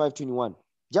 25:21.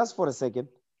 Just for a second.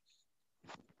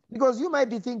 Because you might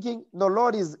be thinking, the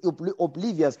Lord is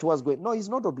oblivious to what's going. No, he's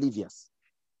not oblivious.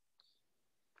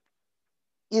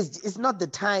 It's not the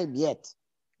time yet.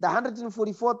 The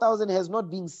 144,000 has not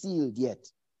been sealed yet.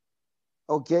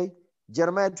 Okay?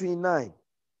 Jeremiah 29.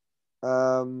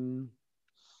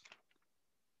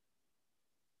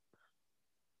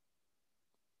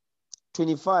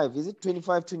 25. Is it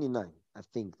 25, 29? I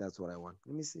think that's what I want.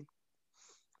 Let me see.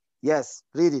 Yes,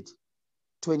 read it.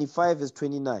 25 is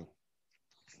 29.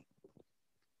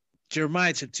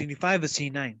 Jeremiah chapter 25 verse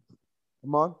 29.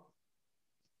 Come on.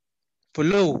 For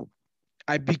lo,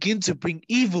 I begin to bring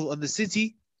evil on the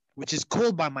city which is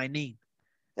called by my name.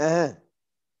 And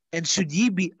should ye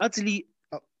be utterly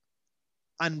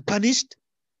unpunished?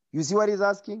 You see what he's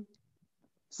asking?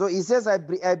 So he says, I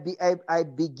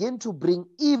begin to bring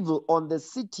evil on the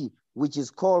city which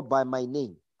is called by my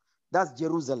name. That's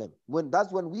Jerusalem.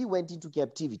 That's when we went into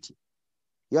captivity.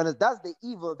 You understand? That's the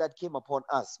evil that came upon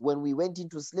us. When we went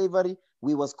into slavery,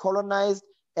 we was colonized,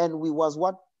 and we was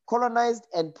what? Colonized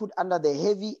and put under the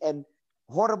heavy and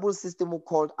horrible system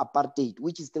called apartheid,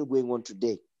 which is still going on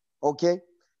today. Okay?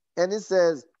 And it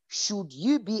says, should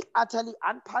you be utterly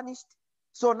unpunished?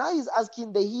 So now he's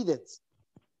asking the heathens.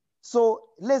 So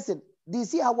listen, do you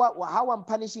see how I'm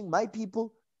punishing my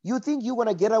people? You think you're going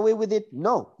to get away with it?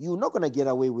 No, you're not going to get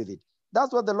away with it.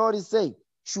 That's what the Lord is saying.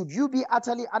 Should you be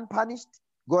utterly unpunished?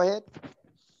 Go ahead.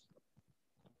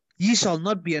 Ye shall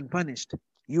not be unpunished.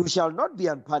 You shall not be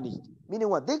unpunished. Meaning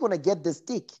what? They're going to get the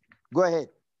stick. Go ahead.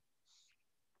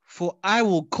 For I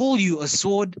will call you a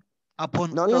sword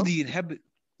upon all the inhabitants.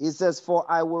 It says, for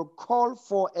I will call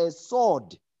for a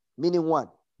sword. Meaning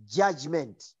what?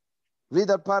 Judgment. Read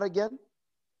that part again.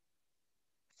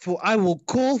 For I will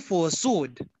call for a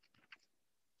sword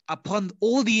upon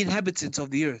all the inhabitants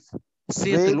of the earth,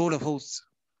 saith the Lord of hosts.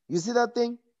 You see that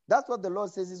thing? That's what the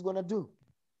Lord says he's going to do.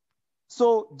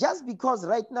 So just because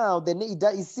right now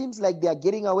it seems like they are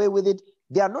getting away with it,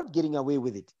 they are not getting away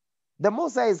with it. The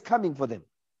Messiah is coming for them.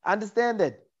 Understand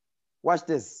that? Watch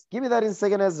this. Give me that in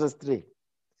 2 Ezra 3.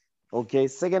 Okay,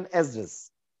 2 Ezra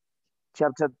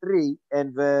chapter 3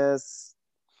 and verse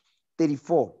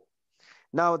 34.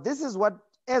 Now, this is what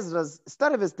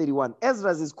start of verse 31.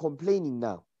 Ezra is complaining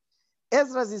now.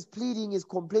 Ezra is pleading, is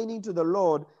complaining to the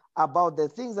Lord about the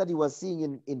things that he was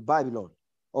seeing in Babylon.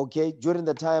 Okay, during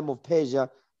the time of Persia.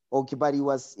 Okay, but he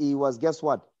was guess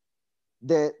what?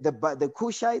 The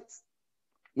Cushites.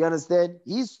 You understand?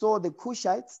 He saw the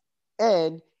Cushites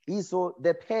and he saw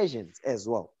the Persians as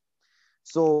well.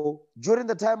 So during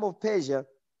the time of Persia,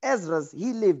 Ezra,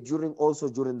 he lived during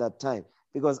that time,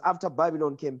 because after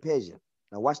Babylon came Persia.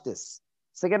 Now watch this.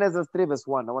 2 Ezra 3 verse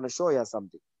 1. I want to show you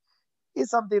something.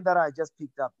 It's something that I just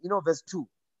picked up. You know, verse 2.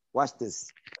 Watch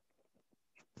this.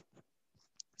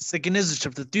 2 Ezra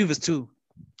chapter 3 verse 2.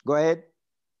 Go ahead.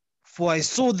 For I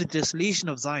saw the desolation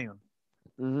of Zion,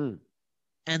 and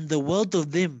the wealth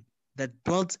of them that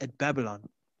dwelt at Babylon.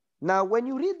 Now, when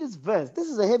you read this verse, this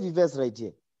is a heavy verse right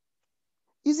here.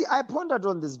 You see, I pondered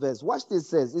on this verse. Watch this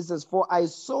says. It says, for I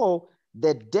saw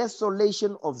the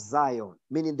desolation of Zion,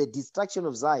 meaning the destruction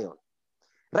of Zion.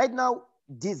 Right now,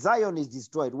 Zion is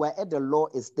destroyed. We're at the low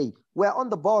estate. We're on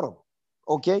the bottom.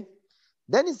 Okay?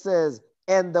 Then it says,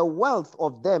 and the wealth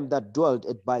of them that dwelt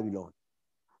at Babylon.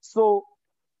 So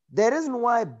the reason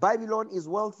why Babylon is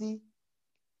wealthy,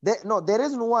 the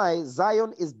reason why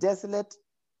Zion is desolate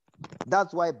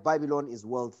That's why Babylon is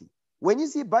wealthy. When you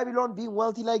see Babylon being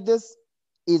wealthy like this,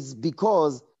 it's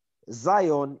because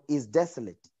Zion is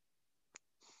desolate.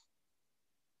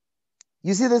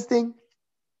 You see this thing?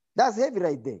 That's heavy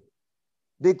right there.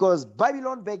 Because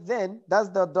Babylon back then, that's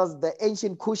the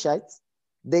ancient Cushites,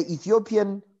 the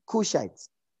Ethiopian Cushites.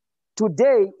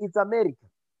 Today, it's America.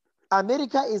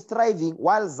 America is thriving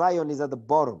while Zion is at the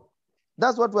bottom.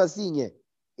 That's what we're seeing here.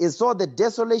 It saw the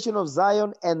desolation of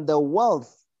Zion and the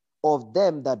wealth of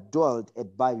them that dwelt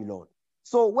at Babylon.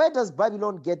 So where does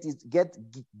Babylon get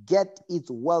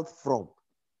its wealth from?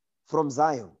 From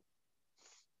Zion.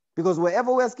 Because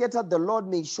wherever we're scattered, the Lord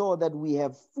makes sure that we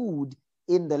have food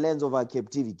in the lands of our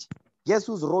captivity. Guess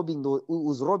who's robbing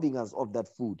us of that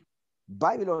food?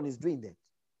 Babylon is doing that.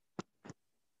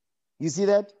 You see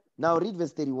that? Now read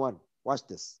verse 31. Watch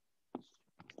this.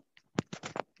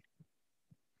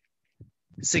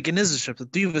 2 Ezra chapter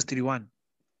 3 verse 31.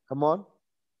 Come on.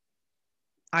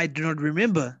 I do not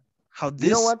remember how this...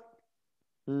 You know what?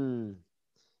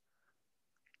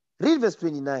 Read verse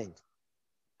 29.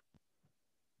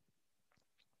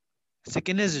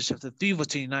 2 Ezra chapter 3 verse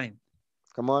 29.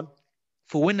 Come on.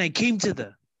 For when I came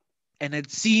thither and had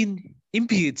seen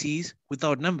impieties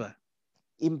without number.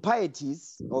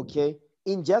 Impieties, okay.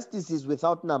 Injustices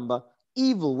without number.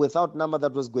 Evil without number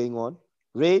that was going on.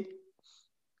 Read.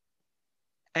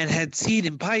 And had seen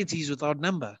impieties without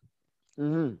number.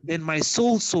 Then my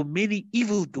soul saw many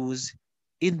evildoers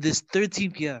in this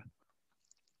 13th year,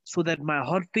 so that my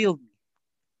heart failed me.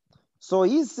 So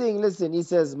he's saying, listen, he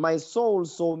says, my soul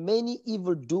saw many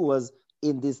evildoers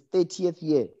in this 30th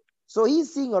year. So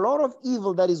he's seeing a lot of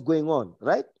evil that is going on,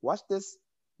 right? Watch this.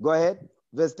 Go ahead.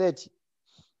 Verse 30.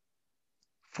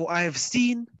 For I have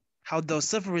seen how thou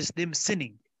sufferest them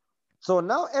sinning. So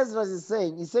now Ezra is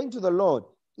saying, he's saying to the Lord,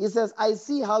 he says, I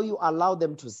see how you allow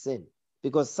them to sin.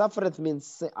 Because suffereth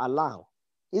means allow.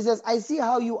 He says, I see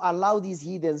how you allow these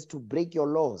heathens to break your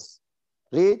laws.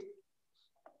 Read.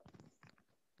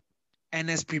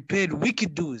 And has prepared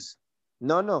wicked doers.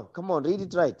 No. Come on, read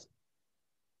it right.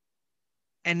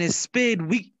 And has spared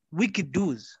wicked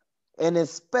doers. And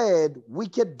has spared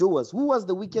wicked doers. Who was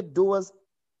the wicked doers?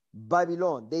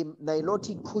 Babylon, the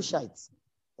Nilotic Cushites,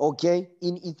 okay,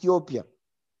 in Ethiopia.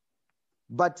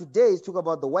 But today it's talking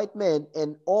about the white man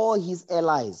and all his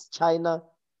allies, China,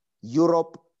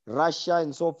 Europe, Russia,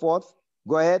 and so forth.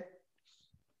 Go ahead.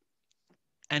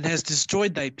 And has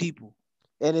destroyed thy people.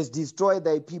 And has destroyed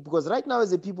thy people. Because right now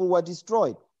is the people who are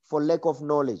destroyed for lack of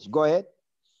knowledge. Go ahead.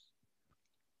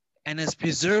 And has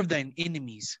preserved thine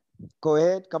enemies. Go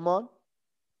ahead, come on.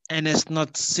 And has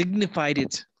not signified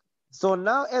it. So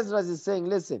now Ezra is saying,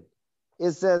 listen,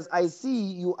 it says, I see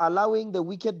you allowing the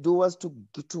wicked doers to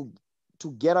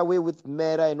get away with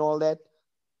murder and all that.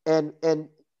 And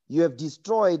you have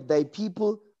destroyed thy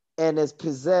people and has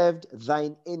preserved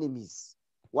thine enemies.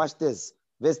 Watch this.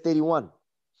 Verse 31.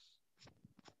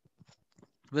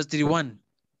 Verse 31.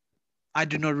 I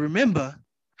do not remember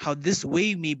how this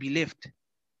way may be left.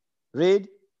 Read.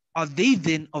 Are they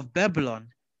then of Babylon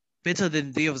better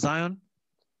than they of Zion?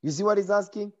 You see what he's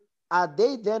asking? Are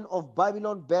they then of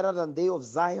Babylon better than they of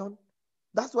Zion?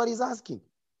 That's what he's asking.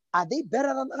 Are they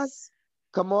better than us?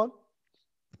 Come on.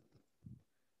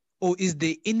 Or is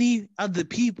there any other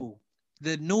people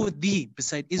that know thee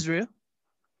beside Israel?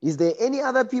 Is there any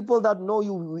other people that know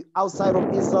you outside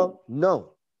of Israel?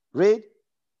 No. Read.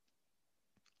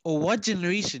 Or what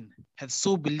generation hath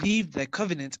so believed thy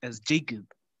covenant as Jacob?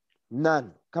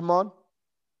 None. Come on.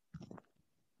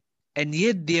 And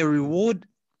yet their reward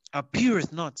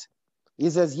appeareth not. He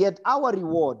says, yet our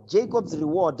reward, Jacob's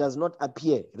reward, does not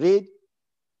appear. Read.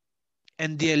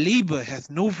 And their labor hath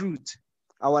no fruit.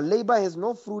 Our labor has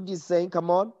no fruit, he's saying.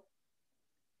 Come on.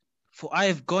 For I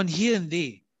have gone here and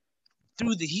there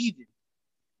through the heathen,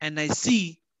 and I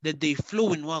see that they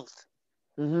flow in wealth,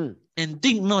 and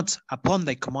think not upon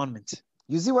thy commandment.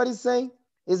 You see what he's saying?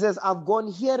 He says, I've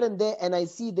gone here and there, and I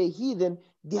see the heathen,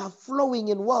 they are flowing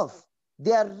in wealth.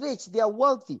 They are rich, they are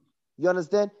wealthy. You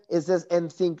understand? It says,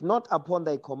 and think not upon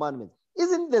thy commandments.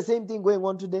 Isn't the same thing going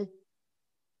on today?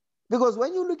 Because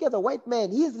when you look at the white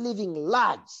man, he's living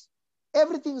large.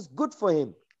 Everything's good for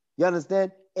him. You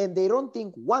understand? And they don't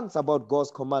think once about God's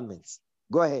commandments.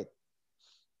 Go ahead.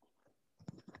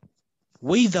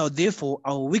 Weigh thou therefore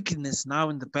our wickedness now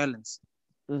in the balance,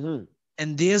 and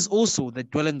theirs also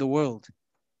that dwell in the world.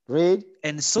 Read.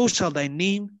 And so shall thy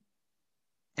name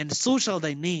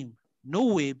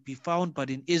nowhere be found but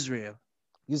in Israel.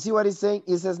 You see what he's saying?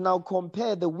 He says, now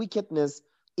compare the wickedness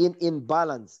in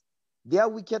balance. Their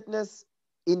wickedness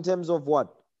in terms of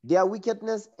what? Their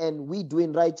wickedness and we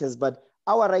doing righteous, but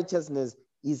our righteousness,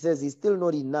 he says, is still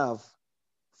not enough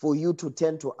for you to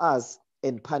turn to us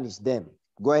and punish them.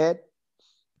 Go ahead.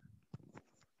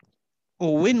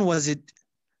 Or when was it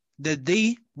that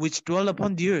they which dwell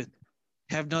upon the earth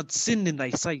have not sinned in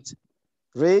thy sight?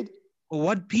 Read. Or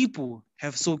what people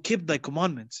have so kept thy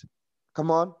commandments? Come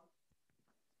on.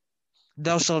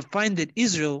 Thou shalt find that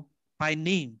Israel by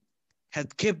name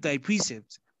hath kept thy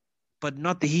precepts, but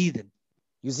not the heathen.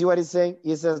 You see what he's saying?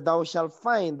 He says, thou shalt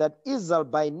find that Israel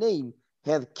by name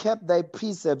hath kept thy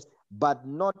precepts, but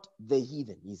not the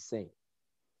heathen, he's saying.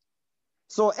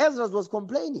 So Ezra was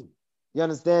complaining, you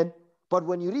understand? But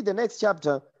when you read the next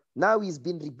chapter, now he's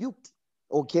been rebuked,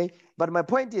 okay? But my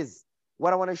point is,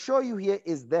 what I want to show you here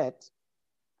is that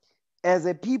as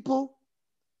a people,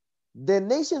 the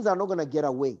nations are not going to get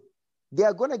away. They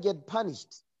are going to get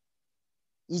punished.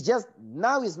 It's just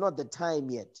now is not the time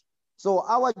yet. So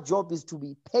our job is to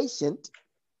be patient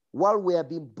while we are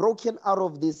being broken out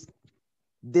of this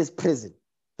prison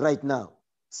right now.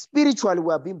 Spiritually,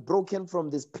 we are being broken from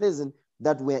this prison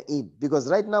that we're in, because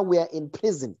right now we are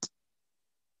imprisoned.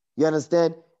 You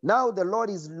understand? Now the Lord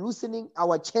is loosening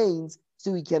our chains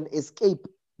so we can escape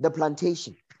the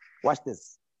plantation. Watch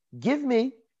this. Give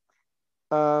me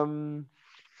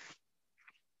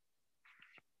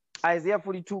Isaiah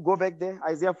 42. Go back there.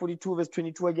 Isaiah 42 verse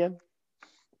 22 again.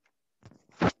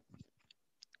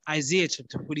 Isaiah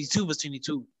chapter 42 verse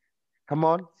 22. Come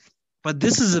on. But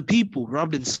this is a people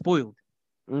robbed and spoiled.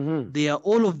 Mm-hmm. They are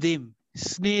all of them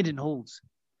snared in holes.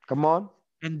 Come on.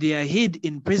 And they are hid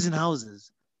in prison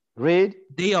houses. Read.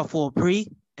 They are for a prey,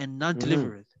 and none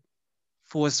delivereth.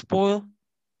 For a spoil,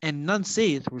 and none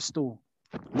saith restore.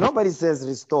 Nobody says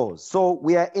restore. So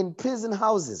we are in prison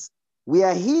houses. We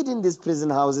are hid in these prison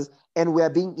houses, and we are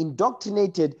being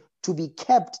indoctrinated to be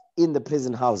kept in the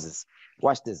prison houses.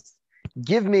 Watch this.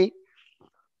 Give me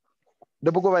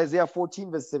the book of Isaiah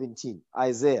 14 verse 17.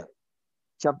 Isaiah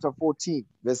chapter 14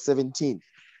 verse 17.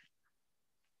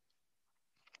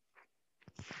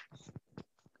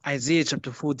 Isaiah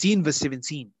chapter 14 verse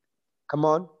 17. Come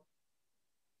on.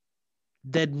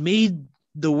 That made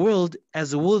the world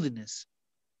as a wilderness,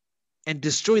 and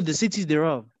destroyed the cities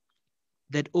thereof,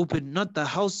 that opened not the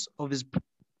house of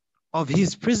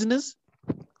his prisoners.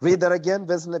 Read that again,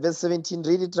 verse 17.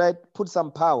 Read it right. Put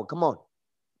some power. Come on.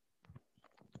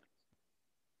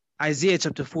 Isaiah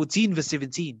chapter 14 verse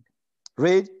 17.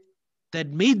 Read.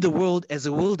 That made the world as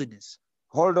a wilderness.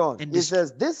 Hold on. It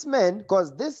says this man,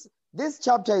 because this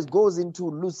chapter goes into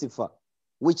Lucifer,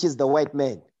 which is the white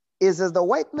man. It says the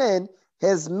white man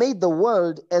has made the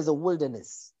world as a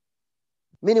wilderness.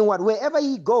 Meaning what? Wherever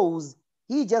he goes,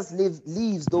 he just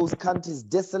leaves those countries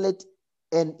desolate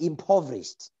and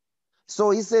impoverished. So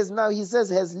he says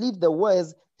has made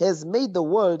the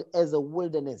world as a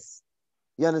wilderness.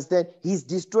 You understand? He's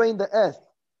destroying the earth.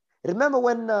 Remember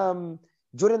when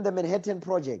during the Manhattan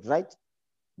Project, right?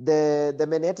 The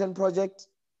Manhattan Project,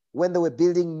 when they were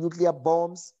building nuclear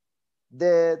bombs,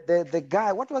 the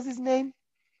guy, what was his name?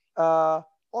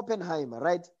 Oppenheimer,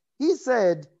 right? He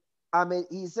said, I'm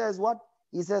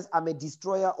a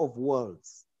destroyer of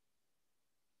worlds.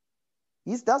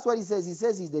 That's what he says. He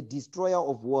says he's the destroyer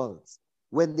of worlds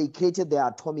when they created the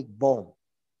atomic bomb.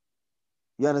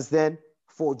 You understand?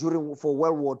 For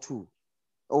World War II.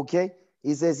 Okay?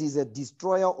 He says he's a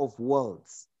destroyer of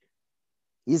worlds.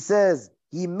 He says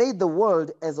he made the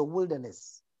world as a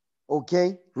wilderness.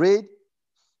 Okay? Read.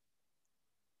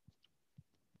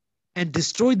 And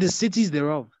destroyed the cities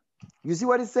thereof. You see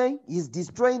what he's saying? He's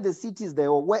destroying the cities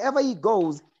there. Wherever he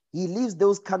goes, he leaves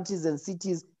those countries and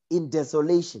cities in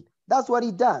desolation. That's what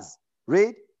he does.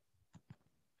 Read.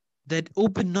 That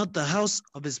opened not the house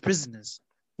of his prisoners.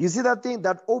 You see that thing?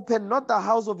 That opened not the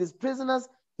house of his prisoners.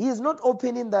 He is not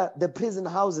opening the prison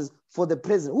houses for the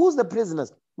prison. Who's the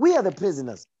prisoners? We are the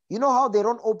prisoners. You know how they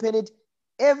don't open it?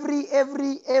 Every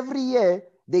year,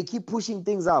 they keep pushing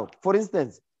things out. For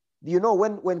instance, you know,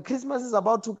 when Christmas is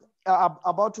about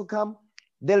to come,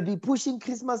 they'll be pushing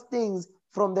Christmas things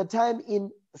from the time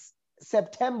in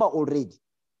September already.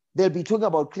 They'll be talking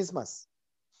about Christmas.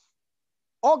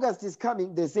 August is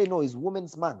coming. They say, no, it's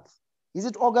Women's Month. Is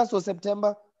it August or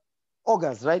September?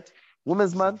 August, right?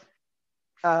 Women's Month.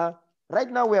 Right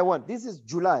now we are what? This is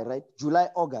July, right? July,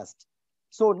 August.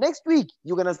 So next week,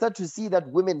 you're going to start to see that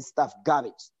women's stuff,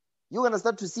 garbage. You're going to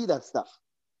start to see that stuff.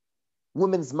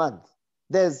 Women's Month.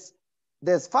 There's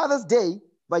Father's Day,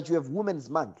 but you have Women's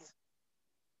Month.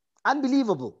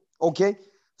 Unbelievable, okay?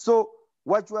 So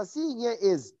what you are seeing here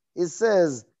is, it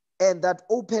says, and that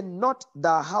opened not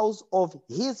the house of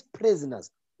his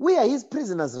prisoners. We are his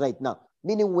prisoners right now,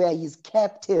 meaning we are his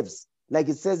captives, like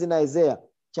it says in Isaiah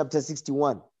chapter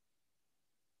 61.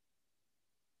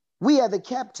 We are the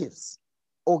captives,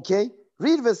 okay?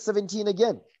 Read verse 17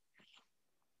 again.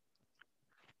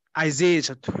 Isaiah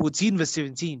chapter 14, verse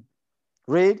 17.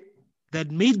 Read.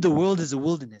 That made the world as a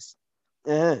wilderness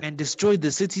Uh-huh. and destroyed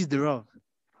the cities thereof.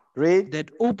 Read. That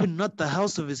opened not the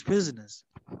house of his prisoners.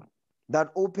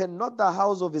 That opened not the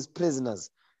house of his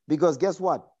prisoners. Because guess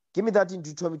what? Give me that in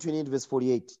Deuteronomy 28, verse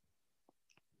 48.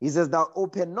 He says, thou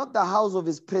open not the house of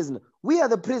his prisoner. We are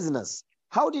the prisoners.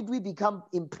 How did we become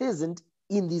imprisoned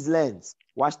in these lands?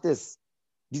 Watch this.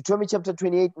 Deuteronomy chapter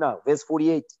 28 now, verse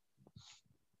 48.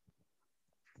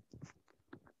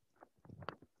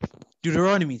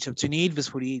 Deuteronomy chapter 28, verse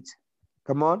 48.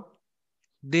 Come on.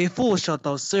 Therefore shalt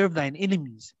thou serve thine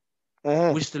enemies,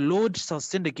 Uh-huh. which the Lord shall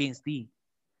send against thee,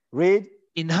 Read.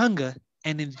 in hunger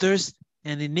and in thirst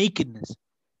and in nakedness.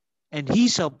 And he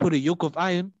shall put a yoke of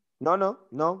iron. No.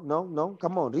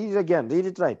 Come on, read it again. Read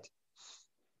it right.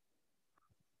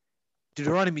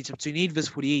 Deuteronomy chapter 28, verse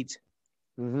 48.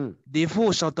 Mm-hmm.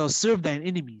 Therefore shalt thou serve thine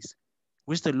enemies,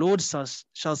 which the Lord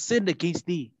shall send against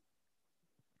thee,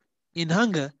 in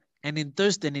hunger and in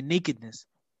thirst and in nakedness,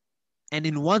 and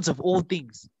in want of all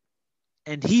things.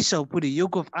 And he shall put a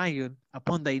yoke of iron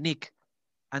upon thy neck,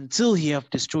 until he have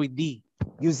destroyed thee.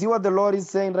 You see what the Lord is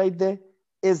saying right there?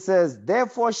 It says,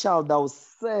 therefore shalt thou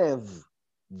serve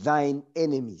thine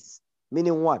enemies.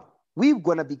 Meaning what? We're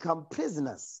going to become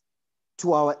prisoners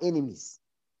to our enemies.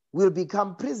 We'll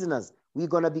become prisoners. We're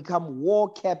going to become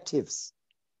war captives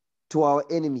to our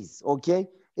enemies. Okay?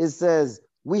 It says,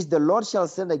 which the Lord shall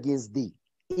send against thee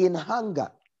in hunger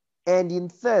and in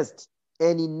thirst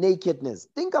and in nakedness.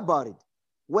 Think about it.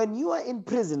 When you are in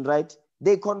prison, right,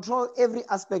 they control every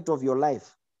aspect of your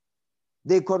life.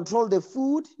 They control the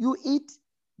food you eat.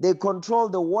 They control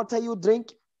the water you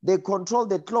drink. They control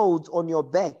the clothes on your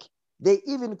back. They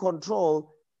even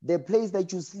control the place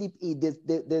that you sleep in,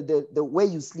 the way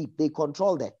you sleep. They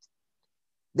control that.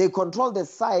 They control the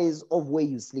size of where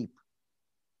you sleep.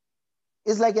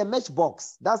 It's like a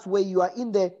matchbox. That's where you are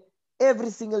in there every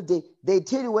single day. They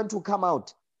tell you when to come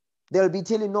out. They'll be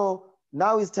telling you, no,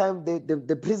 now it's time.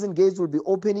 The prison gates will be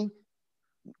opening.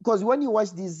 Because when you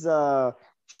watch these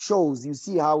shows, you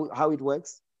see how it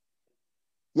works.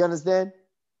 You understand?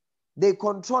 They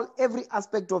control every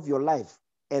aspect of your life.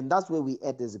 And that's where we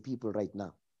at as a people right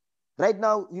now. Right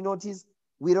now, you notice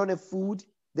we don't have food.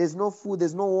 There's no food.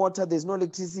 There's no water. There's no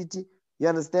electricity. You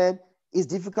understand? It's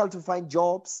difficult to find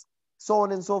jobs, so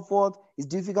on and so forth. It's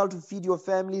difficult to feed your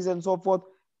families and so forth.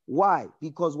 Why?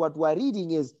 Because what we're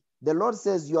reading is the Lord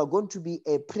says you are going to be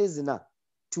a prisoner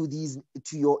to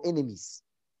your enemies.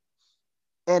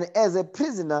 And as a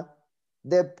prisoner,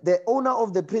 the owner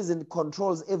of the prison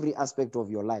controls every aspect of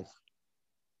your life.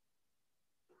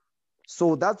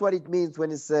 So that's what it means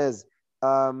when it says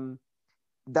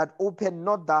that open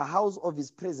not the house of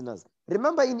his prisoners.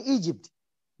 Remember in Egypt,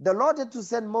 the Lord had to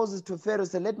send Moses to Pharaoh and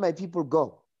say, let my people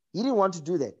go. He didn't want to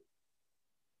do that.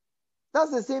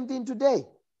 That's the same thing today.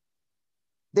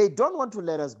 They don't want to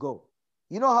let us go.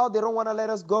 You know how they don't want to let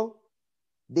us go?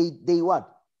 They what?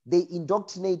 They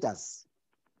indoctrinate us.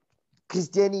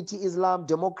 Christianity, Islam,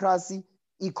 democracy,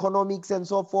 economics, and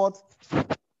so forth,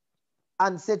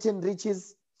 uncertain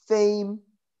riches, fame.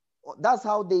 That's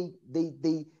how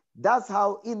that's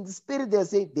how in the spirit they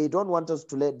say they don't want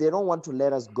to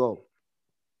let us go.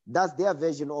 That's their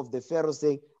version of the Pharaoh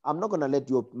saying, I'm not going to let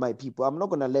my people, I'm not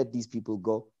going to let these people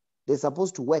go. They're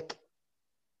supposed to work.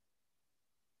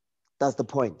 That's the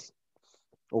point.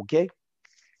 Okay?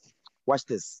 Watch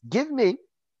this. Give me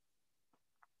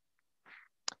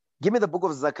the book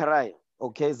of Zechariah.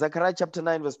 Okay? Zechariah chapter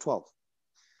 9, verse 12.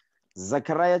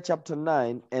 Zechariah chapter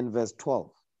 9 and verse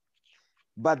 12.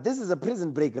 But this is a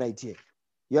prison break right here.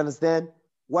 You understand?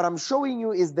 What I'm showing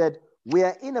you is that we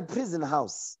are in a prison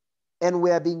house and we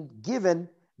are being given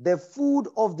the food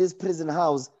of this prison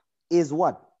house is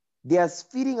what? They are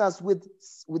feeding us with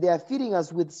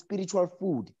spiritual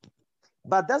food.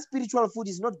 But that spiritual food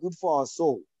is not good for our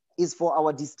soul. It's for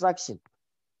our distraction.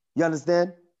 You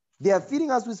understand? They are feeding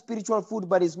us with spiritual food,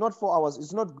 but it's not for ours.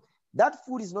 That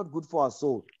food is not good for our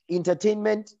soul.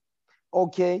 Entertainment,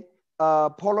 okay,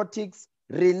 politics,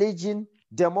 religion,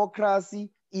 democracy,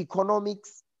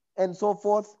 economics, and so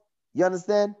forth. You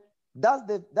understand? That's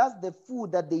the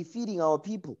food that they're feeding our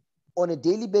people on a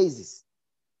daily basis.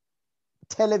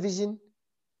 Television,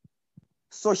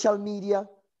 social media.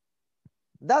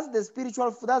 That's the spiritual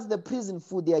food. That's the prison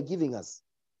food they are giving us.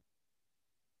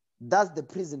 That's the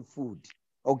prison food.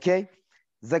 Okay?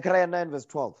 Zechariah 9 verse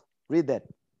 12. Read that.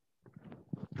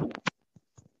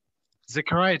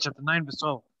 Zechariah chapter 9 verse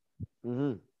 12.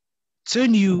 Mm-hmm.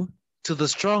 Turn you to the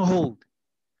stronghold,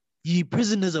 ye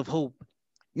prisoners of hope.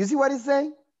 You see what he's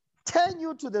saying? Turn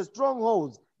you to the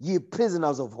strongholds, ye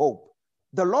prisoners of hope.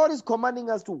 The Lord is commanding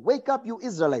us to wake up, you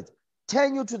Israelites.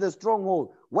 Turn you to the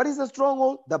stronghold. What is the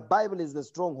stronghold? The Bible is the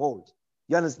stronghold.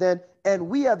 You understand? And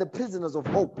we are the prisoners of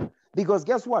hope. Because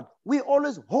guess what? We're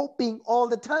always hoping all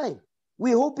the time.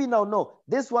 We're hoping now, no,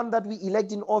 this one that we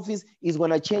elect in office is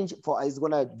going to change for us, is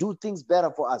going to do things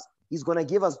better for us. He's going to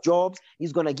give us jobs.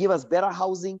 He's going to give us better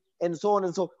housing and so on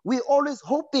and so on. We're always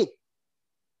hoping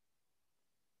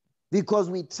because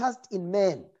we trust in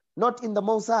men, not in the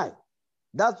Most High.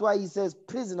 That's why he says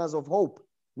prisoners of hope.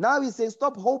 Now he says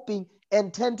stop hoping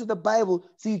and turn to the Bible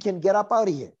so you can get up out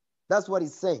of here. That's what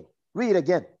he's saying. Read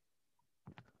again.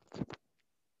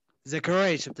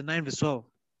 Zechariah chapter 9 verse 12.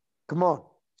 Come on.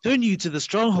 Turn you to the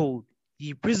stronghold,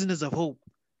 ye prisoners of hope.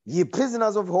 Ye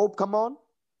prisoners of hope, come on.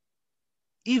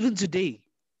 Even today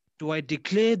do I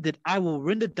declare that I will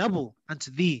render double unto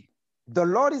thee. The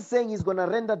Lord is saying he's going to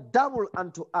render double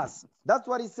unto us. That's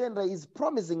what he's saying, right? He's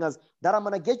promising us that I'm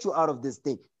going to get you out of this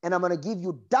thing. And I'm going to give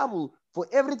you double for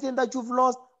everything that you've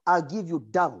lost. I'll give you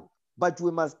double. But we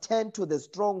must turn to the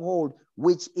stronghold,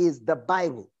 which is the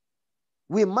Bible.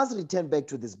 We must return back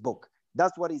to this book.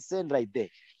 That's what he's saying right there.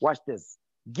 Watch this.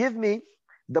 Give me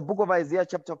the book of Isaiah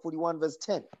chapter 41 verse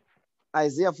 10.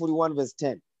 Isaiah 41 verse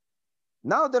 10.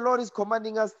 Now the Lord is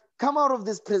commanding us, come out of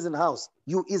this prison house,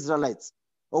 you Israelites.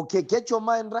 Okay, get your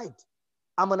mind right.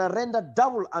 I'm going to render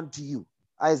double unto you.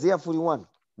 Isaiah 41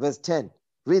 verse 10.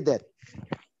 Read that.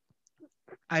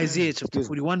 Isaiah chapter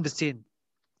 41 verse 10.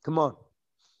 Come on.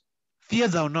 Fear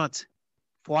thou not,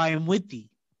 for I am with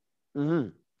thee.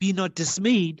 Be not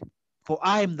dismayed, for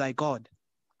I am thy God.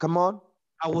 Come on.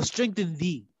 I will strengthen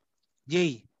thee.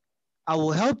 Yea, I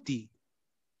will help thee.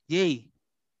 Yea,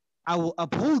 I will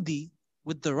uphold thee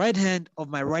with the right hand of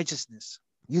my righteousness.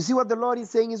 You see what the Lord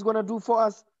is saying he's going to do for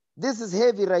us? This is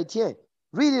heavy right here.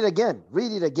 Read it again.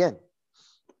 Read it again.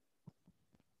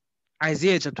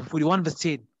 Isaiah chapter 41 verse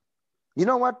 10. You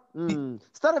know what?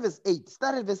 Start at verse 8.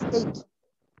 Start at verse 8.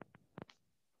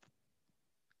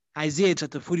 Isaiah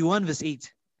chapter 41 verse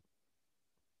 8.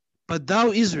 But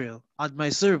thou, Israel, art my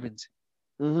servant.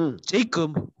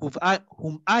 Jacob,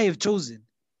 whom I have chosen,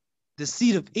 the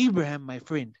seed of Abraham, my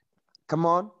friend. Come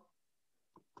on.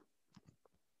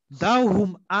 Thou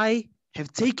whom I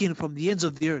have taken from the ends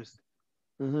of the earth,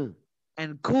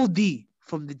 and called thee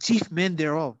from the chief men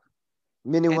thereof.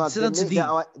 Meaning what?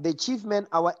 The chief men,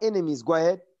 our enemies. Go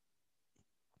ahead.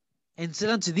 And said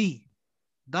unto thee,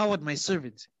 thou art my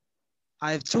servant.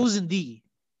 I have chosen thee,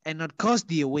 and not cast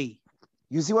thee away.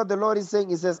 You see what the Lord is saying?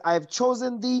 He says, I have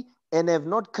chosen thee and have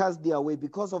not cast thee away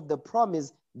because of the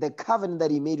promise, the covenant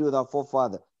that he made with our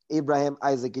forefather, Abraham,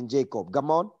 Isaac, and Jacob.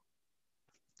 Come on.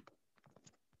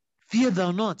 Fear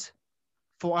thou not,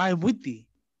 for I am with thee.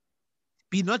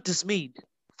 Be not dismayed,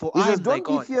 for He I says, am thy don't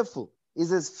God. be fearful. He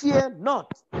says, fear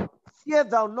not. Fear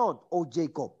thou not, O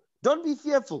Jacob. Don't be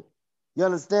fearful. You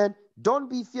understand? Don't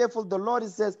be fearful. The Lord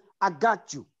says, I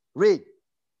got you. Read.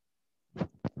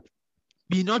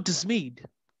 Be not dismayed,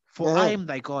 for I am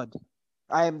thy God.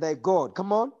 I am thy God.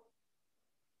 Come on.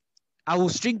 I will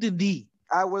strengthen thee.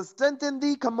 I will strengthen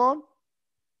thee. Come on.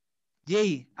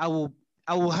 Yea, I will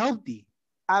help thee.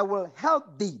 I will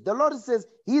help thee. The Lord says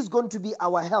he's going to be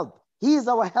our help. He is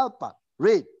our helper.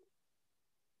 Read.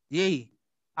 Yea,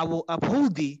 I will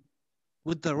uphold thee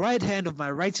with the right hand of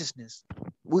my righteousness.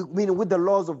 We mean with the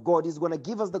laws of God. He's going to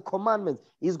give us the commandments.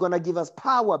 He's going to give us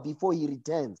power before he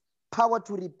returns. Power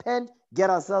to repent, get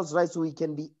ourselves right so we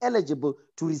can be eligible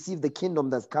to receive the kingdom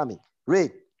that's coming.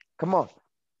 Read. Come on.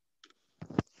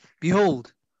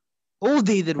 Behold, all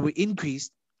they that were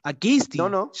increased against thee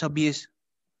shall be as...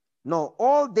 No,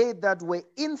 all they that were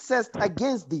incensed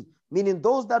against thee, meaning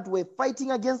those that were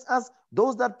fighting against us,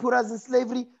 those that put us in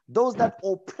slavery, those that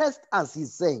oppressed us,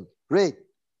 he's saying. Read.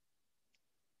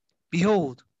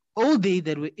 Behold, all they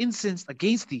that were incensed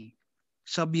against thee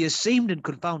shall be ashamed and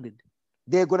confounded.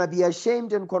 They're going to be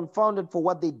ashamed and confounded for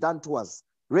what they've done to us.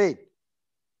 Read.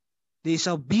 They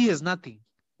shall be as nothing.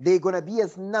 They're going to be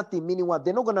as nothing, meaning what?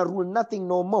 They're not going to rule nothing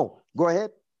no more. Go ahead.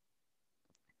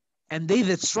 And they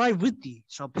that strive with thee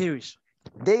shall perish.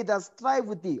 They that strive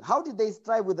with thee. How did they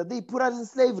strive with us? They put us in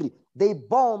slavery. They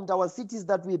bombed our cities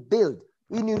that we built.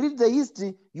 When you read the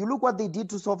history, you look what they did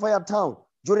to Sophia town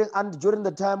during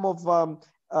the time of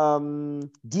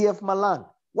D.F. Malan.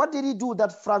 What did he do,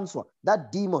 that Francois,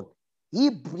 that demon? They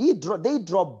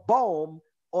dropped bomb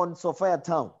on Sophia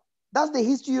town. That's the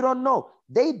history you don't know.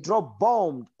 They dropped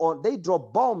bombs on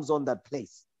that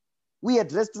place. We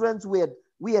had restaurants, we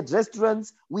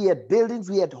had buildings,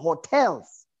 we had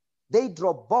hotels. They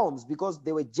dropped bombs because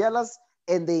they were jealous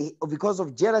and because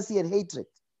of jealousy and hatred.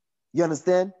 You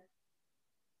understand?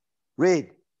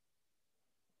 Read.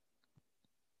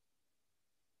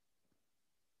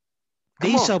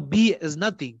 They shall be as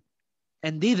nothing,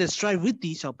 and they that strive with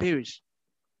thee shall perish.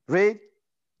 Read.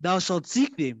 Thou shalt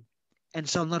seek them, and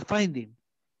shalt not find them,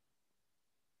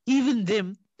 even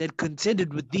them that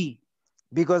contended with thee.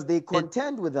 Because they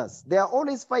contend with us. They are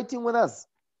always fighting with us.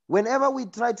 Whenever we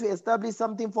try to establish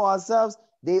something for ourselves,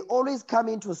 they always come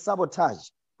into sabotage.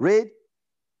 Read.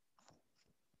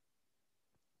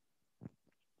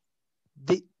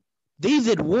 They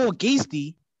that war against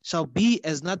thee shall be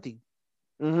as nothing,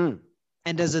 and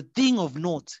as a thing of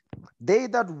naught. They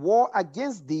that war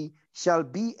against thee shall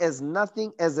be as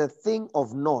nothing, as a thing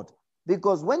of naught.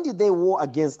 Because when did they war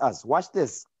against us? Watch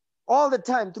this. All the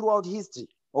time throughout history,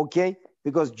 okay?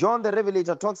 Because John the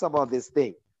Revelator talks about this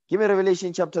thing. Give me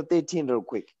Revelation chapter 13 real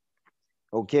quick.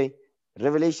 Okay?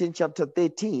 Revelation chapter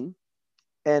 13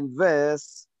 and read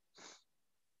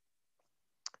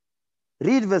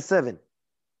verse 7.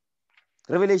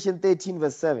 Revelation 13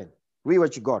 verse 7. Read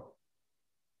what you got.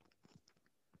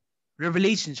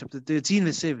 Revelation chapter 13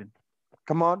 verse 7.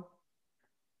 Come on.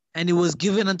 And it was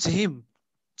given unto him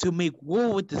to make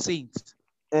war with the saints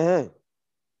and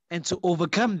to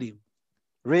overcome them.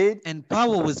 Read. And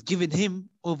power was given him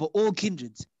over all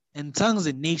kindreds and tongues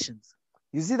and nations.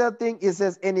 You see that thing? It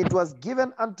says, and it was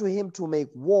given unto him to make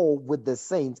war with the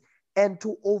saints and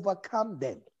to overcome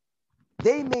them.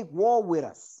 They make war with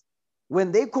us.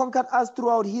 When they conquered us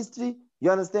throughout history,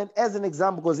 you understand, as an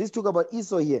example, because he's talking about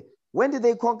Esau here. When did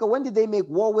they conquer? When did they make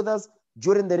war with us?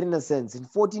 During the Renaissance, in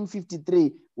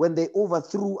 1453, when they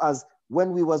overthrew us,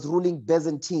 when we was ruling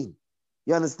Byzantine.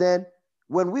 You understand?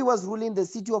 When we was ruling the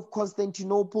city of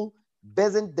Constantinople,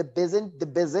 the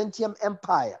Byzantium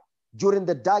Empire, during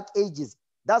the Dark Ages,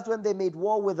 that's when they made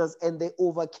war with us and they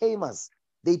overcame us.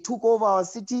 They took over our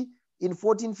city in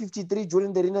 1453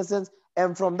 during the Renaissance,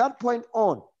 and from that point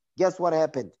on, guess what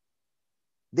happened?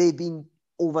 They've been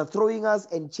overthrowing us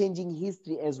and changing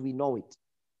history as we know it.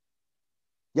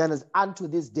 You understand? Unto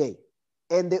this day.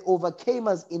 And they overcame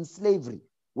us in slavery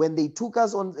when they took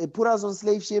us on, they put us on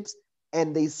slave ships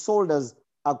and they sold us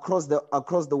across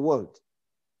the world,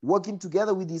 working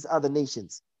together with these other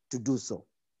nations to do so.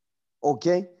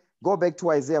 Okay? Go back to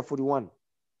Isaiah 41.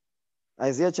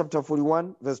 Isaiah chapter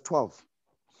 41, verse 12.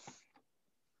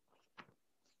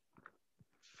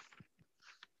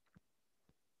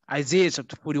 Isaiah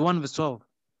chapter 41, verse 12.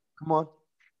 Come on.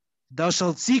 Thou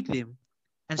shalt seek them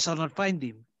and shalt not find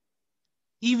them,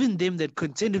 even them that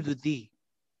contended with thee.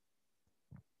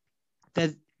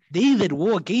 That they that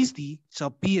war against thee shall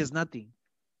be as nothing,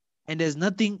 and as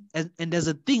nothing, and as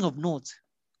a thing of naught.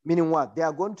 Meaning what? They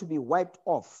are going to be wiped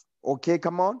off. Okay,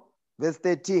 come on. Verse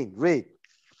 13, read.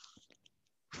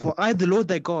 For I, the Lord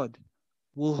thy God,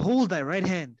 will hold thy right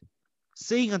hand,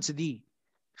 saying unto thee,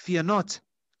 fear not,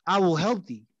 I will help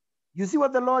thee. You see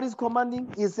what the Lord is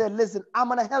commanding? He said, listen, I'm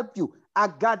going to help you. I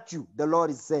got you, the Lord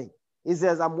is saying. He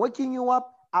says, I'm waking you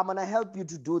up. I'm going to help you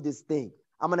to do this thing.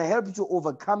 I'm going to help you to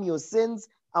overcome your sins.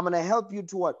 I'm going to help you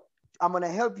to what? I'm going to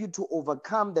help you to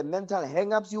overcome the mental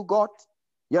hang-ups you got.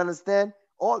 You understand?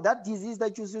 All that disease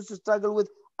that you used to struggle with,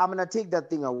 I'm going to take that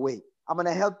thing away. I'm going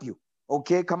to help you.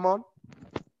 Okay, come on.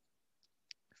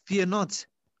 Fear not,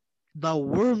 thou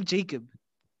worm Jacob.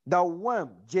 Thou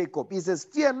worm Jacob. He says,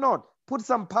 fear not. Put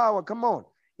some power. Come on.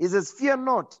 He says, fear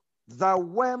not, thou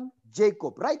worm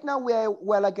Jacob. Right now,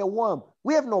 we're like a worm.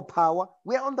 We have no power.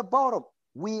 We're on the bottom.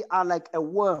 We are like a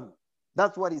worm.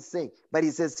 That's what he's saying. But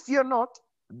he says, fear not,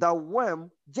 thou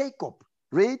worm Jacob.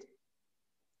 Read.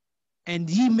 And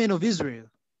ye men of Israel.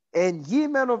 And ye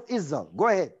men of Israel. Go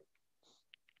ahead.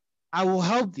 I will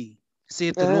help thee,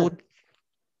 saith the Lord,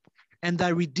 and thy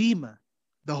Redeemer,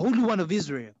 the Holy One of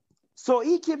Israel. So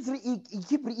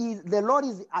the Lord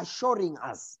is assuring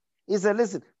us. He said,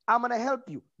 listen, I'm going to help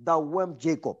you, thou worm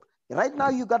Jacob. Right now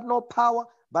you got no power,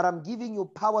 but I'm giving you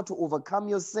power to overcome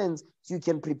your sins so you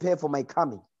can prepare for my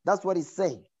coming. That's what he's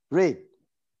saying. Read.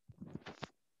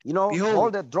 You know, Behold.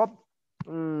 hold that drop.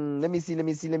 Let me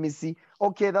see.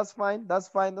 Okay, that's fine.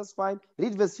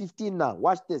 Read verse 15 now.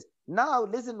 Watch this. Now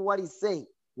listen to what he's saying,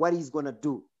 what he's going to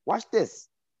do. Watch this.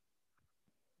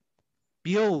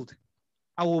 Behold,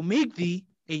 I will make thee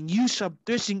a new sharp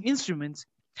threshing instrument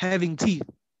having teeth.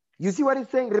 You see what he's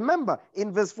saying? Remember,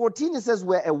 in verse 14, it says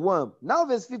we're a worm. Now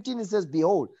verse 15, it says,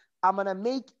 behold, I'm going to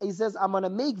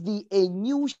make thee a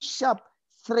new sharp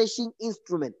threshing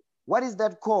instrument. What is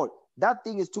that called? That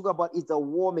thing is talking about, it's a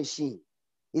war machine.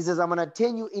 He says, I'm going to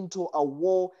turn you into a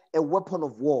weapon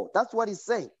of war. That's what he's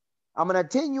saying. I'm going to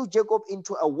turn you, Jacob,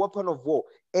 into a weapon of war.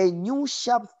 A new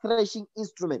sharp threshing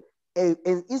instrument. An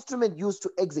instrument used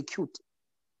to execute.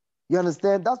 You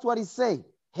understand? That's what he's saying.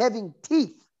 Having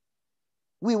teeth.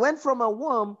 We went from a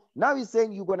worm, now he's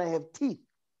saying you're going to have teeth.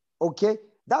 Okay?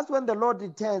 That's when the Lord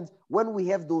returns, when we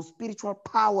have those spiritual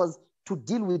powers to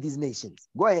deal with these nations.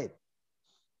 Go ahead.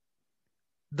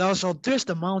 Thou shalt thresh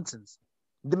the mountains.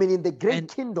 Meaning the great And-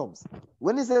 kingdoms.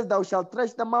 When he says thou shalt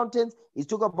thresh the mountains, he's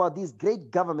talking about these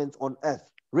great governments on earth.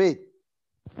 Read.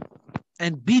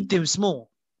 And beat them small,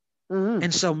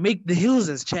 and shall make the hills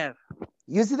as chaff.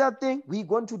 You see that thing? We're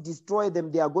going to destroy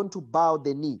them. They are going to bow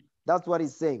the knee. That's what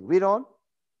he's saying. Read on.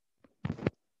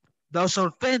 Thou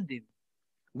shalt fan them.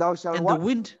 Thou shalt And what? the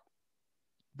wind.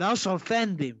 Thou shalt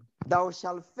fan them. Thou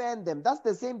shalt fan them. That's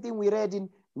the same thing we read in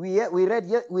we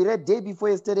read day before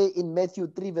yesterday in Matthew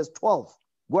 3 verse 12.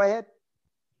 Go ahead.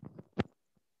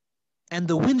 And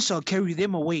the wind shall carry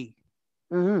them away.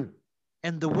 Mm-hmm.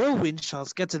 And the whirlwind shall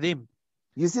scatter them.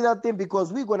 You see that thing?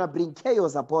 Because we're going to bring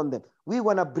chaos upon them. We're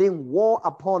going to bring war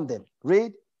upon them.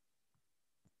 Read.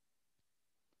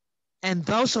 And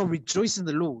thou shalt rejoice in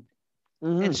the Lord,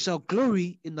 Mm-hmm. and shall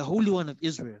glory in the Holy One of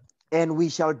Israel. And we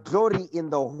shall glory in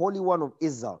the Holy One of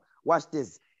Israel. Watch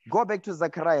this. Go back to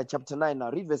Zechariah chapter 9 now.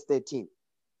 Read verse 13.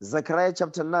 Zechariah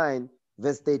chapter 9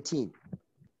 verse 13.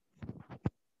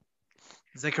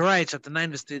 Zechariah chapter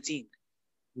 9 verse 13.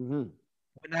 Mm-hmm.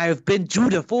 When I have been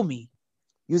Judah for me.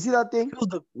 You see that thing? Fill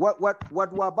the- What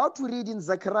we're about to read in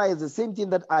Zechariah is the same thing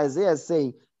that Isaiah is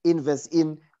saying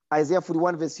in Isaiah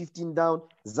 41 verse 15 down.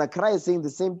 Zechariah is saying the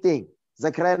same thing.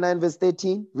 Zechariah 9 verse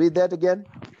 13. Read that again.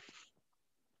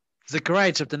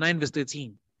 Zechariah chapter 9 verse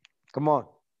 13. Come on.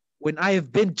 When I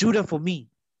have been Judah for me,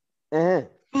 Uh-huh.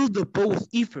 fill the bow with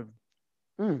Ephraim,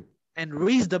 Mm. and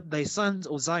raised up thy sons,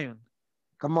 O Zion,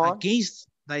 Come on. against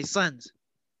thy sons,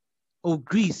 O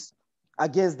Greece.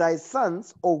 Against thy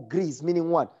sons, O Greece. Meaning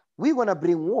what? We're going to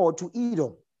bring war to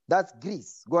Edom. That's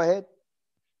Greece. Go ahead.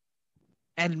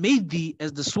 And made thee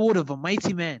as the sword of a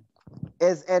mighty man.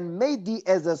 And made thee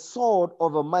as a sword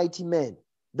of a mighty man.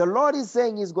 The Lord is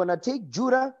saying he's going to take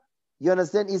Judah. You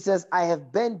understand? He says, I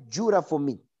have bent Judah for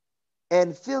me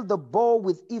and filled the bow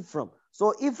with Ephraim.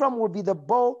 So Ephraim will be the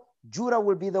bow. Judah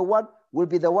will be the one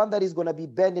that is going to be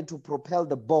bending to propel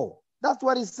the bow. That's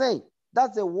what he's saying.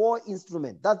 That's a war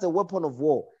instrument. That's a weapon of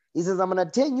war. He says, I'm going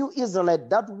to tell you, Israelite,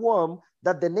 that worm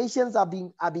that the nations are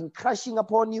being crushing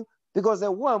upon you. Because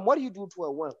a worm, what do you do to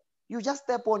a worm? You just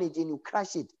step on it and you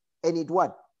crush it. And it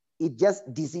what? It just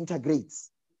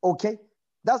disintegrates. Okay?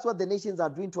 That's what the nations are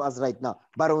doing to us right now.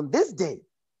 But on this day,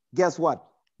 guess what?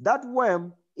 That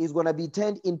worm is going to be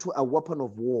turned into a weapon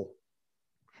of war.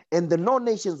 And the no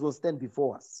nations will stand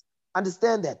before us.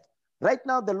 Understand that. Right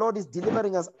now, the Lord is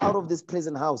delivering us out of this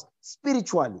prison house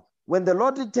spiritually. When the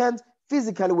Lord returns,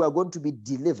 physically, we are going to be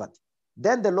delivered.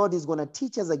 Then the Lord is going to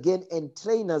teach us again and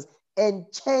train us and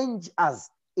change us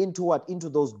into what? Into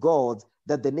those gods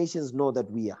that the nations know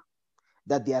that we are.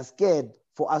 That they are scared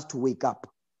for us to wake up.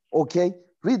 Okay?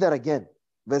 Read that again.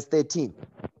 Verse 13.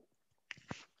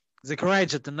 Zechariah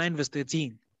chapter 9 verse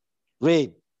 13.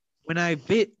 Read. When I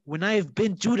have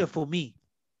been Judah for me,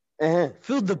 Uh-huh.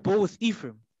 fill the bow with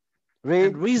Ephraim, Read.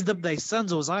 and raised up thy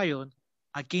sons, O Zion,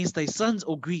 against thy sons,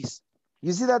 O Greece.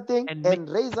 You see that thing? And And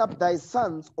raise up thy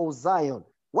sons, O Zion.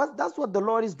 That's what the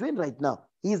Lord is doing right now.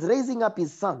 He's raising up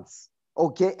his sons,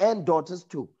 okay, and daughters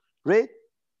too. Read.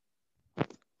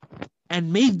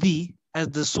 And made thee as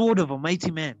the sword of a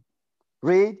mighty man.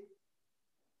 Read.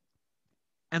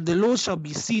 And the Lord shall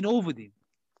be seen over thee,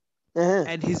 Uh-huh.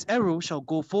 and his arrow shall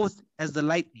go forth as the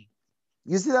lightning.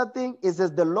 You see that thing? It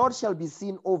says the Lord shall be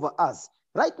seen over us.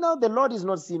 Right now, the Lord is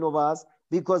not seen over us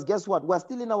because guess what? We're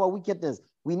still in our wickedness.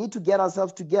 We need to get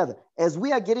ourselves together. As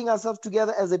we are getting ourselves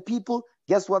together as a people,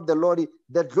 guess what? The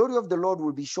glory of the Lord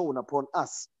will be shown upon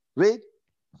us. Read.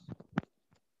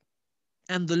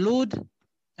 And the Lord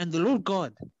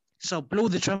God shall blow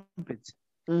the trumpet,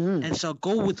 Mm-hmm. and shall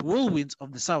go with whirlwinds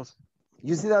of the south.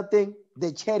 You see that thing?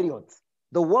 The chariots.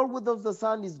 The whirlwind of the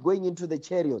sun is going into the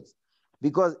chariots.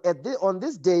 Because on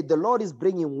this day, the Lord is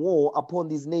bringing war upon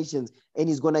these nations, and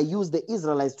he's going to use the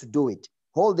Israelites to do it.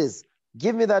 Hold this.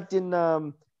 Give me that in,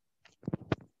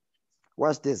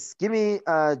 watch this. Give me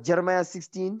Jeremiah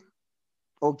 16.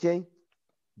 Okay.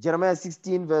 Jeremiah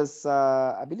 16 verse,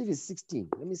 I believe it's 16.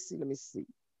 Let me see.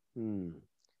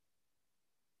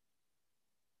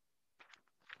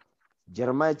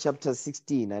 Jeremiah chapter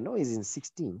 16. I know it's in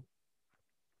 16.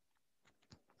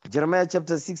 Jeremiah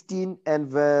chapter 16 and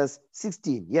verse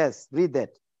 16. Yes, read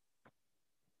that.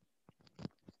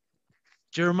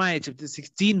 Jeremiah chapter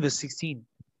 16 verse 16.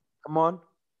 Come on.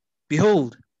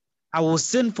 Behold, I will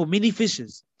send for many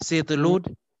fishes, saith the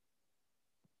Lord,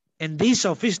 and they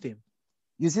shall fish them.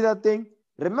 You see that thing?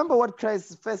 Remember what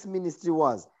Christ's first ministry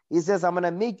was. He says, I'm going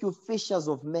to make you fishers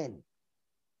of men.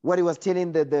 What he was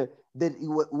telling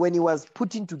when he was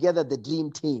putting together the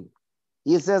dream team.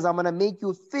 He says, I'm going to make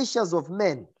you fishers of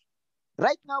men.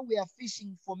 Right now, we are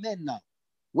fishing for men now.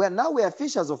 We are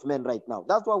fishers of men right now.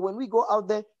 That's why when we go out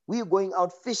there, we're going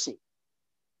out fishing.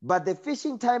 But the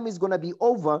fishing time is going to be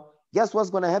over. Guess what's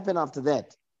going to happen after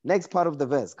that? Next part of the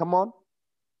verse. Come on.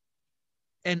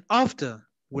 And after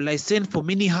will I send for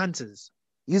many hunters.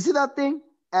 You see that thing?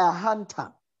 A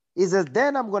hunter. He says,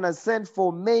 then I'm going to send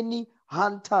for many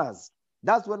hunters.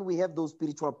 That's when we have those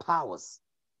spiritual powers.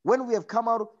 When we have come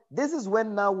out, this is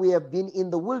when now we have been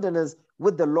in the wilderness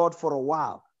with the Lord for a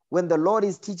while. When the Lord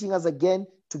is teaching us again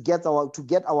to get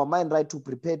our mind right, to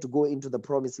prepare to go into the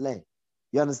promised land.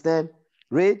 You understand?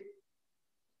 Read.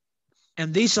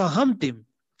 And they shall hunt them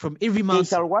from every mountain. They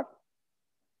shall what?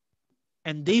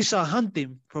 And they shall hunt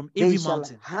them from every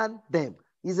mountain. They shall hunt them.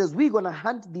 He says, we're going to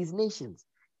hunt these nations.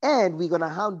 And we're going to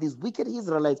hunt these wicked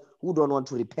Israelites who don't want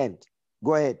to repent.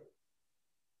 Go ahead.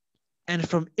 And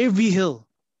from every hill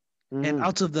and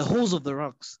out of the holes of the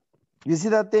rocks. You see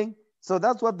that thing? So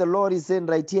that's what the Lord is saying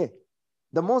right here.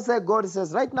 The Most High God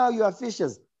says, right now you are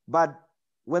fishers. But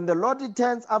when the Lord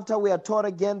returns, after we are taught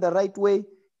again the right way,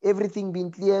 everything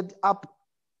being cleared up,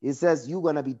 He says, you're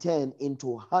going to be turned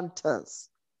into hunters.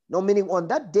 No, meaning on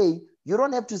that day, you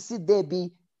don't have to sit there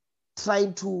be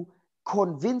trying to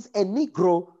convince a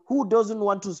Negro who doesn't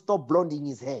want to stop blonding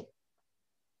his hair.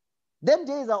 Them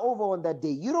days are over on that day.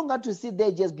 You don't have to sit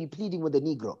there just be pleading with the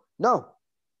Negro. No.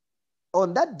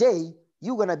 On that day,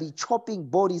 you're going to be chopping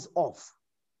bodies off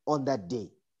on that day.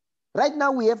 Right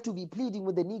now, we have to be pleading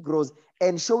with the Negroes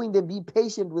and showing them be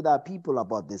patient with our people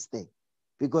about this thing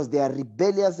because they are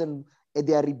rebellious and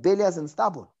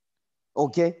stubborn.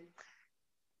 Okay?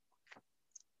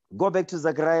 Go back to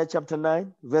Zechariah chapter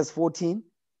 9, verse 14.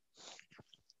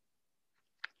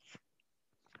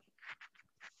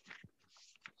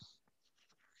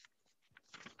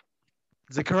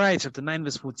 Zechariah chapter 9,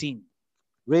 verse 14.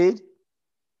 Read.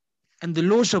 And the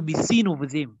Lord shall be seen over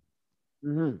them,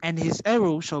 and his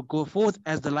arrow shall go forth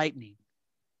as the lightning.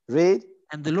 Read.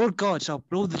 And the Lord God shall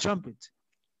blow the trumpet,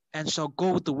 and shall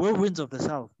go with the whirlwinds of the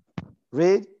south.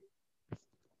 Read.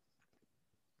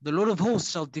 The Lord of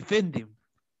hosts shall defend them,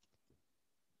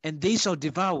 and they shall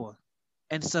devour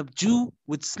and subdue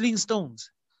with sling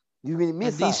stones. You mean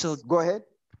missiles? Go ahead.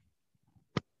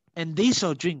 And they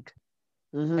shall drink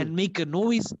and make a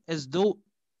noise as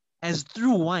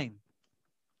through wine.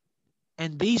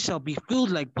 And they shall be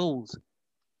filled like bowls,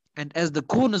 and as the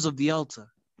corners of the altar.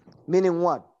 Meaning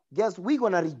what? Guess we're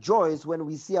going to rejoice when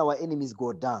we see our enemies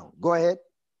go down. Go ahead.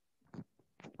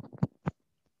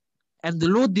 And the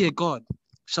Lord their God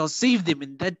shall save them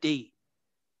in that day,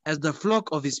 as the flock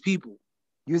of his people.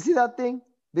 You see that thing?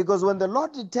 Because when the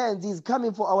Lord returns, he's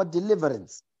coming for our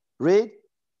deliverance. Read.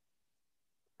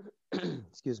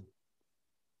 Excuse me.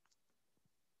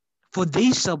 For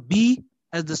they shall be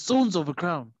as the stones of a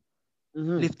crown,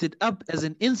 lifted up as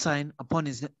an ensign upon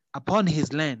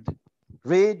his land.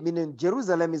 Read, meaning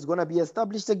Jerusalem is going to be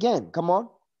established again. Come on.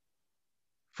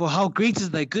 For how great is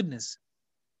thy goodness?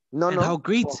 No. How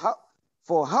great?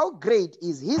 For how great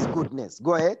is his goodness?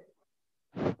 Go ahead.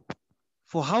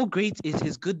 For how great is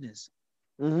his goodness,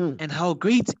 and how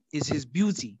great is his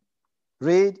beauty.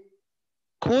 Read.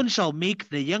 Corn shall make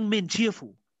the young men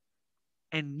cheerful,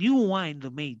 and new wine the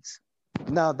maids.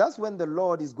 Now that's when the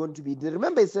Lord is going to be.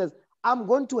 Remember, it says, I'm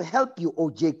going to help you, O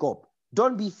Jacob.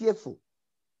 Don't be fearful.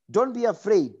 Don't be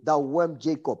afraid, thou worm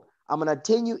Jacob. I'm going to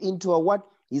turn you into a what?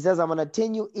 He says, I'm going to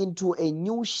turn you into a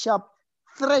new sharp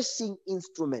threshing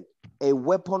instrument, a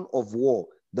weapon of war.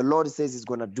 The Lord says he's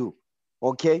going to do.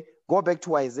 Okay? Go back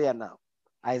to Isaiah now.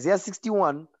 Isaiah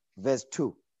 61, verse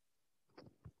 2.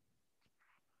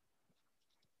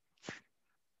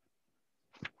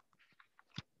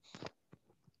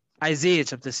 Isaiah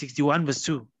chapter 61, verse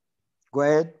 2. Go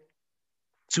ahead.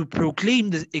 To proclaim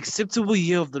the acceptable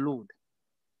year of the Lord,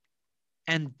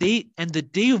 and the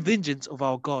day of vengeance of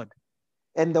our God.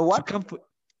 And the what?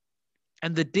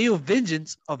 And the day of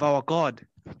vengeance of our God.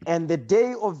 And the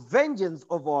day of vengeance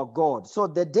of our God. So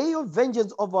the day of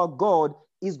vengeance of our God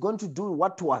is going to do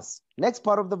what to us? Next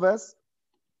part of the verse.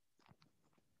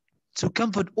 To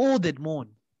comfort all that mourn.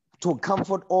 To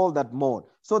comfort all that mourn.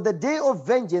 So the day of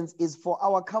vengeance is for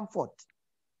our comfort.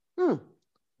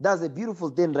 That's a beautiful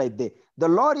thing right there. The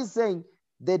Lord is saying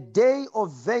the day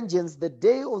of vengeance, the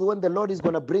day of when the Lord is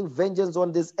going to bring vengeance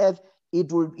on this earth,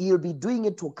 he'll be doing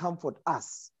it to comfort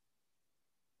us.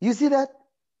 You see that?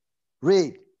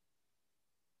 Read.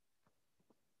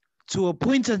 To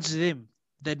appoint unto them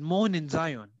that mourn in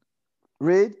Zion.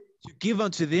 Read. To give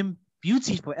unto them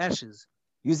beauty for ashes.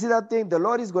 You see that thing? The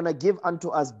Lord is going to give unto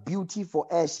us beauty for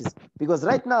ashes. Because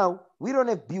right now, we don't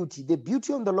have beauty. The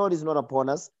beauty of the Lord is not upon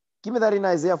us. Give me that in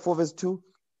Isaiah 4 verse 2.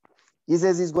 He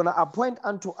says he's going to appoint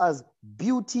unto us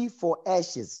beauty for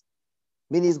ashes.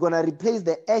 Meaning he's going to replace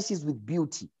the ashes with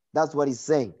beauty. That's what he's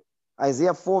saying.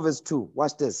 Isaiah 4 verse 2.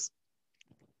 Watch this.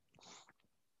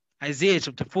 Isaiah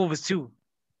chapter 4 verse 2.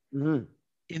 Mhm.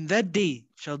 In that day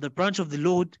shall the branch of the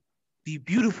Lord be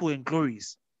beautiful and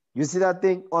glorious. You see that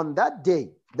thing? On that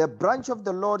day, the branch of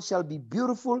the Lord shall be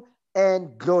beautiful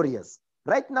and glorious.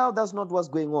 Right now, that's not what's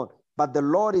going on. But the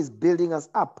Lord is building us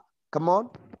up. Come on.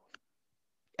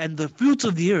 And the fruits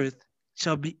of the earth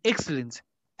shall be excellent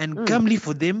and comely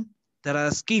for them that are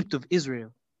escaped of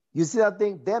Israel. You see that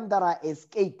thing? Them that are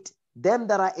escaped. Them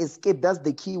that are escaped. That's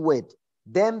the key word.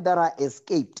 Them that are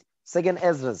escaped. 2nd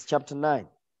Ezra chapter 9.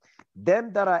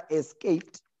 Them that are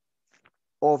escaped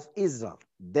of Israel.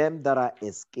 Them that are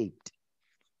escaped.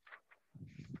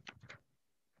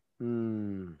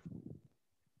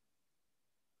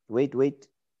 Wait.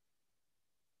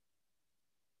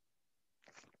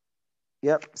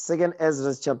 Yep, 2nd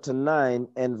Ezra chapter 9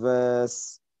 and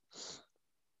verse.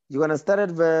 You're going to start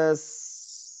at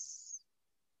verse.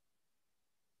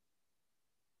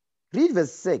 Read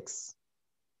verse 6.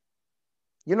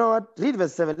 You know what? Read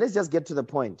verse 7. Let's just get to the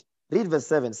point. Read verse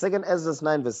 7. 2nd Ezra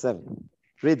 9 verse 7.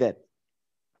 Read that.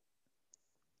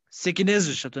 2nd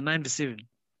Ezra chapter 9 verse 7.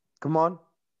 Come on.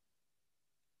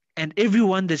 And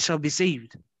everyone that shall be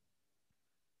saved.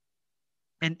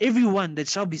 And everyone that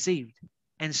shall be saved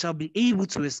and shall be able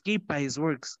to escape by his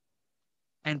works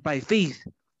and by faith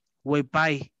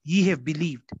whereby ye have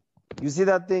believed. You see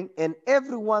that thing? And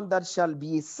everyone that shall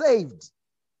be saved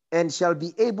and shall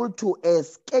be able to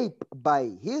escape by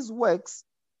his works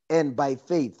and by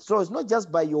faith. So it's not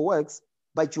just by your works,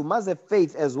 but you must have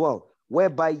faith as well,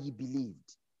 whereby ye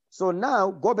believed. So now,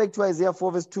 go back to Isaiah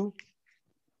 4 verse 2.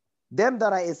 Them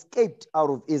that are escaped out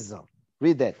of Israel.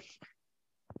 Read that.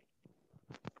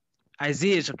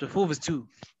 Isaiah chapter 4 verse 2.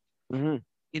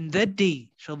 In that day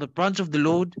shall the branch of the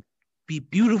Lord be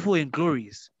beautiful and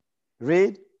glorious.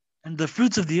 Read. And the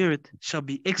fruits of the earth shall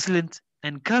be excellent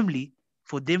and comely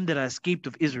for them that are escaped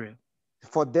of Israel.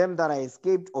 For them that are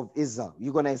escaped of Israel.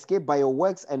 You're going to escape by your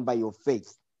works and by your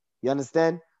faith. You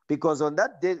understand? Because on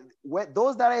that day,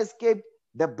 those that are escaped,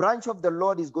 the branch of the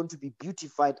Lord is going to be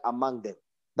beautified among them.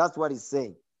 That's what he's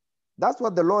saying. That's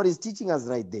what the Lord is teaching us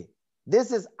right there.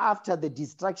 This is after the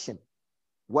destruction.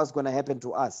 What's going to happen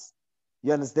to us?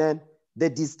 You understand? The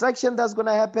destruction that's going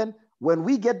to happen, when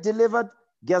we get delivered,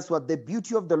 guess what? The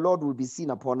beauty of the Lord will be seen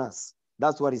upon us.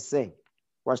 That's what he's saying.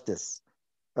 Watch this.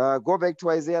 Go back to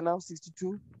Isaiah now,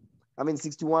 61,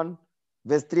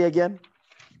 verse 3 again.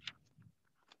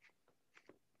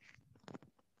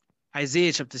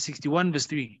 Isaiah chapter 61, verse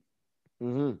 3.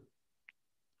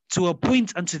 To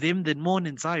appoint unto them that mourn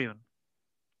in Zion,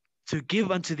 to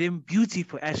give unto them beauty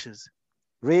for ashes.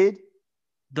 Read.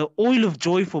 The oil of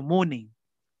joy for mourning,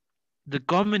 the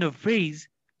garment of praise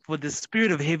for the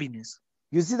spirit of heaviness.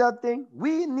 You see that thing?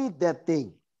 We need that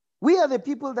thing. We are the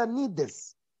people that need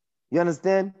this. You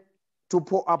understand? To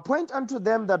appoint unto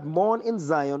them that mourn in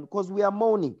Zion, because we are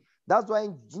mourning. That's why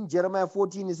in Jeremiah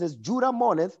 14 it says, Judah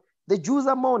mourneth. The Jews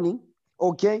are mourning.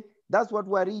 Okay? That's what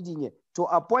we're reading here. To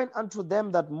appoint unto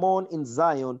them that mourn in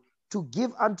Zion, to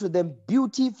give unto them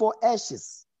beauty for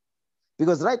ashes.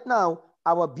 Because right now,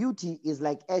 our beauty is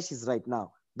like ashes right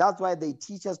now. That's why they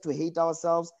teach us to hate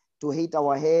ourselves, to hate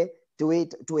our hair, to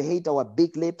hate our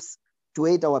big lips, to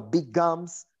hate our big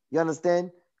gums. You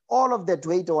understand? All of that,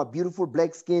 to hate our beautiful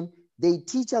black skin. They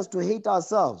teach us to hate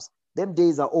ourselves. Them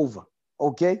days are over.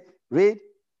 Okay? Read.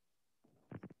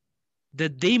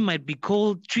 That they might be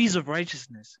called trees of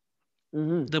righteousness,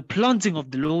 the planting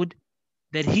of the Lord,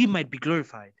 that he might be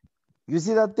glorified. You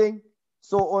see that thing?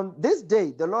 So on this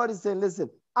day, the Lord is saying, listen,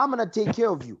 I'm going to take care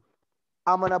of you.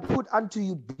 I'm going to put unto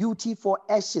you beauty for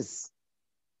ashes.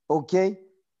 Okay?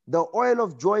 The oil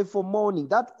of joy for mourning.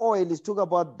 That oil is talking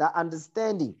about the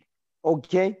understanding.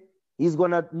 Okay? He's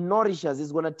going to nourish us.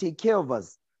 He's going to take care of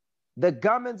us. The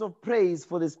garments of praise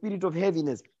for the spirit of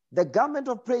heaviness. The garment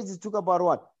of praise is talking about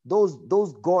what? Those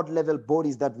God-level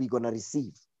bodies that we're going to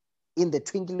receive. In the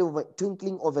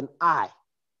twinkling of an eye.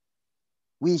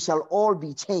 We shall all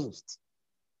be changed.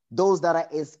 Those that are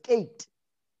escaped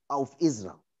of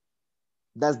Israel.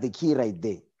 That's the key right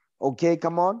there. Okay,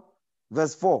 come on.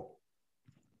 Verse 4.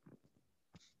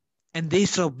 And they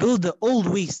shall build the old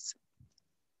wastes.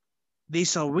 They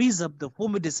shall raise up the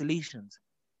former desolations.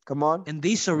 Come on. And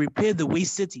they shall repair the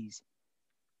waste cities,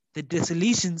 the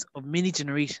desolations of many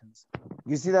generations.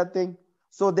 You see that thing?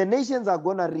 So the nations are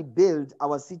going to rebuild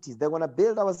our cities. They're going to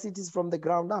build our cities from the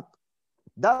ground up.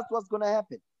 That's what's going to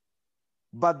happen.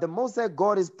 But the Most High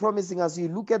God is promising us. You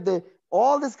look at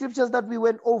all the scriptures that we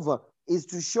went over. is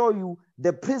to show you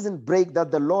the prison break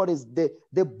that the Lord is,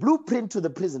 the blueprint to the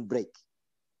prison break.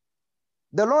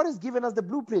 The Lord has given us the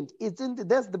blueprint.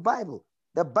 That's the Bible.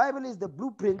 The Bible is the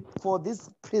blueprint for this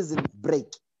prison break.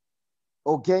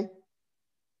 Okay?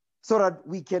 So that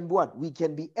we can what? We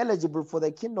can be eligible for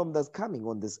the kingdom that's coming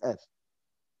on this earth.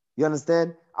 You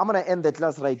understand? I'm going to end the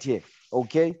class right here.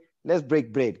 Okay? Let's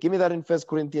break bread. Give me that in 1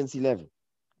 Corinthians 11.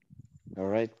 All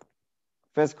right?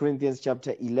 1 Corinthians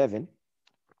chapter 11,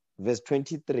 verse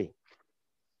 23.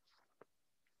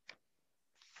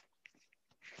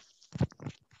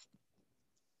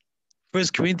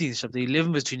 First Corinthians chapter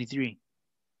 11, verse 23.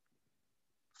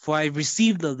 For I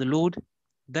received of the Lord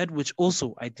that which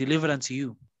also I delivered unto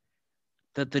you,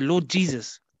 that the Lord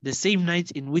Jesus, the same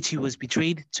night in which he was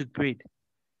betrayed, took bread.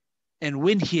 And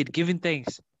when he had given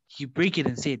thanks, he brake it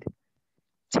and said,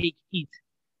 Take, eat.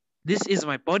 This is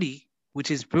my body, which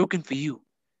is broken for you.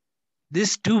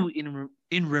 This do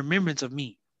in remembrance of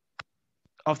me.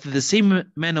 After the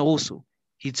same manner also,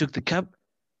 he took the cup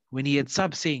when he had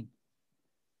supped, saying,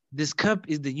 This cup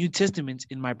is the New Testament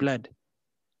in my blood.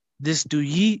 This do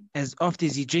ye as oft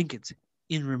as ye drink it,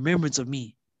 in remembrance of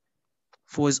me.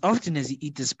 For as often as ye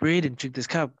eat this bread and drink this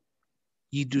cup,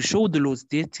 ye do show the Lord's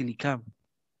death till he come.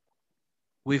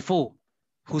 Wherefore,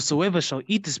 whosoever shall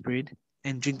eat this bread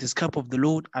and drink this cup of the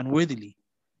Lord unworthily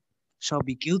shall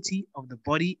be guilty of the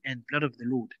body and blood of the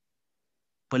Lord.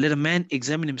 But let a man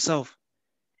examine himself,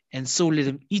 and so let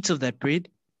him eat of that bread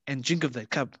and drink of that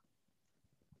cup.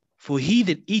 For he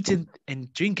that eateth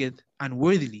and drinketh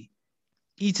unworthily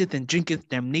eateth and drinketh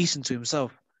damnation to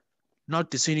himself, not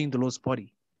discerning the Lord's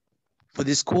body. For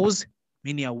this cause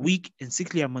many are weak and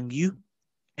sickly among you,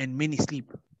 and many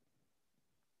sleep.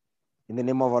 In the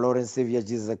name of our Lord and Savior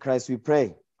Jesus Christ, we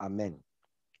pray. Amen.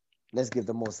 Let's give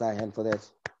the Most High a hand for that.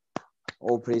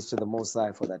 All praise to the Most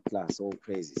High for that class. All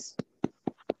praises.